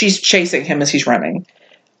really she's chasing him as he's running.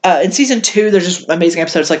 In season 2, there's just amazing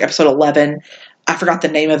episodes like episode 11. I forgot the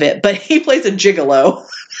name of it, but he plays a gigolo.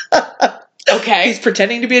 Okay. Okay. He's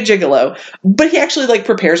pretending to be a gigolo, but he actually like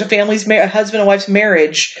prepares a husband and wife's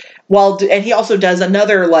marriage and he also does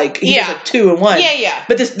another like he does like 2 in 1. Yeah.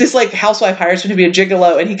 But this like housewife hires him to be a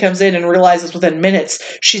gigolo, and he comes in and realizes within minutes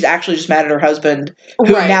she's actually just mad at her husband,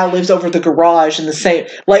 who now lives over the garage in the same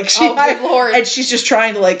like good Lord. and she's just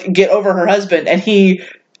trying to like get over her husband, and he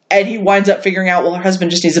winds up figuring out, well, her husband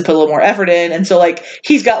just needs to put a little more effort in, and so like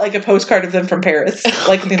he's got like a postcard of them from Paris,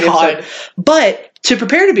 like in the episode. But to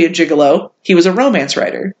prepare to be a gigolo, he was a romance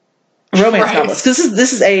writer. Romance novelist. This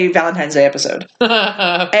is a Valentine's Day episode.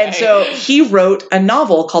 Okay. And so he wrote a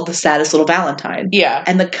novel called The Saddest Little Valentine. Yeah.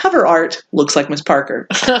 And the cover art looks like Miss Parker.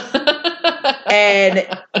 And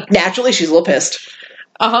naturally, she's a little pissed.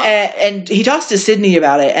 And he talks to Sydney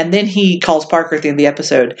about it, and then he calls Parker at the end of the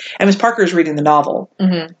episode. And Miss Parker is reading the novel.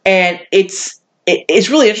 Mm-hmm. And it's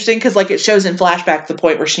really interesting because like it shows in flashback the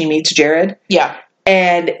point where she meets Jared. Yeah.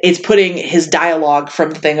 And it's putting his dialogue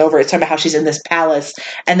from the thing over. It's talking about how she's in this palace,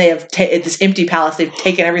 and they have this empty palace. They've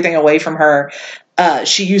taken everything away from her.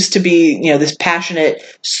 She used to be, this passionate,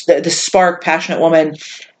 this spark, passionate woman,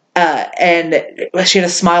 and she had a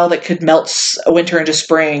smile that could melt winter into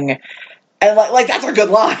spring. And like that's a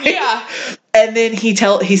good line. Yeah. And then he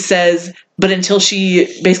says, but until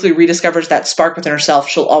she basically rediscovers that spark within herself,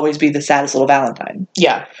 she'll always be the saddest little Valentine.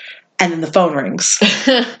 Yeah. And then the phone rings,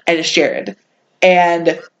 and it's Jared.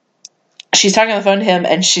 And she's talking on the phone to him,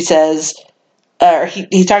 and she says,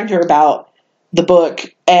 he's talking to her about the book,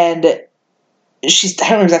 and I don't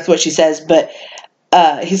know exactly what she says, but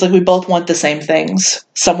he's like, we both want the same things.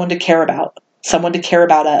 Someone to care about. Someone to care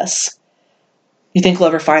about us. You think we'll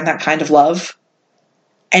ever find that kind of love?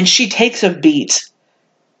 And she takes a beat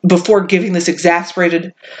before giving this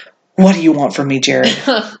exasperated, what do you want from me, Jared?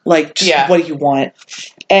 Like, just, what do you want?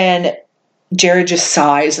 And Jared just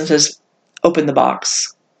sighs and says, open the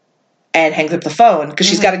box, and hangs up the phone because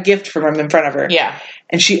she's got a gift from him in front of her. Yeah.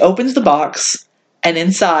 And she opens the box, and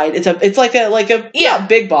inside it's like a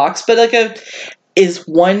big box, but is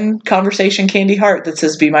one conversation candy heart that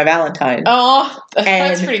says "Be my Valentine." Oh,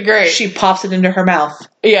 that's pretty great. She pops it into her mouth.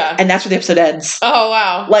 Yeah. And that's where the episode ends. Oh,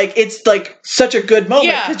 wow. Like, it's like such a good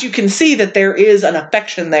moment because you can see that there is an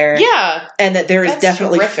affection there. Yeah. And that there is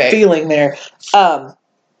definitely feeling there.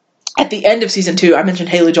 At the end of season 2, I mentioned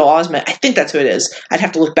Haley Joel Osment. I think that's who it is. I'd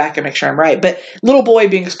have to look back and make sure I'm right. But little boy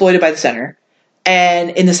being exploited by the center.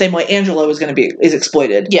 And in the same way, Angelo is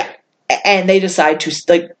exploited. Yeah. And they decide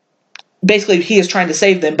to, basically he is trying to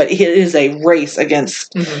save them, but it is a race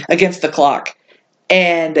against the clock.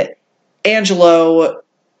 And Angelo,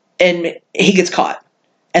 and he gets caught.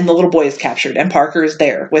 And the little boy is captured. And Parker is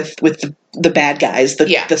there with the bad guys,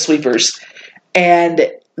 the sweepers. And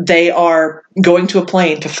they are going to a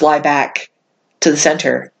plane to fly back to the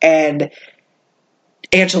center, and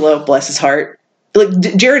Angelo, bless his heart,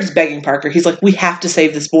 Jared is begging Parker. He's like, we have to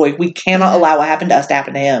save this boy. We cannot allow what happened to us to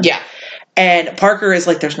happen to him. Yeah. And Parker is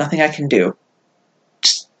like, there's nothing I can do.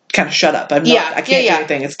 Just kind of shut up. I can't do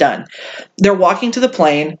anything. It's done. They're walking to the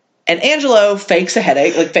plane, and Angelo fakes a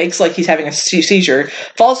headache, fakes like he's having a seizure,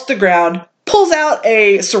 falls to the ground, pulls out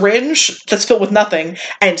a syringe that's filled with nothing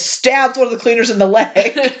and stabs one of the cleaners in the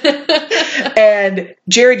leg. And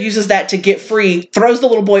Jared uses that to get free, throws the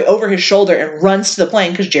little boy over his shoulder, and runs to the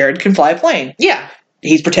plane because Jared can fly a plane. Yeah.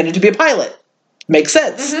 He's pretended to be a pilot. Makes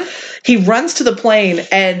sense. Mm-hmm. He runs to the plane,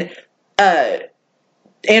 and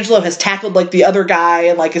Angelo has tackled the other guy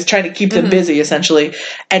and is trying to keep them busy, essentially.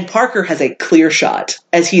 And Parker has a clear shot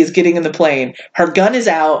as he is getting in the plane. Her gun is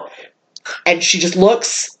out, and she just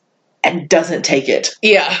looks and doesn't take it.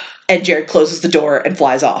 Yeah. And Jared closes the door and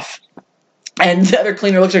flies off. And the other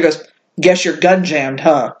cleaner looks at her and goes, guess your gun jammed,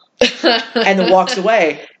 huh? And then walks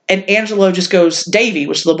away. And Angelo just goes, Davy,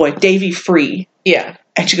 which is the little boy, Davy free. Yeah.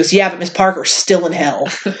 And she goes, yeah, but Miss Parker's still in hell.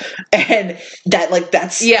 And that's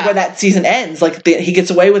where that season ends. He gets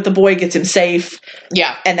away with the boy, gets him safe.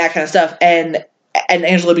 Yeah. And that kind of stuff. And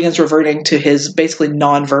Angelo begins reverting to his basically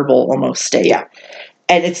nonverbal almost state. Yeah.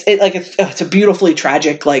 And it's a beautifully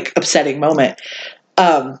tragic, upsetting moment.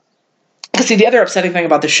 See, the other upsetting thing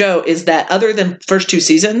about the show is that other than first 2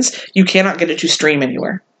 seasons, you cannot get it to stream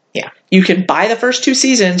anywhere. Yeah. You can buy the first 2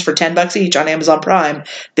 seasons for $10 each on Amazon Prime.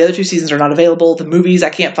 The other 2 seasons are not available. The movies I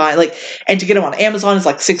can't find. And to get them on Amazon is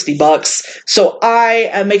 $60. So I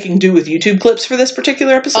am making do with YouTube clips for this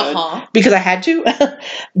particular episode because I had to.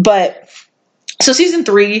 But so season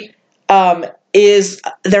 3,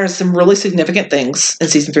 there are some really significant things in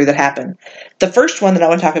season 3 that happen. The first one that I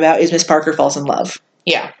want to talk about is Miss Parker falls in love.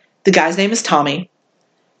 Yeah. The guy's name is Tommy,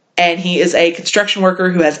 and he is a construction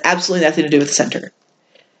worker who has absolutely nothing to do with the center.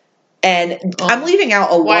 And I'm leaving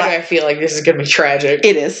out a lot. Why do I feel like this is going to be tragic?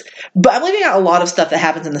 It is. But I'm leaving out a lot of stuff that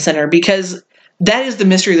happens in the center because that is the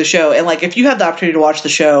mystery of the show. And like, if you have the opportunity to watch the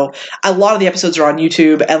show, a lot of the episodes are on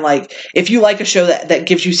YouTube. And like, if you like a show that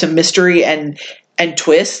gives you some mystery and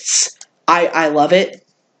twists, I love it.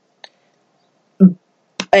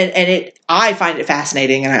 And I find it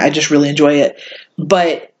fascinating, and I just really enjoy it.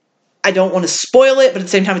 But I don't want to spoil it, but at the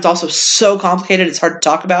same time, it's also so complicated, it's hard to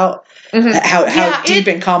talk about how deep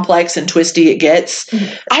and complex and twisty it gets.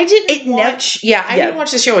 I didn't watch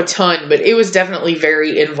the show a ton, but it was definitely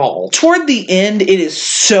very involved. Toward the end, it is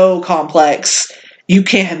so complex. You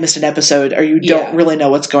can't have missed an episode, or you don't really know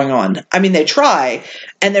what's going on. I mean, they try,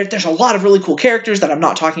 and there's a lot of really cool characters that I'm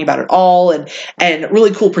not talking about at all, and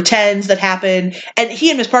really cool pretends that happen. And he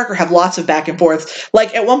and Miss Parker have lots of back and forth.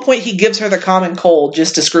 Like, at one point, he gives her the common cold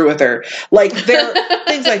just to screw with her. Like, there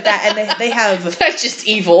things like that, and they have... That's just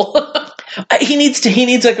evil. He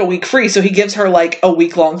needs like a week free, so he gives her like a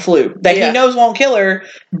week-long flu that he knows won't kill her,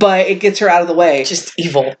 but it gets her out of the way. Just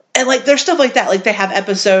evil. And like, there's stuff like that. Like, they have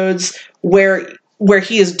episodes where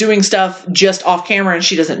he is doing stuff just off camera and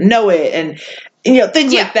she doesn't know it, and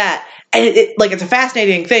things like that. And it's a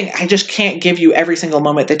fascinating thing. I just can't give you every single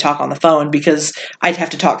moment they talk on the phone, because I'd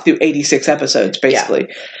have to talk through 86 episodes basically.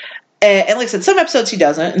 Yeah. And like I said, some episodes he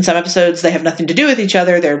doesn't, and some episodes they have nothing to do with each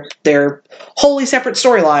other. They're wholly separate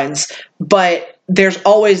storylines, but there's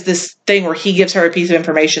always this thing where he gives her a piece of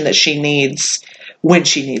information that she needs when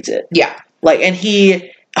she needs it. Yeah.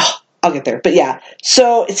 I'll get there. But yeah.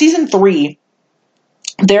 So season 3,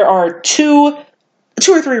 there are two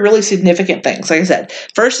or three really significant things. Like I said,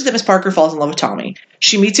 first is that Miss Parker falls in love with Tommy.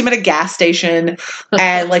 She meets him at a gas station,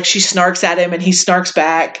 and like, she snarks at him and he snarks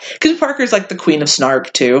back, because Parker's like the queen of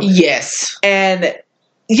snark too. Yes. And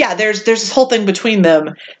yeah, there's this whole thing between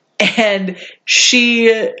them, and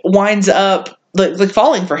she winds up like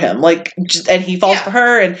falling for him, and he falls for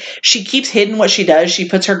her, and she keeps hidden what she does. She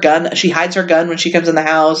hides her gun when she comes in the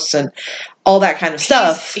house, and all that kind of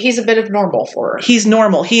stuff. He's a bit of normal for her. He's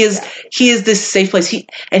normal. He is this safe place.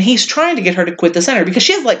 He's trying to get her to quit the center because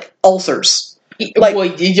she has like ulcers. Like,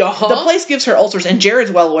 the place gives her ulcers, and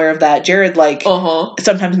Jared's well aware of that. Jared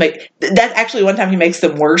sometimes one time he makes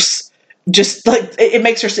them worse. Just like, it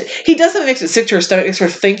makes her sick. He does something that makes it sick to her stomach, makes her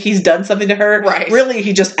think he's done something to her. Right. Really,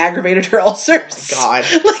 he just aggravated her ulcers. God.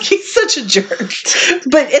 Like, he's such a jerk.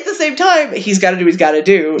 But at the same time, he's got to do what he's got to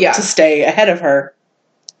do to stay ahead of her.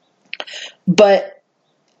 But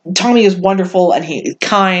Tommy is wonderful, and he's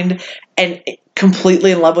kind and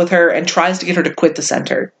completely in love with her, and tries to get her to quit the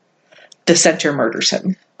center. The center murders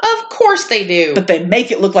him. Of course they do. But they make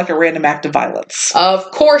it look like a random act of violence. Of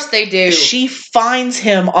course they do. She finds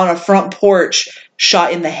him on a front porch,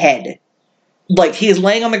 shot in the head. Like, he is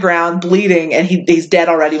laying on the ground, bleeding, and he's dead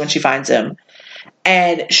already when she finds him.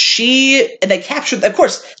 And they capture, of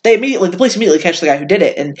course, the police immediately catch the guy who did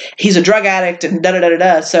it, and he's a drug addict, and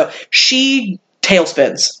da-da-da-da-da. So she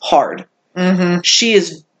tailspins hard. Mm-hmm. She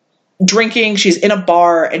is drinking, she's in a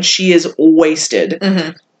bar, and she is wasted.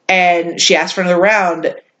 Mm-hmm. And she asks for another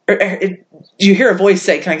round. You hear a voice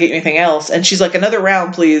say, "Can I get you anything else?" And she's like, "Another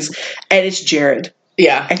round, please." And it's Jared.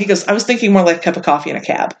 Yeah. And he goes, "I was thinking more like a cup of coffee in a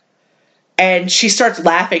cab." And she starts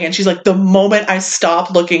laughing, and she's like, "The moment I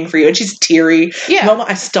stop looking for you," and she's teary. Yeah. "The moment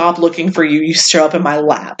I stop looking for you, you show up in my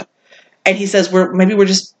lap." And he says, maybe we're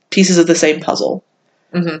just pieces of the same puzzle."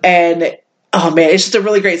 Mm-hmm. And oh man, it's just a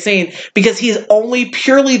really great scene, because he's only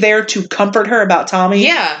purely there to comfort her about Tommy.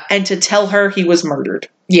 Yeah. And to tell her he was murdered.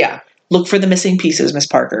 Yeah. Look for the missing pieces, Miss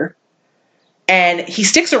Parker. And he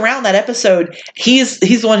sticks around that episode. He's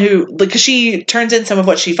the one who, because she turns in some of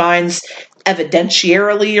what she finds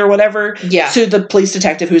evidentiarily or whatever to the police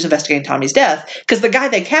detective who's investigating Tommy's death. Because the guy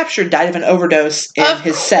they captured died of an overdose in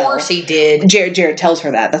his cell. Of course he did. Jared tells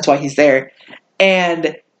her that. That's why he's there.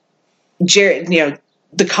 And Jared,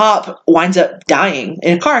 the cop winds up dying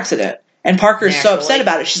in a car accident. And Parker's so upset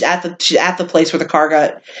about it. She's at the place where the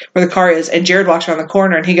car is, and Jared walks around the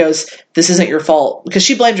corner, and he goes, "This isn't your fault," because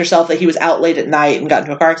she blames herself that he was out late at night and got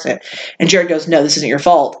into a car accident. And Jared goes, "No, this isn't your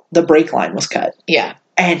fault. The brake line was cut." Yeah.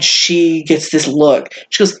 And she gets this look.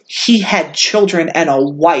 She goes, "He had children and a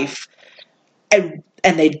wife, and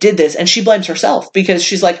they did this." And she blames herself, because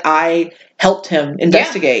she's like, "I helped him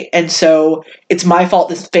investigate, and so it's my fault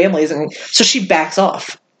this family isn't." So she backs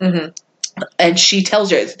off. Mm-hmm. And she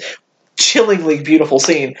tells Jared, chillingly beautiful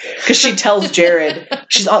scene, because she tells Jared,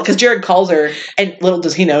 because Jared calls her, and little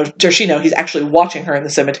does he know, or she know, he's actually watching her in the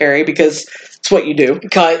cemetery, because it's what you do.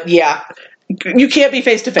 Yeah. You can't be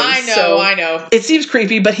face to face. I know. It seems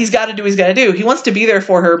creepy, but he's got to do what he's got to do. He wants to be there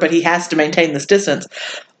for her, but he has to maintain this distance.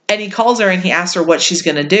 And he calls her and he asks her what she's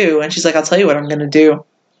going to do. And she's like, "I'll tell you what I'm going to do.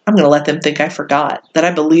 I'm going to let them think I forgot, that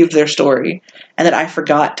I believed their story, and that I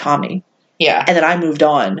forgot Tommy. Yeah. And that I moved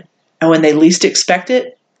on. and when they least expect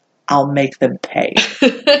it, I'll make them pay.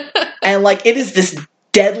 And like, it is this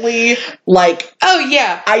deadly, like, oh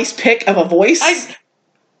yeah, ice pick of a voice.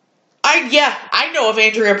 I know of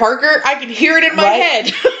Andrea Parker. I can hear it in my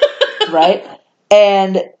head. Right?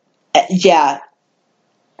 And yeah,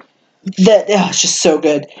 it's just so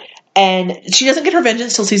good. And she doesn't get her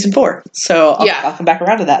vengeance till season 4. So I'll come back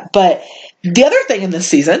around to that. But the other thing in this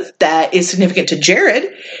season that is significant to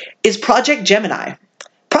Jared is Project Gemini.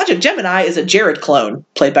 Project Gemini is a Jared clone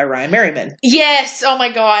played by Ryan Merriman. Yes. Oh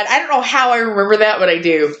my God. I don't know how I remember that, but I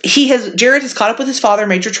do. Jared has caught up with his father,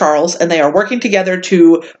 Major Charles, and they are working together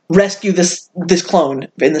to rescue this clone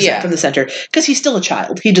from the center because he's still a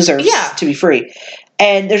child. He deserves to be free.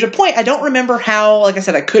 And there's a point, I don't remember how, like I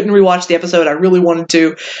said, I couldn't rewatch the episode. I really wanted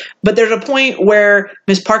to. But there's a point where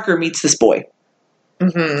Miss Parker meets this boy.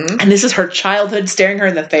 Mm-hmm. And this is her childhood staring her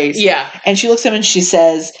in the face. Yeah. And she looks at him and she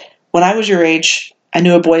says, when I was your age, I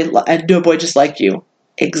knew a boy just like you.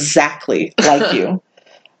 Exactly like you.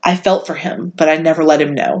 I felt for him, but I never let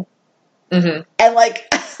him know. Mm-hmm. And like,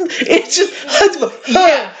 it's just,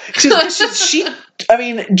 I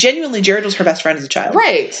mean, genuinely, Jared was her best friend as a child.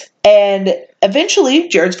 Right. And eventually,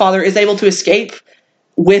 Jared's father is able to escape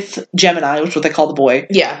with Gemini, which is what they call the boy.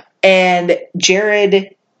 Yeah. And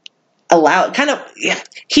Jared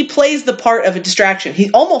he plays the part of a distraction.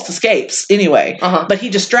 He almost escapes anyway, but he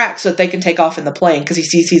distracts so that they can take off in the plane because he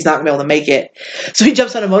sees he's not going to be able to make it. So he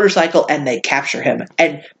jumps on a motorcycle and they capture him.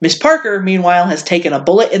 And Miss Parker, meanwhile, has taken a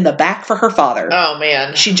bullet in the back for her father. Oh,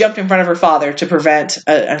 man. She jumped in front of her father to prevent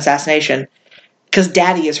an assassination because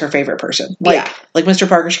Daddy is her favorite person. Like Mr.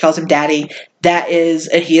 Parker, she calls him Daddy.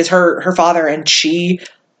 He is her father, and she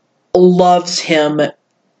loves him.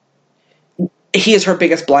 He is her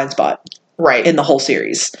biggest blind spot, right, in the whole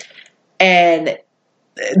series. And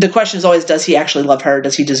the question is always, does he actually love her?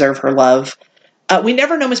 Does he deserve her love? We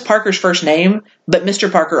never know Miss Parker's first name, but Mr.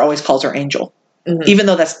 Parker always calls her Angel. Mm-hmm. Even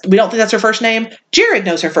though we don't think that's her first name. Jared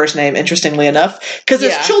knows her first name, interestingly enough, because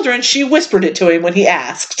as children, she whispered it to him when he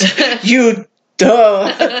asked. You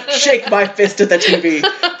shake my fist at the TV.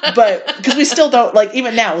 But because we still don't, like,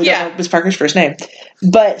 even now, we don't know Miss Parker's first name.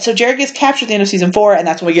 But so Jared gets captured at the end of season 4, and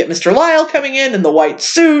that's when we get Mr. Lyle coming in the white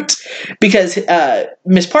suit because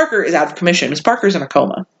Miss Parker is out of commission. Miss Parker's in a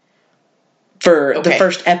coma for the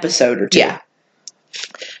first episode or 2. Yeah.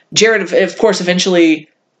 Jared, of course, eventually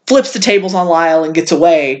flips the tables on Lyle and gets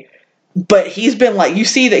away. But he's been like, you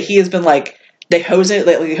see that he has been like, they hose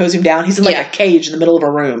him down. He's in like a cage in the middle of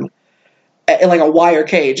a room. In like a wire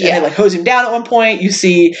cage. And they like hose him down at one point. You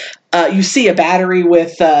see a battery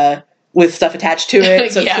with stuff attached to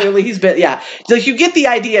it. So clearly he's been, like you get the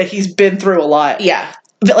idea he's been through a lot. Yeah.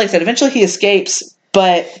 But like I said, eventually he escapes.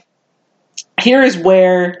 But here is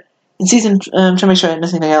where in season, I'm trying to make sure I didn't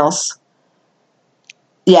miss anything else.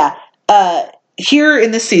 Yeah. Here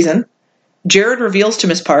in this season, Jared reveals to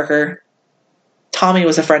Miss Parker Tommy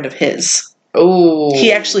was a friend of his. Oh.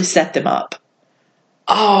 He actually set them up.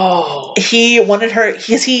 Oh. He wanted her,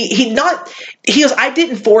 he goes, I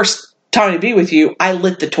didn't force Tommy to be with you. I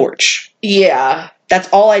lit the torch. Yeah. That's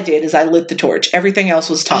all I did is I lit the torch. Everything else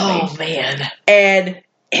was Tommy. Oh, man. And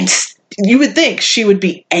you would think she would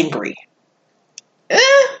be angry.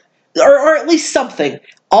 Or at least something.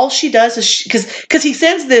 All she does is because he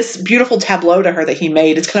sends this beautiful tableau to her that he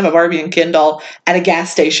made. It's kind of a Barbie and Ken doll at a gas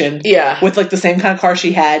station. Yeah. With like the same kind of car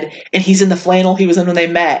she had. And he's in the flannel he was in when they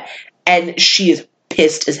met. And she is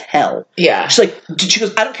pissed as hell. Yeah. She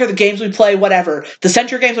goes, I don't care the games we play, whatever. The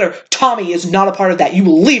center games, whatever. Tommy is not a part of that. You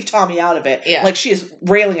will leave Tommy out of it. Yeah. Like she is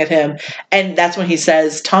railing at him. And that's when he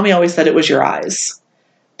says, Tommy always said it was your eyes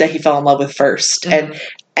that he fell in love with first. Mm-hmm.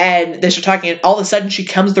 And they start talking, and all of a sudden she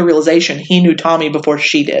comes to the realization he knew Tommy before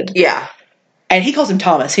she did. Yeah. And he calls him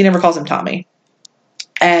Thomas. He never calls him Tommy.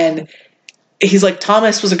 And he's like,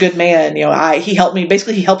 Thomas was a good man. You know, he helped me.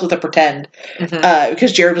 Basically, he helped with a pretend. Mm-hmm.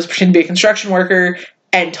 Because Jared was pretending to be a construction worker,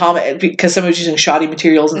 and because somebody was using shoddy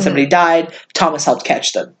materials and somebody died, Thomas helped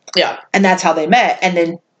catch them. Yeah. And that's how they met. And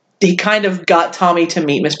then he kind of got Tommy to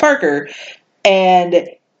meet Miss Parker. And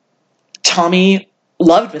Tommy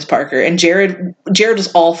loved Miss Parker, and Jared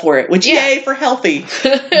was all for it, which yay for healthy.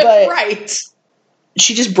 But right.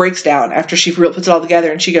 She just breaks down after she puts it all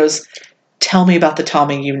together, and she goes, tell me about the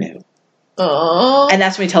Tommy you knew. Aww. And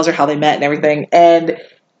that's when he tells her how they met and everything. And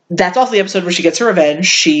that's also the episode where she gets her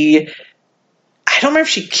revenge. I don't remember if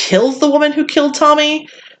she kills the woman who killed Tommy,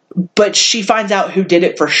 but she finds out who did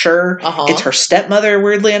it for sure. Uh-huh. It's her stepmother,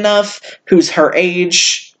 weirdly enough, who's her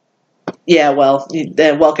age. Yeah, well,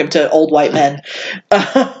 welcome to old white men.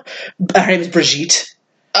 Her name is Brigitte.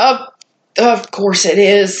 Of course it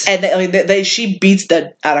is. And she beats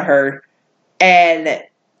the out of her. And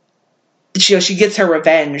she gets her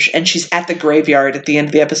revenge, and she's at the graveyard at the end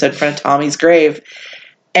of the episode in front of Tommy's grave.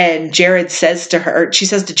 And Jared says to her, she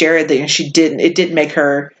says to Jared that it didn't make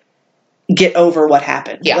her get over what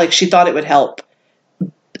happened. Yeah. Like, she thought it would help.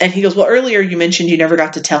 And he goes, well, earlier you mentioned you never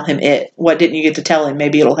got to tell him it. What didn't you get to tell him?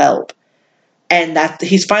 Maybe it'll help. And that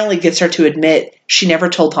he finally gets her to admit she never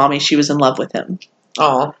told Tommy she was in love with him.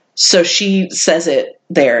 Oh. So she says it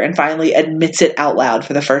there and finally admits it out loud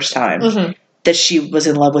for the first time that she was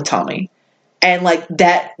in love with Tommy. And, like,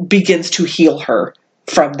 that begins to heal her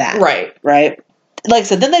from that. Right. Right? Like I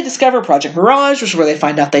said, then they discover Project Mirage, which is where they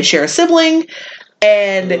find out they share a sibling.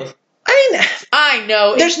 And, I mean, I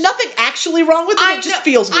know. there's nothing actually wrong with it. It just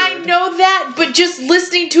feels weird. I know that, but just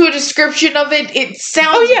listening to a description of it, it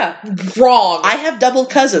sounds wrong. I have double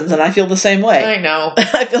cousins, and I feel the same way. I know.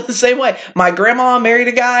 I feel the same way. My grandma married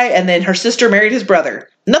a guy, and then her sister married his brother.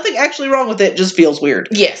 Nothing actually wrong with it, just feels weird.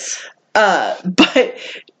 Yes. But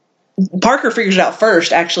Parker figures it out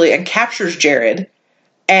first, actually, and captures Jared.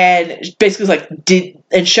 And basically is like,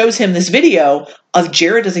 and shows him this video of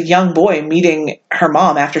Jared as a young boy meeting her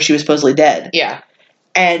mom after she was supposedly dead. Yeah.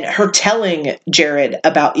 And her telling Jared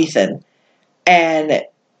about Ethan. And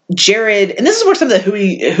Jared, and this is where some of the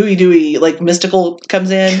hooey dooey, like, mystical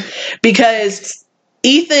comes in. Because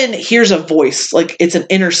Ethan hears a voice, like, it's an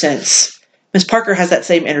inner sense. Miss Parker has that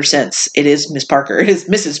same inner sense. It is Miss Parker. It is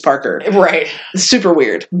Mrs. Parker. Right. It's super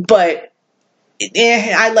weird. But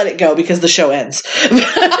I let it go because the show ends.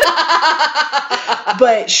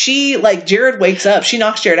 But Jared wakes up. She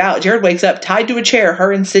knocks Jared out. Jared wakes up tied to a chair,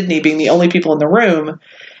 her and Sydney being the only people in the room.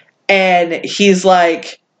 And he's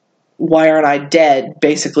like, why aren't I dead,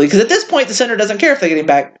 basically? Because at this point, the center doesn't care if they get him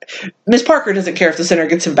back. Miss Parker doesn't care if the center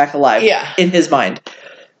gets him back alive. Yeah. In his mind.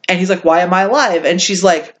 And he's like, why am I alive? And she's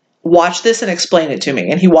like, watch this and explain it to me.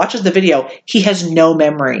 And he watches the video. He has no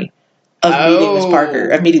memory of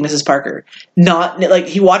meeting Mrs. Parker. Not, like,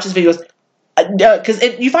 he watches videos, because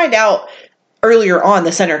you find out earlier on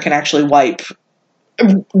the center can actually wipe.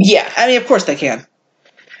 Yeah. I mean, of course they can.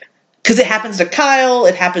 Because it happens to Kyle,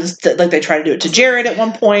 it happens to, like, they try to do it to Jared at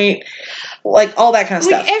one point, like, all that kind of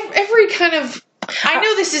stuff. Every kind of, I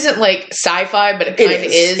know this isn't, like, sci-fi, but it kind of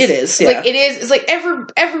is. It is, yeah. Like, it is, it's like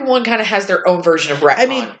everyone kind of has their own version of retcon. I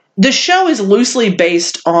mean, the show is loosely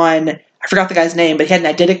based on, I forgot the guy's name, but he had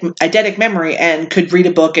an eidetic memory and could read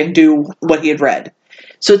a book and do what he had read.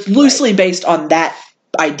 So it's loosely based on that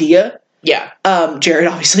idea. Yeah. Jared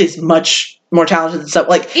obviously is much more talented than stuff.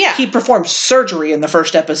 Like, he performed surgery in the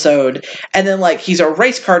first episode, and then, like, he's a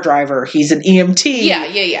race car driver, he's an EMT.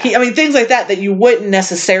 Yeah. I mean, things like that you wouldn't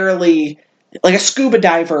necessarily, like a scuba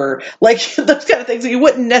diver, like those kind of things that you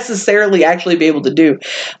wouldn't necessarily actually be able to do.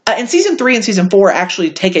 And season 3 and season 4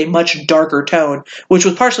 actually take a much darker tone, which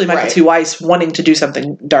was partially Michael T. Weiss wanting to do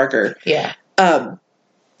something darker. Yeah. But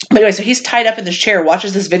anyway, so he's tied up in this chair,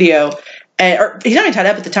 watches this video, or he's not even tied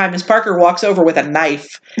up at the time. Miss Parker walks over with a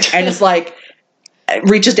knife and is like,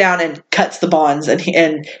 reaches down and cuts the bonds,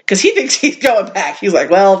 and because he thinks he's going back, he's like,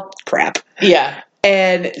 well, crap. Yeah.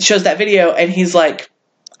 And shows that video, and he's like,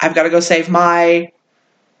 I've got to go save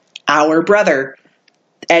our brother.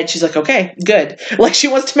 And she's like, okay, good. Like, she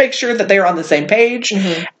wants to make sure that they're on the same page.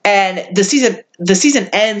 Mm-hmm. And the season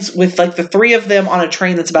ends with, like, the three of them on a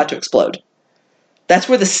train that's about to explode. That's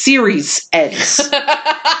where the series ends. And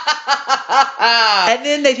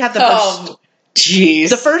then they'd have the first. Jeez.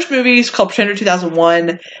 The first movie is called Pretender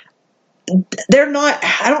 2001. I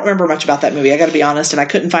don't remember much about that movie, I gotta be honest, and I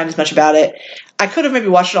couldn't find as much about it. I could have maybe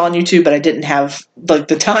watched it on YouTube, but I didn't have, like,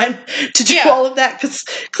 the time to do all of that, because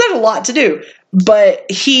I had a lot to do. But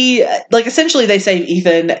essentially they save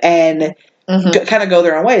Ethan and kind of go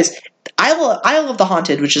their own ways. Isle of the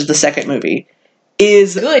Haunted, which is the second movie,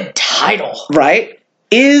 is... Good title. Right?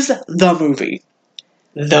 Is the movie.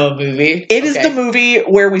 The movie? It is the movie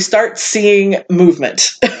where we start seeing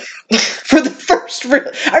movement. For the first...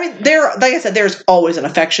 I mean, like I said, there's always an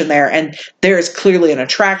affection there, and there is clearly an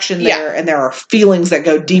attraction there, and there are feelings that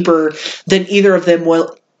go deeper than either of them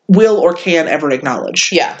will or can ever acknowledge.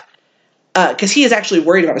 Yeah. Because he is actually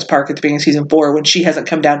worried about Miss Parker at the beginning of season 4 when she hasn't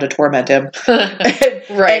come down to torment him.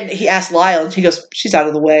 Right. And he asks Lyle, and he goes, she's out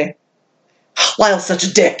of the way. Lyle's such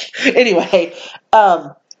a dick. Anyway,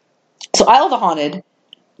 so Isle of the Haunted,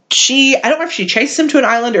 I don't know if she chases him to an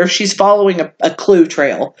island or if she's following a clue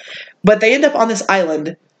trail, but they end up on this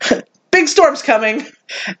island. Big storm's coming,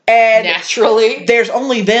 and naturally, there's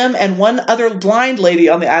only them and one other blind lady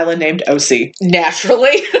on the island named Osi.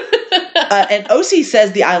 Naturally. And Osi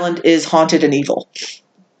says the island is haunted and evil.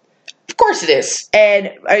 Of course it is.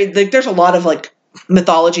 And there's a lot of, like,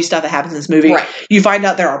 mythology stuff that happens in this movie. Right. You find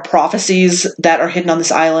out there are prophecies that are hidden on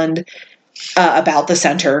this island about the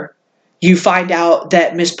center. You find out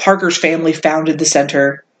that Miss Parker's family founded the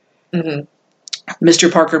center. Mm-hmm.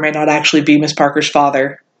 Mr. Parker may not actually be Miss Parker's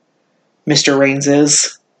father. Mr. Raines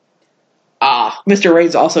is. Mr.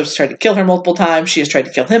 Raines also has tried to kill her multiple times. She has tried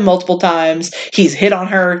to kill him multiple times. He's hit on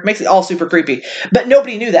her. Makes it all super creepy. But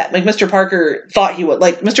nobody knew that. Like, Mr. Parker thought he would.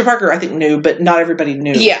 Like, Mr. Parker, I think, knew, but not everybody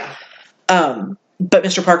knew. Yeah. But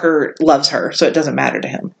Mr. Parker loves her, so it doesn't matter to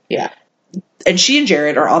him. Yeah. And she and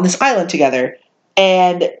Jared are on this island together,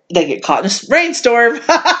 and they get caught in a rainstorm.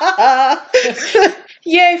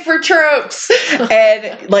 Yay for tropes.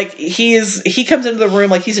 And like he comes into the room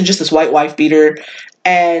like he's in just this white wife beater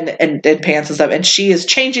and pants and stuff, and she is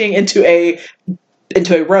changing into a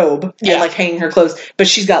robe and like hanging her clothes, but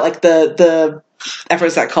she's got like the I forget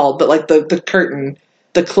what's that called, but like the curtain,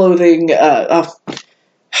 the clothing I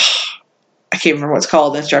can't remember what it's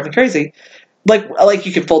called, and it's driving me crazy. Like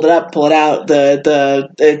you can fold it up, pull it out,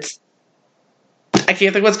 it's I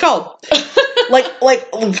can't think what it's called. like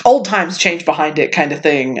old times change behind it kind of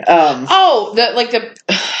thing. Yeah,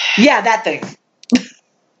 that thing.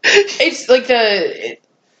 It's like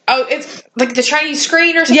it's like the Chinese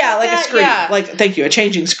screen or something. Yeah, like that? a screen. Yeah. Like, thank you, a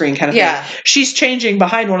changing screen kind of Yeah. thing. She's changing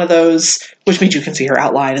behind one of those, which means you can see her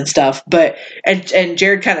outline and stuff. But and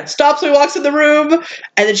Jared kind of stops when he walks in the room, and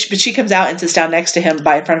then she comes out and sits down next to him in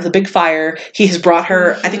front of the big fire. He has brought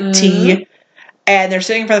her, I think, tea, and they're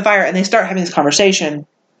sitting in front of the fire, and they start having this conversation.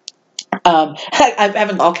 I'm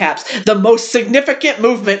having all caps. The most significant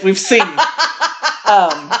movement we've seen.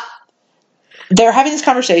 They're having this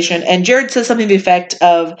conversation, and Jared says something to the effect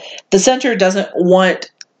of the center doesn't want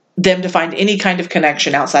them to find any kind of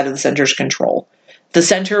connection outside of the center's control. The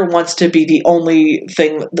center wants to be the only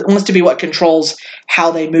thing, wants to be what controls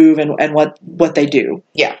how they move and what they do.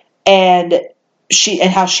 Yeah. And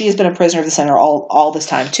how she has been a prisoner of the center all this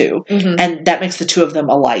time too. Mm-hmm. And that makes the two of them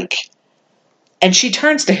alike. And she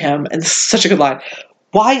turns to him, and this is such a good line.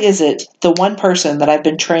 Why is it the one person that I've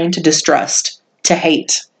been trained to distrust, to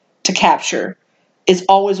hate, to capture, is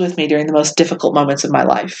always with me during the most difficult moments of my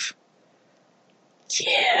life?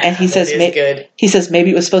 Yeah. And he says, good. He says,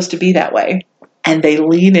 maybe it was supposed to be that way. And they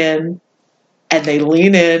lean in, and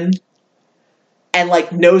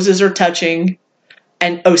like noses are touching,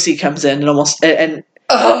 and OC comes in and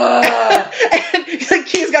he's like,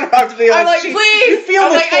 he's got her arms to be I'm like, please. You feel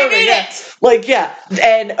I'm this like, I for me, need yeah. it. Like, yeah.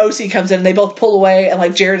 And OC comes in, and they both pull away, and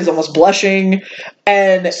like Jared is almost blushing,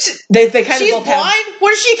 and they kind of She's both blind? What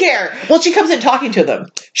does she care? Well, she comes in talking to them.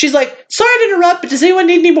 She's like, sorry to interrupt, but does anyone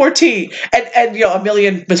need any more tea? And you know, a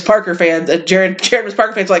million Miss Parker fans, and Jared Miss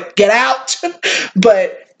Parker fans are like, get out.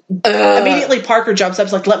 But immediately Parker jumps up,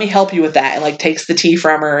 is like, let me help you with that, and like takes the tea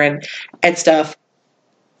from her and stuff.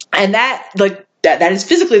 And that is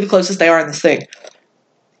physically the closest they are in this thing.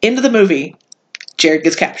 Into the movie, Jared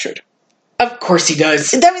gets captured. Of course he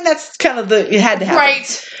does. I mean, that's kind of it had to happen.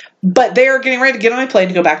 Right. But they're getting ready to get on a plane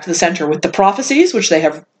to go back to the center with the prophecies, which they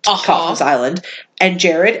have caught on this island, and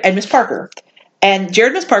Jared and Miss Parker. And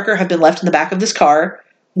Jared and Miss Parker have been left in the back of this car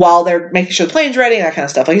while they're making sure the plane's ready and that kind of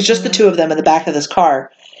stuff. Like, it's just the two of them in the back of this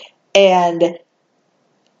car. And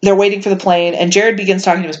they're waiting for the plane, and Jared begins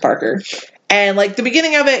talking to Miss Parker. And, like, the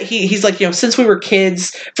beginning of it, he's like, you know, since we were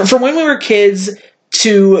kids, from when we were kids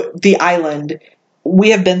to the island,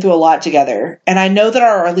 we have been through a lot together. And I know that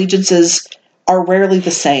our allegiances are rarely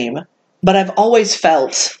the same, but I've always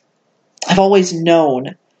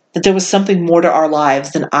known that there was something more to our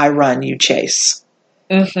lives than I run, you chase.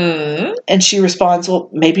 Mm-hmm. And she responds, well,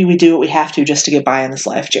 maybe we do what we have to just to get by in this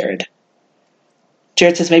life, Jared.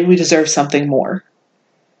 Jared says, maybe we deserve something more.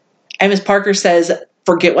 And Miss Parker says,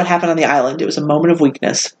 forget what happened on the island. It was a moment of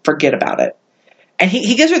weakness. Forget about it. And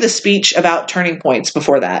he gives her this speech about turning points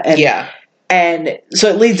before that. And, yeah. And so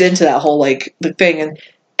it leads into that whole, like, the thing.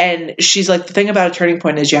 And she's like, the thing about a turning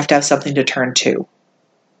point is you have to have something to turn to.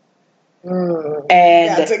 And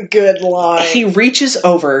That's a good line. He reaches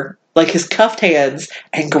over, like, his cuffed hands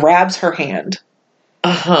and grabs her hand.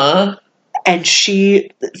 Uh-huh. And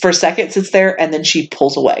she, for a second, sits there, and then she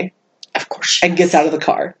pulls away. Of course. And gets out of the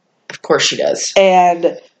car. Of course she does.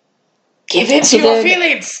 And give in to your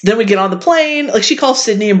feelings. Then we get on the plane. Like, she calls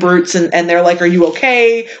Sydney and Brutes, and they're like, are you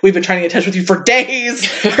okay? We've been trying to get in touch with you for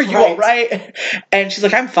days. Are you all right? And she's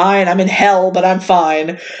like, I'm fine. I'm in hell, but I'm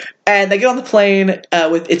fine. And they get on the plane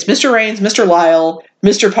it's Mr. Raines, Mr. Lyle,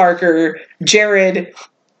 Mr. Parker, Jared,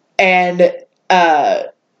 and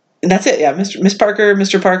that's it. Yeah, Miss Parker,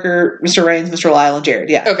 Mr. Parker, Mr. Raines, Mr. Lyle, and Jared.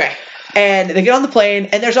 Yeah. Okay. And they get on the plane,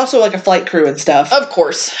 and there's also like a flight crew and stuff. Of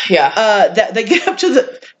course, yeah. They get up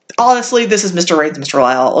to honestly, this is Mr. Raines and Mr.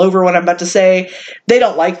 Lyle all over what I'm about to say. They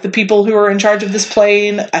don't like the people who are in charge of this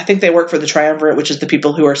plane. I think they work for the Triumvirate, which is the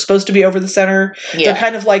people who are supposed to be over the center. Yeah. They're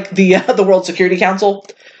kind of like the World Security Council.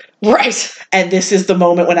 Right. And this is the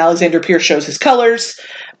moment when Alexander Pierce shows his colors.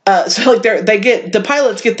 So like the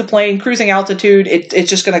pilots get the plane cruising altitude. It's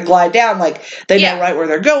just going to glide down. Like they know right where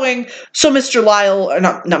they're going. So Mr. Lyle, or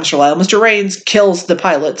not Mr. Lyle, Mr. Raines kills the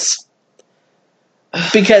pilots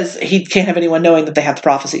because he can't have anyone knowing that they have the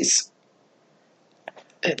prophecies.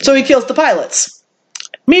 So he kills the pilots.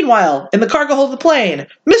 Meanwhile, in the cargo hold of the plane,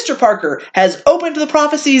 Mr. Parker has opened the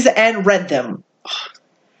prophecies and read them.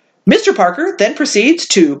 Mr. Parker then proceeds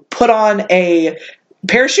to put on a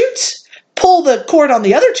parachute, pull the cord on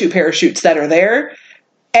the other two parachutes that are there,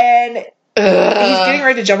 and he's getting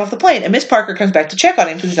ready to jump off the plane. And Miss Parker comes back to check on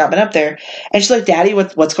him because he's not been up there. And she's like, Daddy,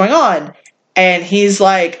 what's going on? And he's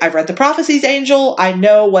like, I've read the prophecies, Angel. I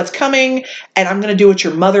know what's coming, and I'm going to do what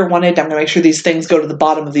your mother wanted. I'm going to make sure these things go to the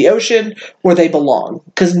bottom of the ocean where they belong,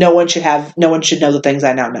 because no one should know the things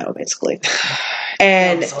I now know, basically.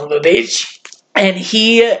 And son of a bitch. And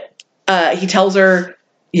he tells her,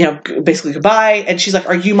 basically goodbye. And she's like,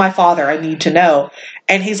 are you my father? I need to know.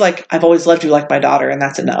 And he's like, I've always loved you like my daughter, and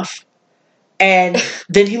that's enough. And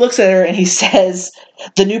then he looks at her and he says,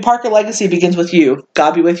 the new Parker legacy begins with you.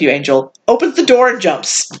 God be with you, Angel. Opens the door and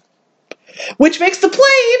jumps. Which makes the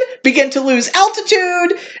plane begin to lose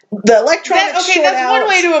altitude. The electronics short out. That's one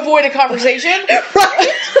way to avoid a conversation.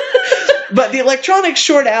 Right. But the electronics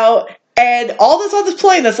short out. And all that's on this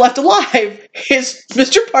plane that's left alive is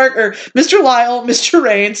Mr. Parker, Mr. Lyle, Mr.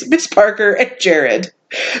 Raines, Miss Parker, and Jared.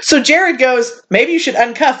 So Jared goes, maybe you should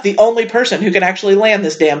uncuff the only person who can actually land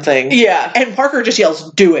this damn thing. Yeah. And Parker just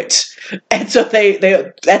yells, do it. And so they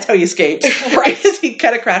that's how he escapes. Right. He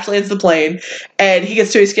kind of crash lands the plane and he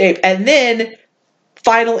gets to escape. And then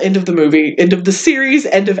final end of the movie, end of the series,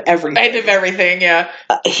 end of everything. End of everything, yeah.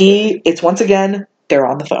 It's once again, they're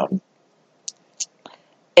on the phone.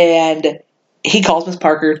 And he calls Miss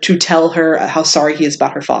Parker to tell her how sorry he is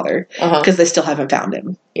about her father because they still haven't found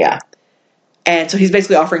him. Yeah. And so he's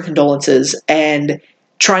basically offering condolences and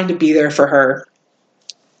trying to be there for her.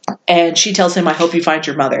 And she tells him, I hope you find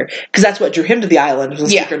your mother. Because that's what drew him to the island, was a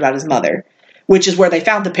secret about his mother. Which is where they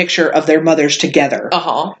found the picture of their mothers together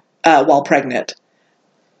while pregnant.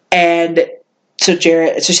 And so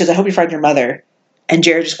she says, I hope you find your mother. And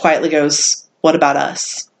Jared just quietly goes, what about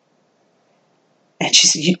us?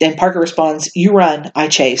 And Parker responds, you run, I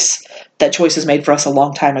chase. That choice was made for us a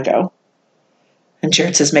long time ago. And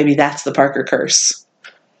Jared says, maybe that's the Parker curse.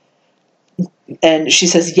 And she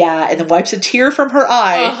says, yeah, and then wipes a tear from her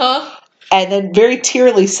eye. And then very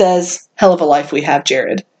tearily says, hell of a life we have,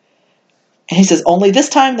 Jared. And he says, only this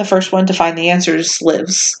time the first one to find the answers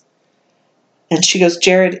lives. And she goes,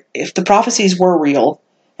 Jared, if the prophecies were real,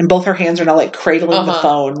 and both her hands are now like cradling the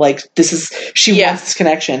phone, like she wants this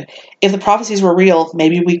connection. If the prophecies were real,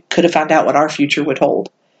 maybe we could have found out what our future would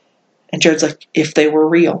hold. And Jared's like, if they were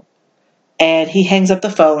real. And he hangs up the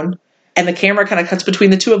phone, and the camera kind of cuts between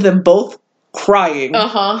the two of them both crying.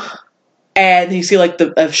 And you see like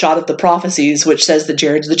a shot of the prophecies, which says that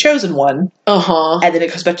Jared's the chosen one. And then it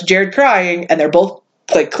goes back to Jared crying, and they're both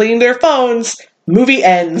like cleaning their phones. Movie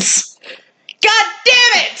ends. God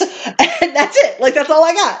damn it! And that's it. Like, that's all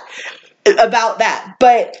I got about that.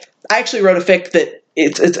 But I actually wrote a fic that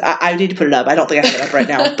I need to put it up. I don't think I have it up right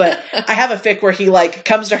now. But I have a fic where he like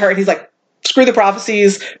comes to her and he's like, screw the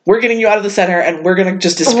prophecies. We're getting you out of the center and we're going to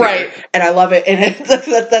just disappear. Right. And I love it. And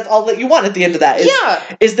that's all that you want at the end of that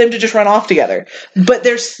is them to just run off together. But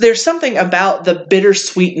there's something about the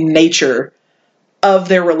bittersweet nature of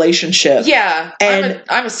their relationship. Yeah. And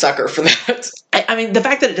I'm a sucker for that. I mean, the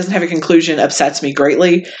fact that it doesn't have a conclusion upsets me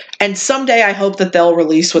greatly. And someday I hope that they'll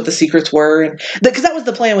release what the secrets were. And because that was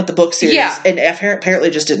the plan with the book series. Yeah. And apparently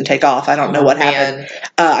it just didn't take off. I don't know what happened.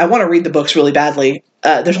 I want to read the books really badly.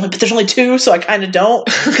 There's only 2, so I kind of don't.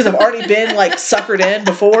 Because I've already been like suckered in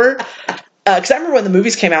before. Because I remember when the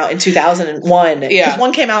movies came out in 2001. Yeah. Because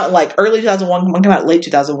one came out in like early 2001, one came out late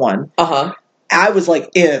 2001. I was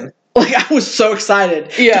like in. Like, I was so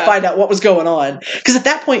excited to find out what was going on. Because at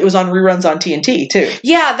that point, it was on reruns on TNT, too.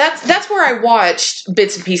 Yeah, that's where I watched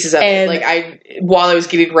bits and pieces of it. Like, while I was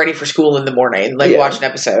getting ready for school in the morning, watch an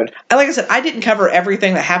episode. And like I said, I didn't cover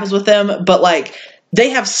everything that happens with them, but, like,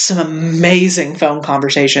 they have some amazing phone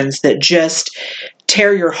conversations that just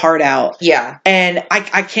tear your heart out. Yeah. And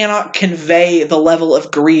I cannot convey the level of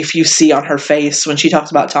grief you see on her face when she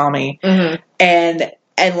talks about Tommy. Mm-hmm.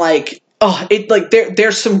 And like...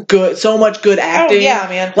 there's so much good acting. Oh, yeah,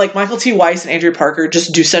 man. Like Michael T. Weiss and Andrea Parker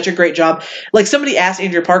just do such a great job. Like somebody asked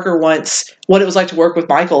Andrea Parker once what it was like to work with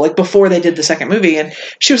Michael, like before they did the second movie, and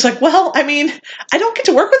she was like, "Well, I mean, I don't get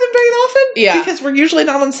to work with him very often, because we're usually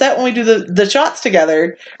not on set when we do the shots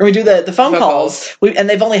together, or we do the phone calls. And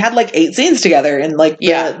they've only had like 8 scenes together in like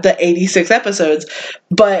the 86 episodes,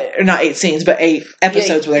 but or not 8 scenes, but 8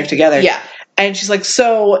 episodes where they're together." Yeah. And she's like,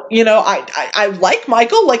 so, I like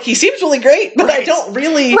Michael, like he seems really great, but I don't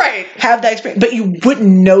really have that experience. But you wouldn't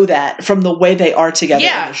know that from the way they are together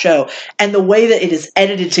in the show. And the way that it is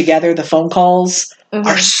edited together, the phone calls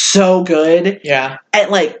are so good. Yeah.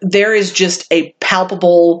 And like, there is just a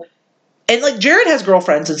palpable, and like Jared has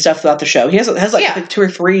girlfriends and stuff throughout the show. He has like I think 2 or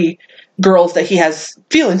 3 girls that he has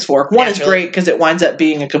feelings for. One is great because it winds up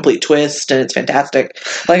being a complete twist, and it's fantastic,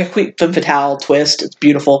 like a quick femme fatale twist. It's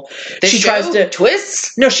beautiful. She tries to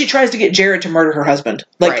twist. No, she tries to get Jared to murder her husband.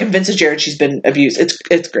 Like convinces Jared she's been abused.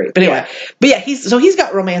 It's great. But anyway, he's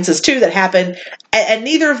got romances too that happen, and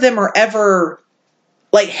neither of them are ever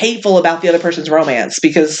like hateful about the other person's romance,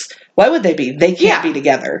 because why would they be? They can't be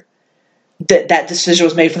together. That decision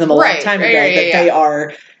was made for them a long time ago. They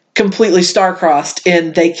are completely star-crossed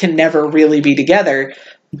and they can never really be together.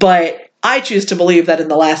 But I choose to believe that in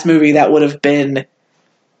the last movie that would have been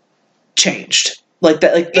changed. Like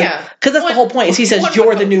that, because that's the whole point. Is he says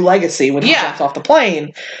you're the new legacy when he jumps off the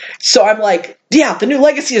plane. So I'm like, the new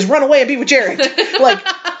legacy is run away and be with Jared. Like,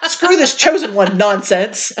 screw this chosen one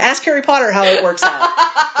nonsense. Ask Harry Potter how it works out.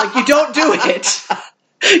 Like, you don't do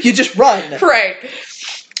it. You just run. Right.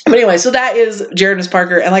 But anyway, so that is Jared and Miss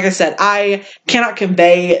Parker. And like I said, I cannot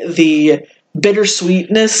convey the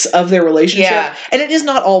bittersweetness of their relationship. Yeah. And it is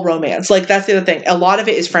not all romance. Like, that's the other thing. A lot of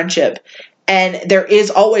it is friendship. And there is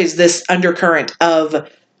always this undercurrent of,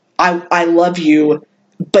 I love you,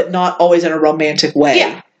 but not always in a romantic way.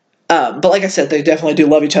 Yeah. But like I said, they definitely do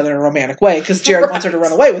love each other in a romantic way, because Jared wants her to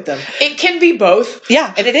run away with them. It can be both.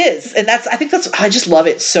 Yeah, and it is. And I just love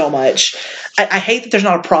it so much. I hate that there's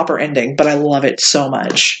not a proper ending, but I love it so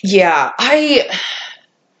much. Yeah,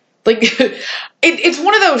 it's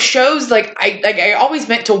one of those shows, I always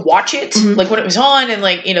meant to watch it, like when it was on, and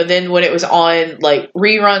then when it was on, like,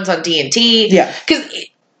 reruns on D&T. Yeah. Because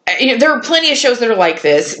there are plenty of shows that are like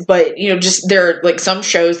this, but, just there are, like, some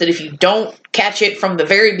shows that if you don't catch it from the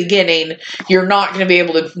very beginning, you're not going to be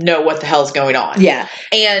able to know what the hell's going on. Yeah.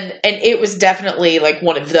 And it was definitely, like,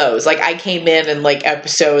 one of those. Like, I came in like,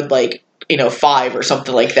 episode, like, 5 or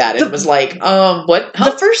something like that. It was like, what?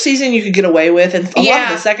 Huh? The first season you could get away with, and a lot of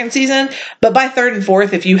the second season, but by third and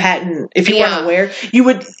fourth, if you weren't aware,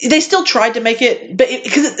 they still tried to make it, but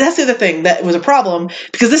because that's the other thing that was a problem,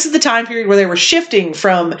 because this is the time period where they were shifting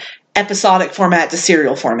from episodic format to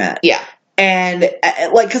serial format. Yeah. And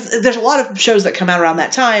because there's a lot of shows that come out around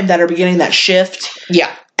that time that are beginning that shift.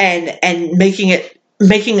 Yeah. And making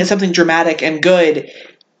it something dramatic and good.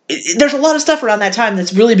 There's a lot of stuff around that time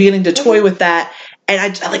that's really beginning to toy with that, and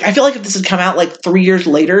I feel like if this had come out like 3 years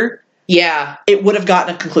later, it would have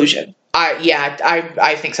gotten a conclusion.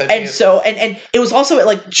 I think so too. And so and it was also at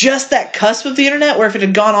like just that cusp of the internet, where if it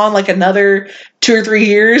had gone on like another 2 or 3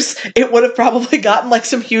 years, it would have probably gotten like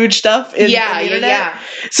some huge stuff in the internet. Yeah.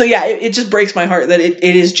 So it just breaks my heart that it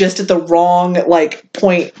is just at the wrong like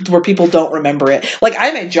point where people don't remember it. Like,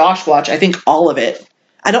 I made Josh watch, I think, all of it.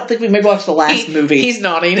 I don't think we maybe watched the last movie. He's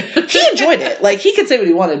nodding. He enjoyed it. Like, he could say what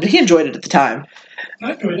he wanted, but he enjoyed it at the time.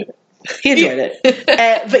 I enjoyed it. He enjoyed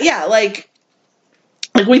it. But yeah, like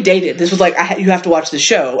we dated. This was like, you have to watch the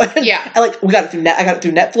show. Yeah. I got it through I got it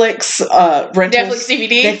through Netflix, rentals.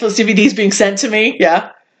 Netflix DVDs being sent to me.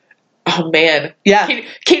 Yeah. Oh man. Yeah.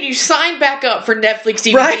 Can you sign back up for Netflix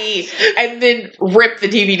DVD and then rip the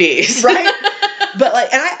DVDs? Right. But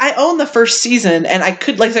and I own the first season, and I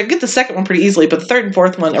could I get the second one pretty easily, but the third and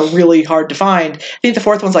fourth one are really hard to find. I think the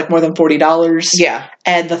fourth one's like more than $40. Yeah.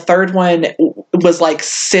 And the third one was like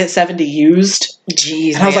 70 used.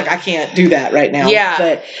 Jeez. And I was like, I can't do that right now.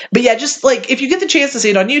 Yeah. But yeah, just like if you get the chance to see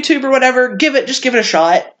it on YouTube or whatever, give it a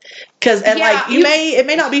shot. It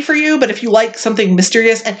may not be for you, but if you like something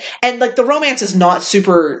mysterious and like the romance is not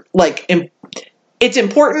super like it's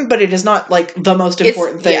important, but it is not like the most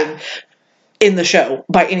important thing in the show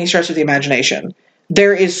by any stretch of the imagination.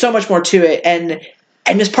 There is so much more to it, and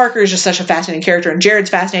Miss Parker is just such a fascinating character, and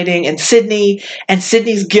Jared's fascinating, and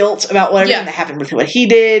Sydney's guilt about everything that happened with what he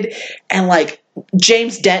did, and like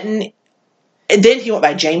James Denton, and then he went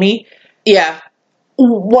by Jamie. Yeah.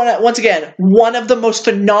 Once again, one of the most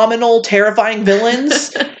phenomenal, terrifying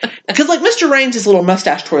villains. Because like Mr. Raines is a little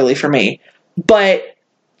mustache twirly for me, but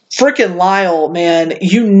frickin' Lyle, man,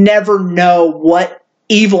 you never know what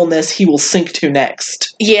evilness he will sink to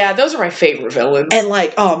next. Yeah, those are my favorite villains. And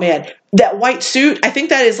like, oh man, that white suit, I think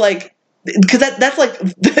that is like, because that's like,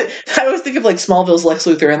 I always think of like Smallville's Lex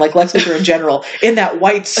Luthor and like Lex Luthor in general, in that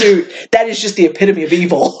white suit, that is just the epitome of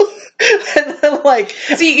evil. And then like,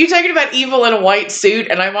 see, you're talking about evil in a white suit,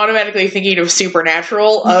 and I'm automatically thinking of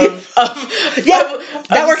Supernatural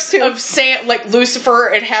that works too. Of Sam, like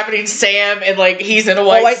Lucifer inhabiting Sam, and like he's in a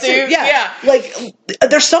white suit. Yeah. Like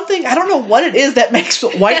there's something, I don't know what it is that makes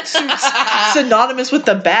white suits synonymous with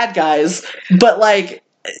the bad guys, but like,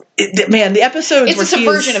 man, the episodes it's a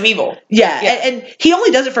subversion of evil. Yeah. And he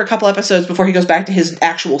only does it for a couple episodes before he goes back to his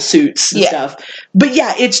actual suits and stuff. But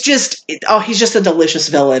yeah, it's just, he's just a delicious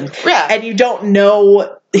villain. Yeah. And you don't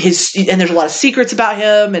know and there's a lot of secrets about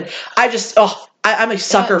him, and I'm a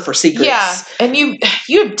sucker for secrets. Yeah, and you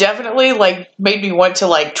have definitely like made me want to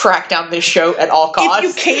like track down this show at all costs.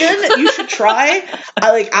 If you can, you should try.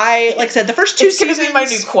 Like I said, the first two seasons. It's my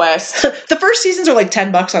new quest. The first seasons are like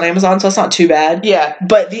 $10 on Amazon, so it's not too bad. Yeah,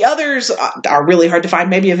 but the others are really hard to find.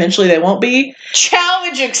 Maybe eventually they won't be.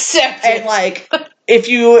 Challenge accepted. And like, if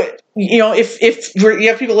you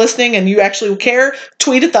have people listening and you actually care,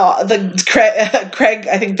 tweet at the Craig,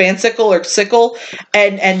 I think Van Sickle or Sickle,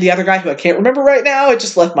 and the other guy who I can't remember right now, it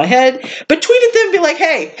just left my head, but tweet at them and be like,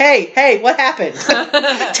 hey, what happened?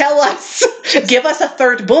 Tell us, give us a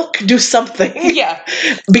third book, do something. Yeah,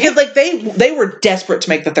 because like they were desperate to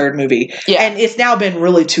make the third movie. Yeah, and it's now been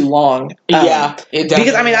really too long.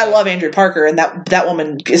 Because I mean, I love Andrea Parker, and that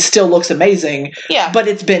woman still looks amazing. Yeah, but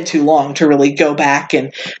it's been too long to really go back,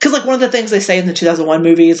 and because like one of the things they say in the 2001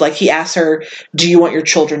 movie is like, he asks her, do you want your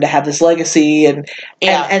children to have this legacy? And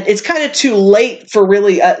it's kind of too late for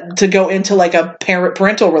really to go into like a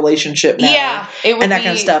parental relationship now. Yeah, it would and that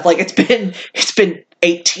kind of stuff. Like it's been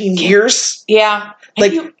 18 years. Yeah,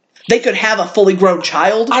 like they could have a fully grown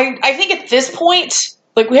child. I think at this point,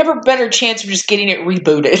 like we have a better chance of just getting it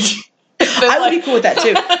rebooted. I would be cool with that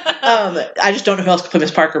too. I just don't know who else could play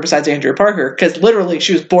Miss Parker besides Andrea Parker, because literally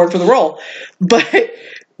she was born for the role.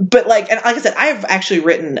 But like, and like I said, I've actually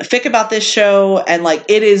written a fic about this show, and like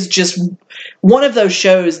it is just one of those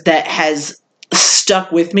shows that has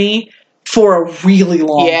stuck with me for a really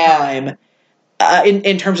long time.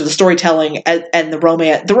 In terms of the storytelling and the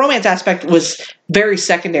romance. The romance aspect was very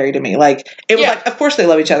secondary to me. Like, it was like, of course they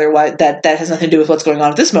love each other. That has nothing to do with what's going on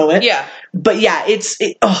at this moment. Yeah. But yeah,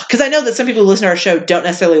 because I know that some people who listen to our show don't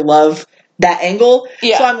necessarily love that angle.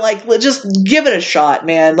 Yeah. So I'm like, just give it a shot,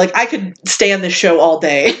 man. Like, I could stay on this show all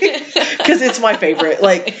day because it's my favorite.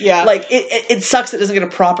 Like, like it sucks it doesn't get a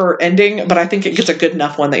proper ending, but I think it gets a good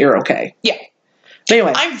enough one that you're okay. Yeah.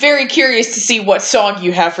 Anyway, I'm very curious to see what song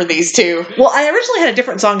you have for these two. Well, I originally had a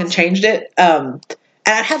different song and changed it. And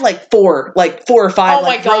I had like four or five,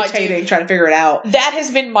 rotating, trying to figure it out. That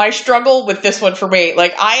has been my struggle with this one for me.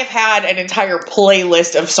 Like, I have had an entire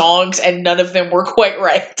playlist of songs, and none of them were quite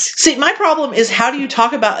right. See, my problem is, how do you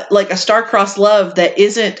talk about like a star-crossed love that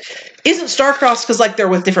isn't star-crossed because like they're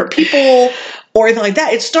with different people or anything like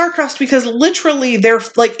that? It's star-crossed because literally they're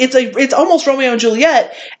like, it's almost Romeo and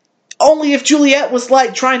Juliet. Only if Juliet was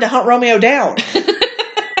like trying to hunt Romeo down.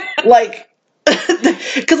 Like,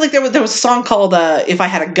 because like there was a song called "If I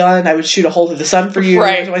Had a Gun, I Would Shoot a Hole Through the Sun for You," or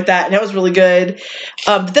something like that, and that was really good.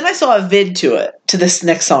 But then I saw a vid to this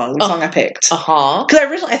next song, the song I picked.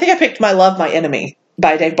 Because I think I picked "My Love, My Enemy"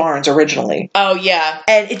 by Dave Barnes originally. Oh yeah,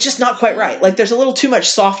 and it's just not quite right. Like, there's a little too much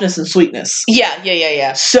softness and sweetness.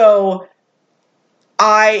 Yeah. So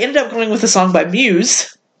I ended up going with a song by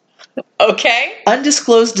Muse. Okay.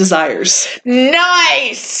 Undisclosed Desires.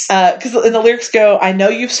 Nice! Because in the lyrics go, I know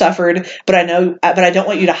you've suffered, but I don't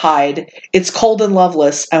want you to hide. It's cold and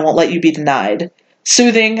loveless. I won't let you be denied.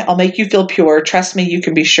 Soothing, I'll make you feel pure. Trust me, you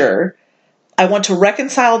can be sure. I want to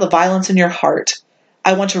reconcile the violence in your heart.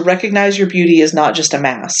 I want to recognize your beauty is not just a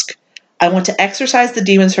mask. I want to exorcise the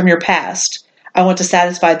demons from your past. I want to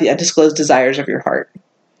satisfy the undisclosed desires of your heart.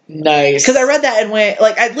 Nice. Because I read that and went,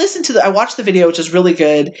 like, I watched the video, which is really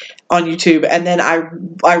good on YouTube, and then I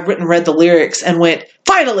read the lyrics and went,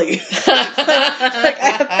 finally! Like,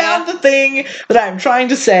 I have found the thing that I'm trying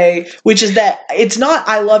to say, which is that it's not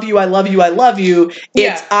I love you, I love you, I love you.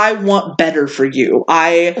 It's I want better for you.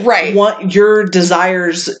 I want your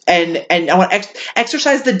desires, and I want to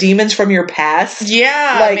exercise the demons from your past.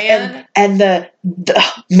 Yeah, like, man. And the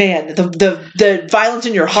violence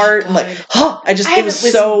in your heart, and like, it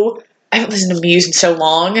was so. I haven't listened to Muse in so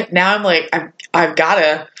long. Now I'm like, I've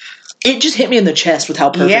gotta. It just hit me in the chest with how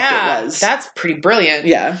perfect it was. That's pretty brilliant.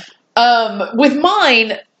 Yeah. With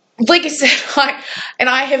mine, like I said,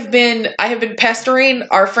 I have been pestering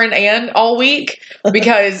our friend Anne all week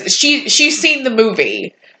because she's seen the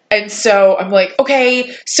movie. And so I'm like,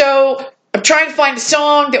 okay, so I'm trying to find a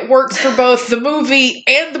song that works for both the movie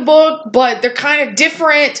and the book, but they're kind of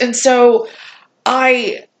different. And so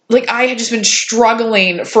I had just been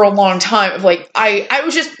struggling for a long time of like, I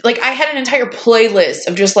was just like, I had an entire playlist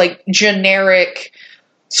of just like generic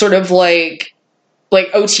sort of like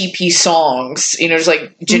OTP songs, you know, just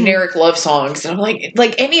like generic love songs. And I'm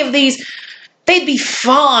like any of these, they'd be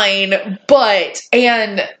fine,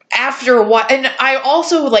 and after a while, and I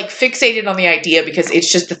also like fixated on the idea because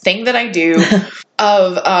it's just the thing that I do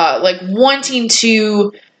of like wanting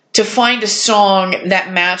to find a song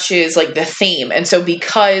that matches like the theme. And so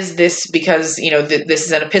because you know, this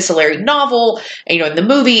is an epistolary novel, and, you know, in the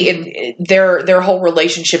movie, their whole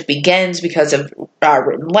relationship begins because of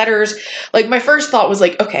written letters. Like my first thought was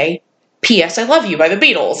like, okay, P.S. I Love You by the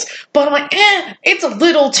Beatles. But I'm like, it's a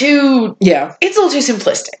little too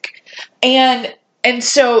simplistic. And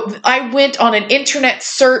so I went on an internet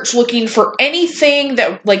search looking for anything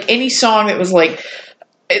that, like, any song that was like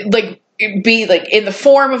be like in the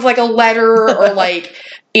form of like a letter or like,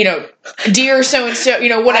 you know, dear so-and-so, you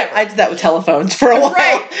know, whatever. I did that with telephones for a while.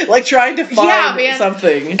 Right. Like trying to find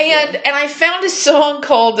something. And I found a song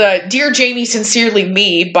called Dear Jamie Sincerely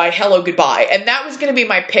Me by Hello Goodbye. And that was going to be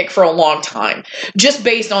my pick for a long time. Just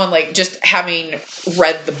based on like just having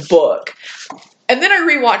read the book. And then I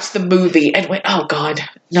rewatched the movie and went, oh God,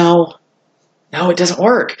 no, it doesn't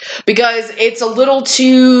work. Because it's a little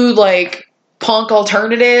too like punk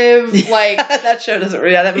alternative, like that show doesn't.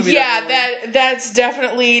 Yeah, that movie. Yeah, that's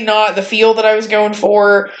definitely not the feel that I was going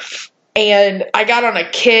for. And I got on a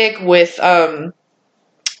kick with an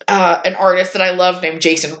artist that I love named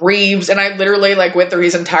Jason Reeves, and I literally like went through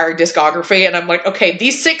his entire discography, and I'm like, okay,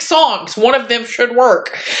 these 6 songs, one of them should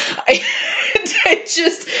work. I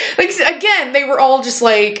just like again, they were all just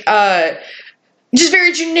like just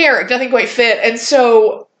very generic, nothing quite fit, and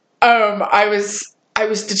so I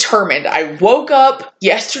was determined. I woke up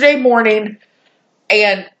yesterday morning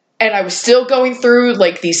and I was still going through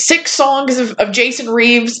like these 6 songs of Jason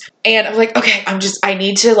Reeves, and I'm like, okay, I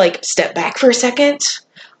need to like step back for a second.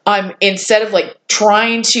 Instead of like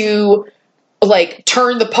trying to like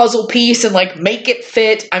turn the puzzle piece and like make it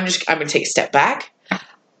fit, I'm going to take a step back.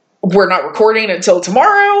 We're not recording until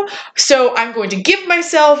tomorrow, so I'm going to give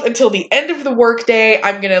myself until the end of the workday.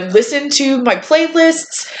 I'm going to listen to my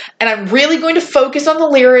playlists, and I'm really going to focus on the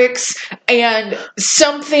lyrics and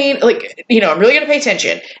something like, you know, I'm really going to pay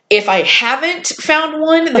attention. If I haven't found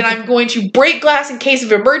one, then I'm going to break glass in case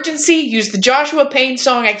of emergency, use the Joshua Payne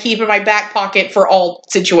song I keep in my back pocket for all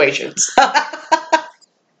situations.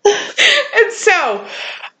 And so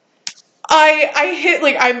I hit,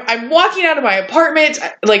 like, I'm walking out of my apartment,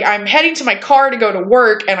 like, I'm heading to my car to go to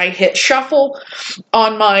work, and I hit shuffle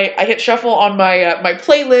on my my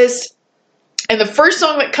playlist, and the first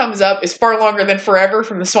song that comes up is Far Longer Than Forever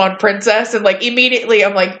from the Swan Princess, and, like, immediately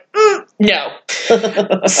I'm like, no.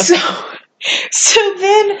 So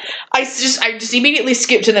then I just immediately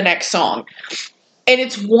skip to the next song, and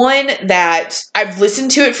it's one that I've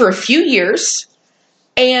listened to it for a few years,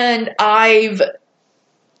 and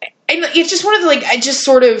it's just one of the, like, I just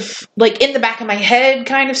sort of, like, in the back of my head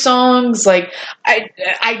kind of songs. Like, I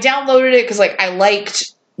downloaded it because, like, I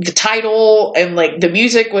liked the title, and, like, the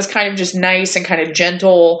music was kind of just nice and kind of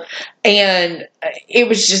gentle, and it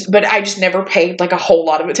was just, but I just never paid, like, a whole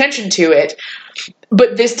lot of attention to it.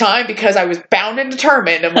 But this time, because I was bound and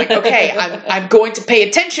determined, I'm like, okay, I'm going to pay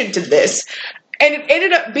attention to this. And it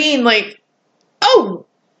ended up being, like, oh,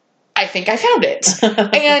 I think I found it.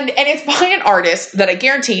 and it's by an artist that I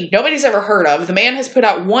guarantee nobody's ever heard of. The man has put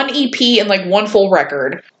out 1 EP and like 1 full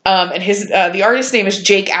record. And the artist's name is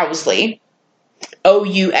Jake Owsley.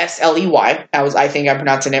 Ousley. I think I'm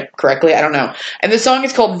pronouncing it correctly. I don't know. And the song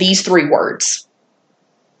is called These 3 Words.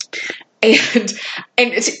 And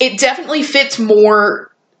it definitely fits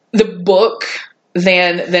more the book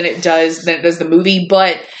than it does the movie,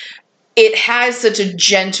 but it has such a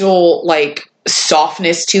gentle, like,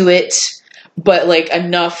 softness to it, but like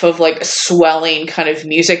enough of like a swelling kind of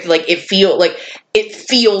music, like it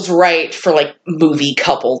feels right for like movie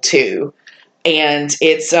couple too. And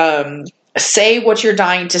it's say what you're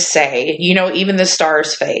dying to say, you know, even the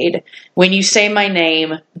stars fade. When you say my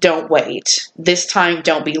name, don't wait. This time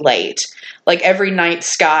don't be late. Like every night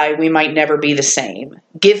sky, we might never be the same.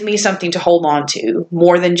 Give me something to hold on to,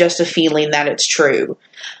 more than just a feeling that it's true.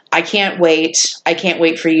 I can't wait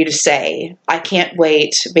for you to say. I can't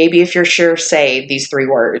wait. Baby, if you're sure, say these 3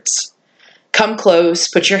 words. Come close,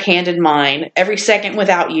 put your hand in mine. Every second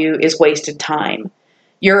without you is wasted time.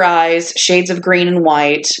 Your eyes, shades of green and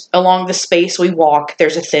white. Along the space we walk,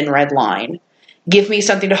 there's a thin red line. Give me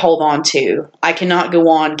something to hold on to. I cannot go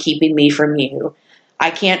on keeping me from you. I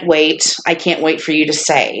can't wait. I can't wait for you to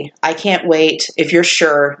say. I can't wait. If you're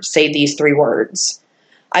sure, say these 3 words.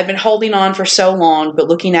 I've been holding on for so long, but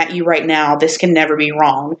looking at you right now, this can never be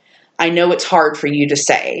wrong. I know it's hard for you to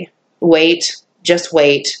say. Wait, just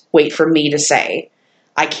wait. Wait for me to say.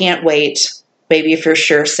 I can't wait. Baby, if you're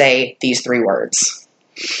sure, say these 3 words.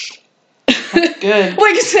 Good.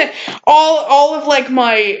 Like I said, all of like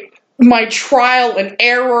my trial and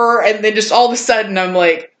error, and then just all of a sudden I'm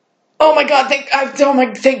like, oh my god,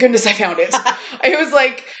 thank goodness I found it. I was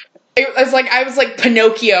like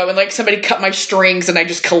Pinocchio, and like somebody cut my strings and I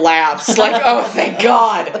just collapsed. Like, oh, thank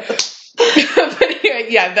God. But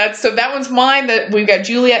yeah, that one's mine. That we've got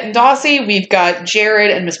Juliet and Dossie, we've got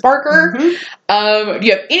Jared and Miss Barker. Do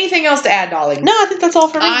you have anything else to add, darling? No, I think that's all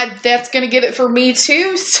for me. That's going to get it for me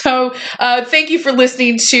too. So thank you for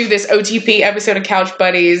listening to this OTP episode of Couch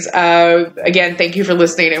Buddies. Again, thank you for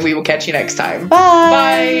listening, and we will catch you next time.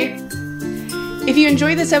 Bye. Bye. If you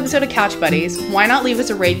enjoyed this episode of Couch Buddies, why not leave us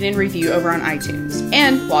a rating and review over on iTunes?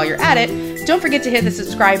 And while you're at it, don't forget to hit the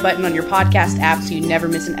subscribe button on your podcast app so you never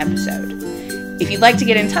miss an episode. If you'd like to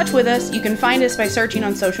get in touch with us, you can find us by searching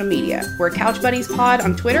on social media. We're Couch Buddies Pod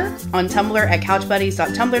on Twitter, on Tumblr at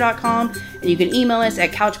couchbuddies.tumblr.com, and you can email us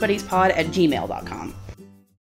at couchbuddiespod@gmail.com.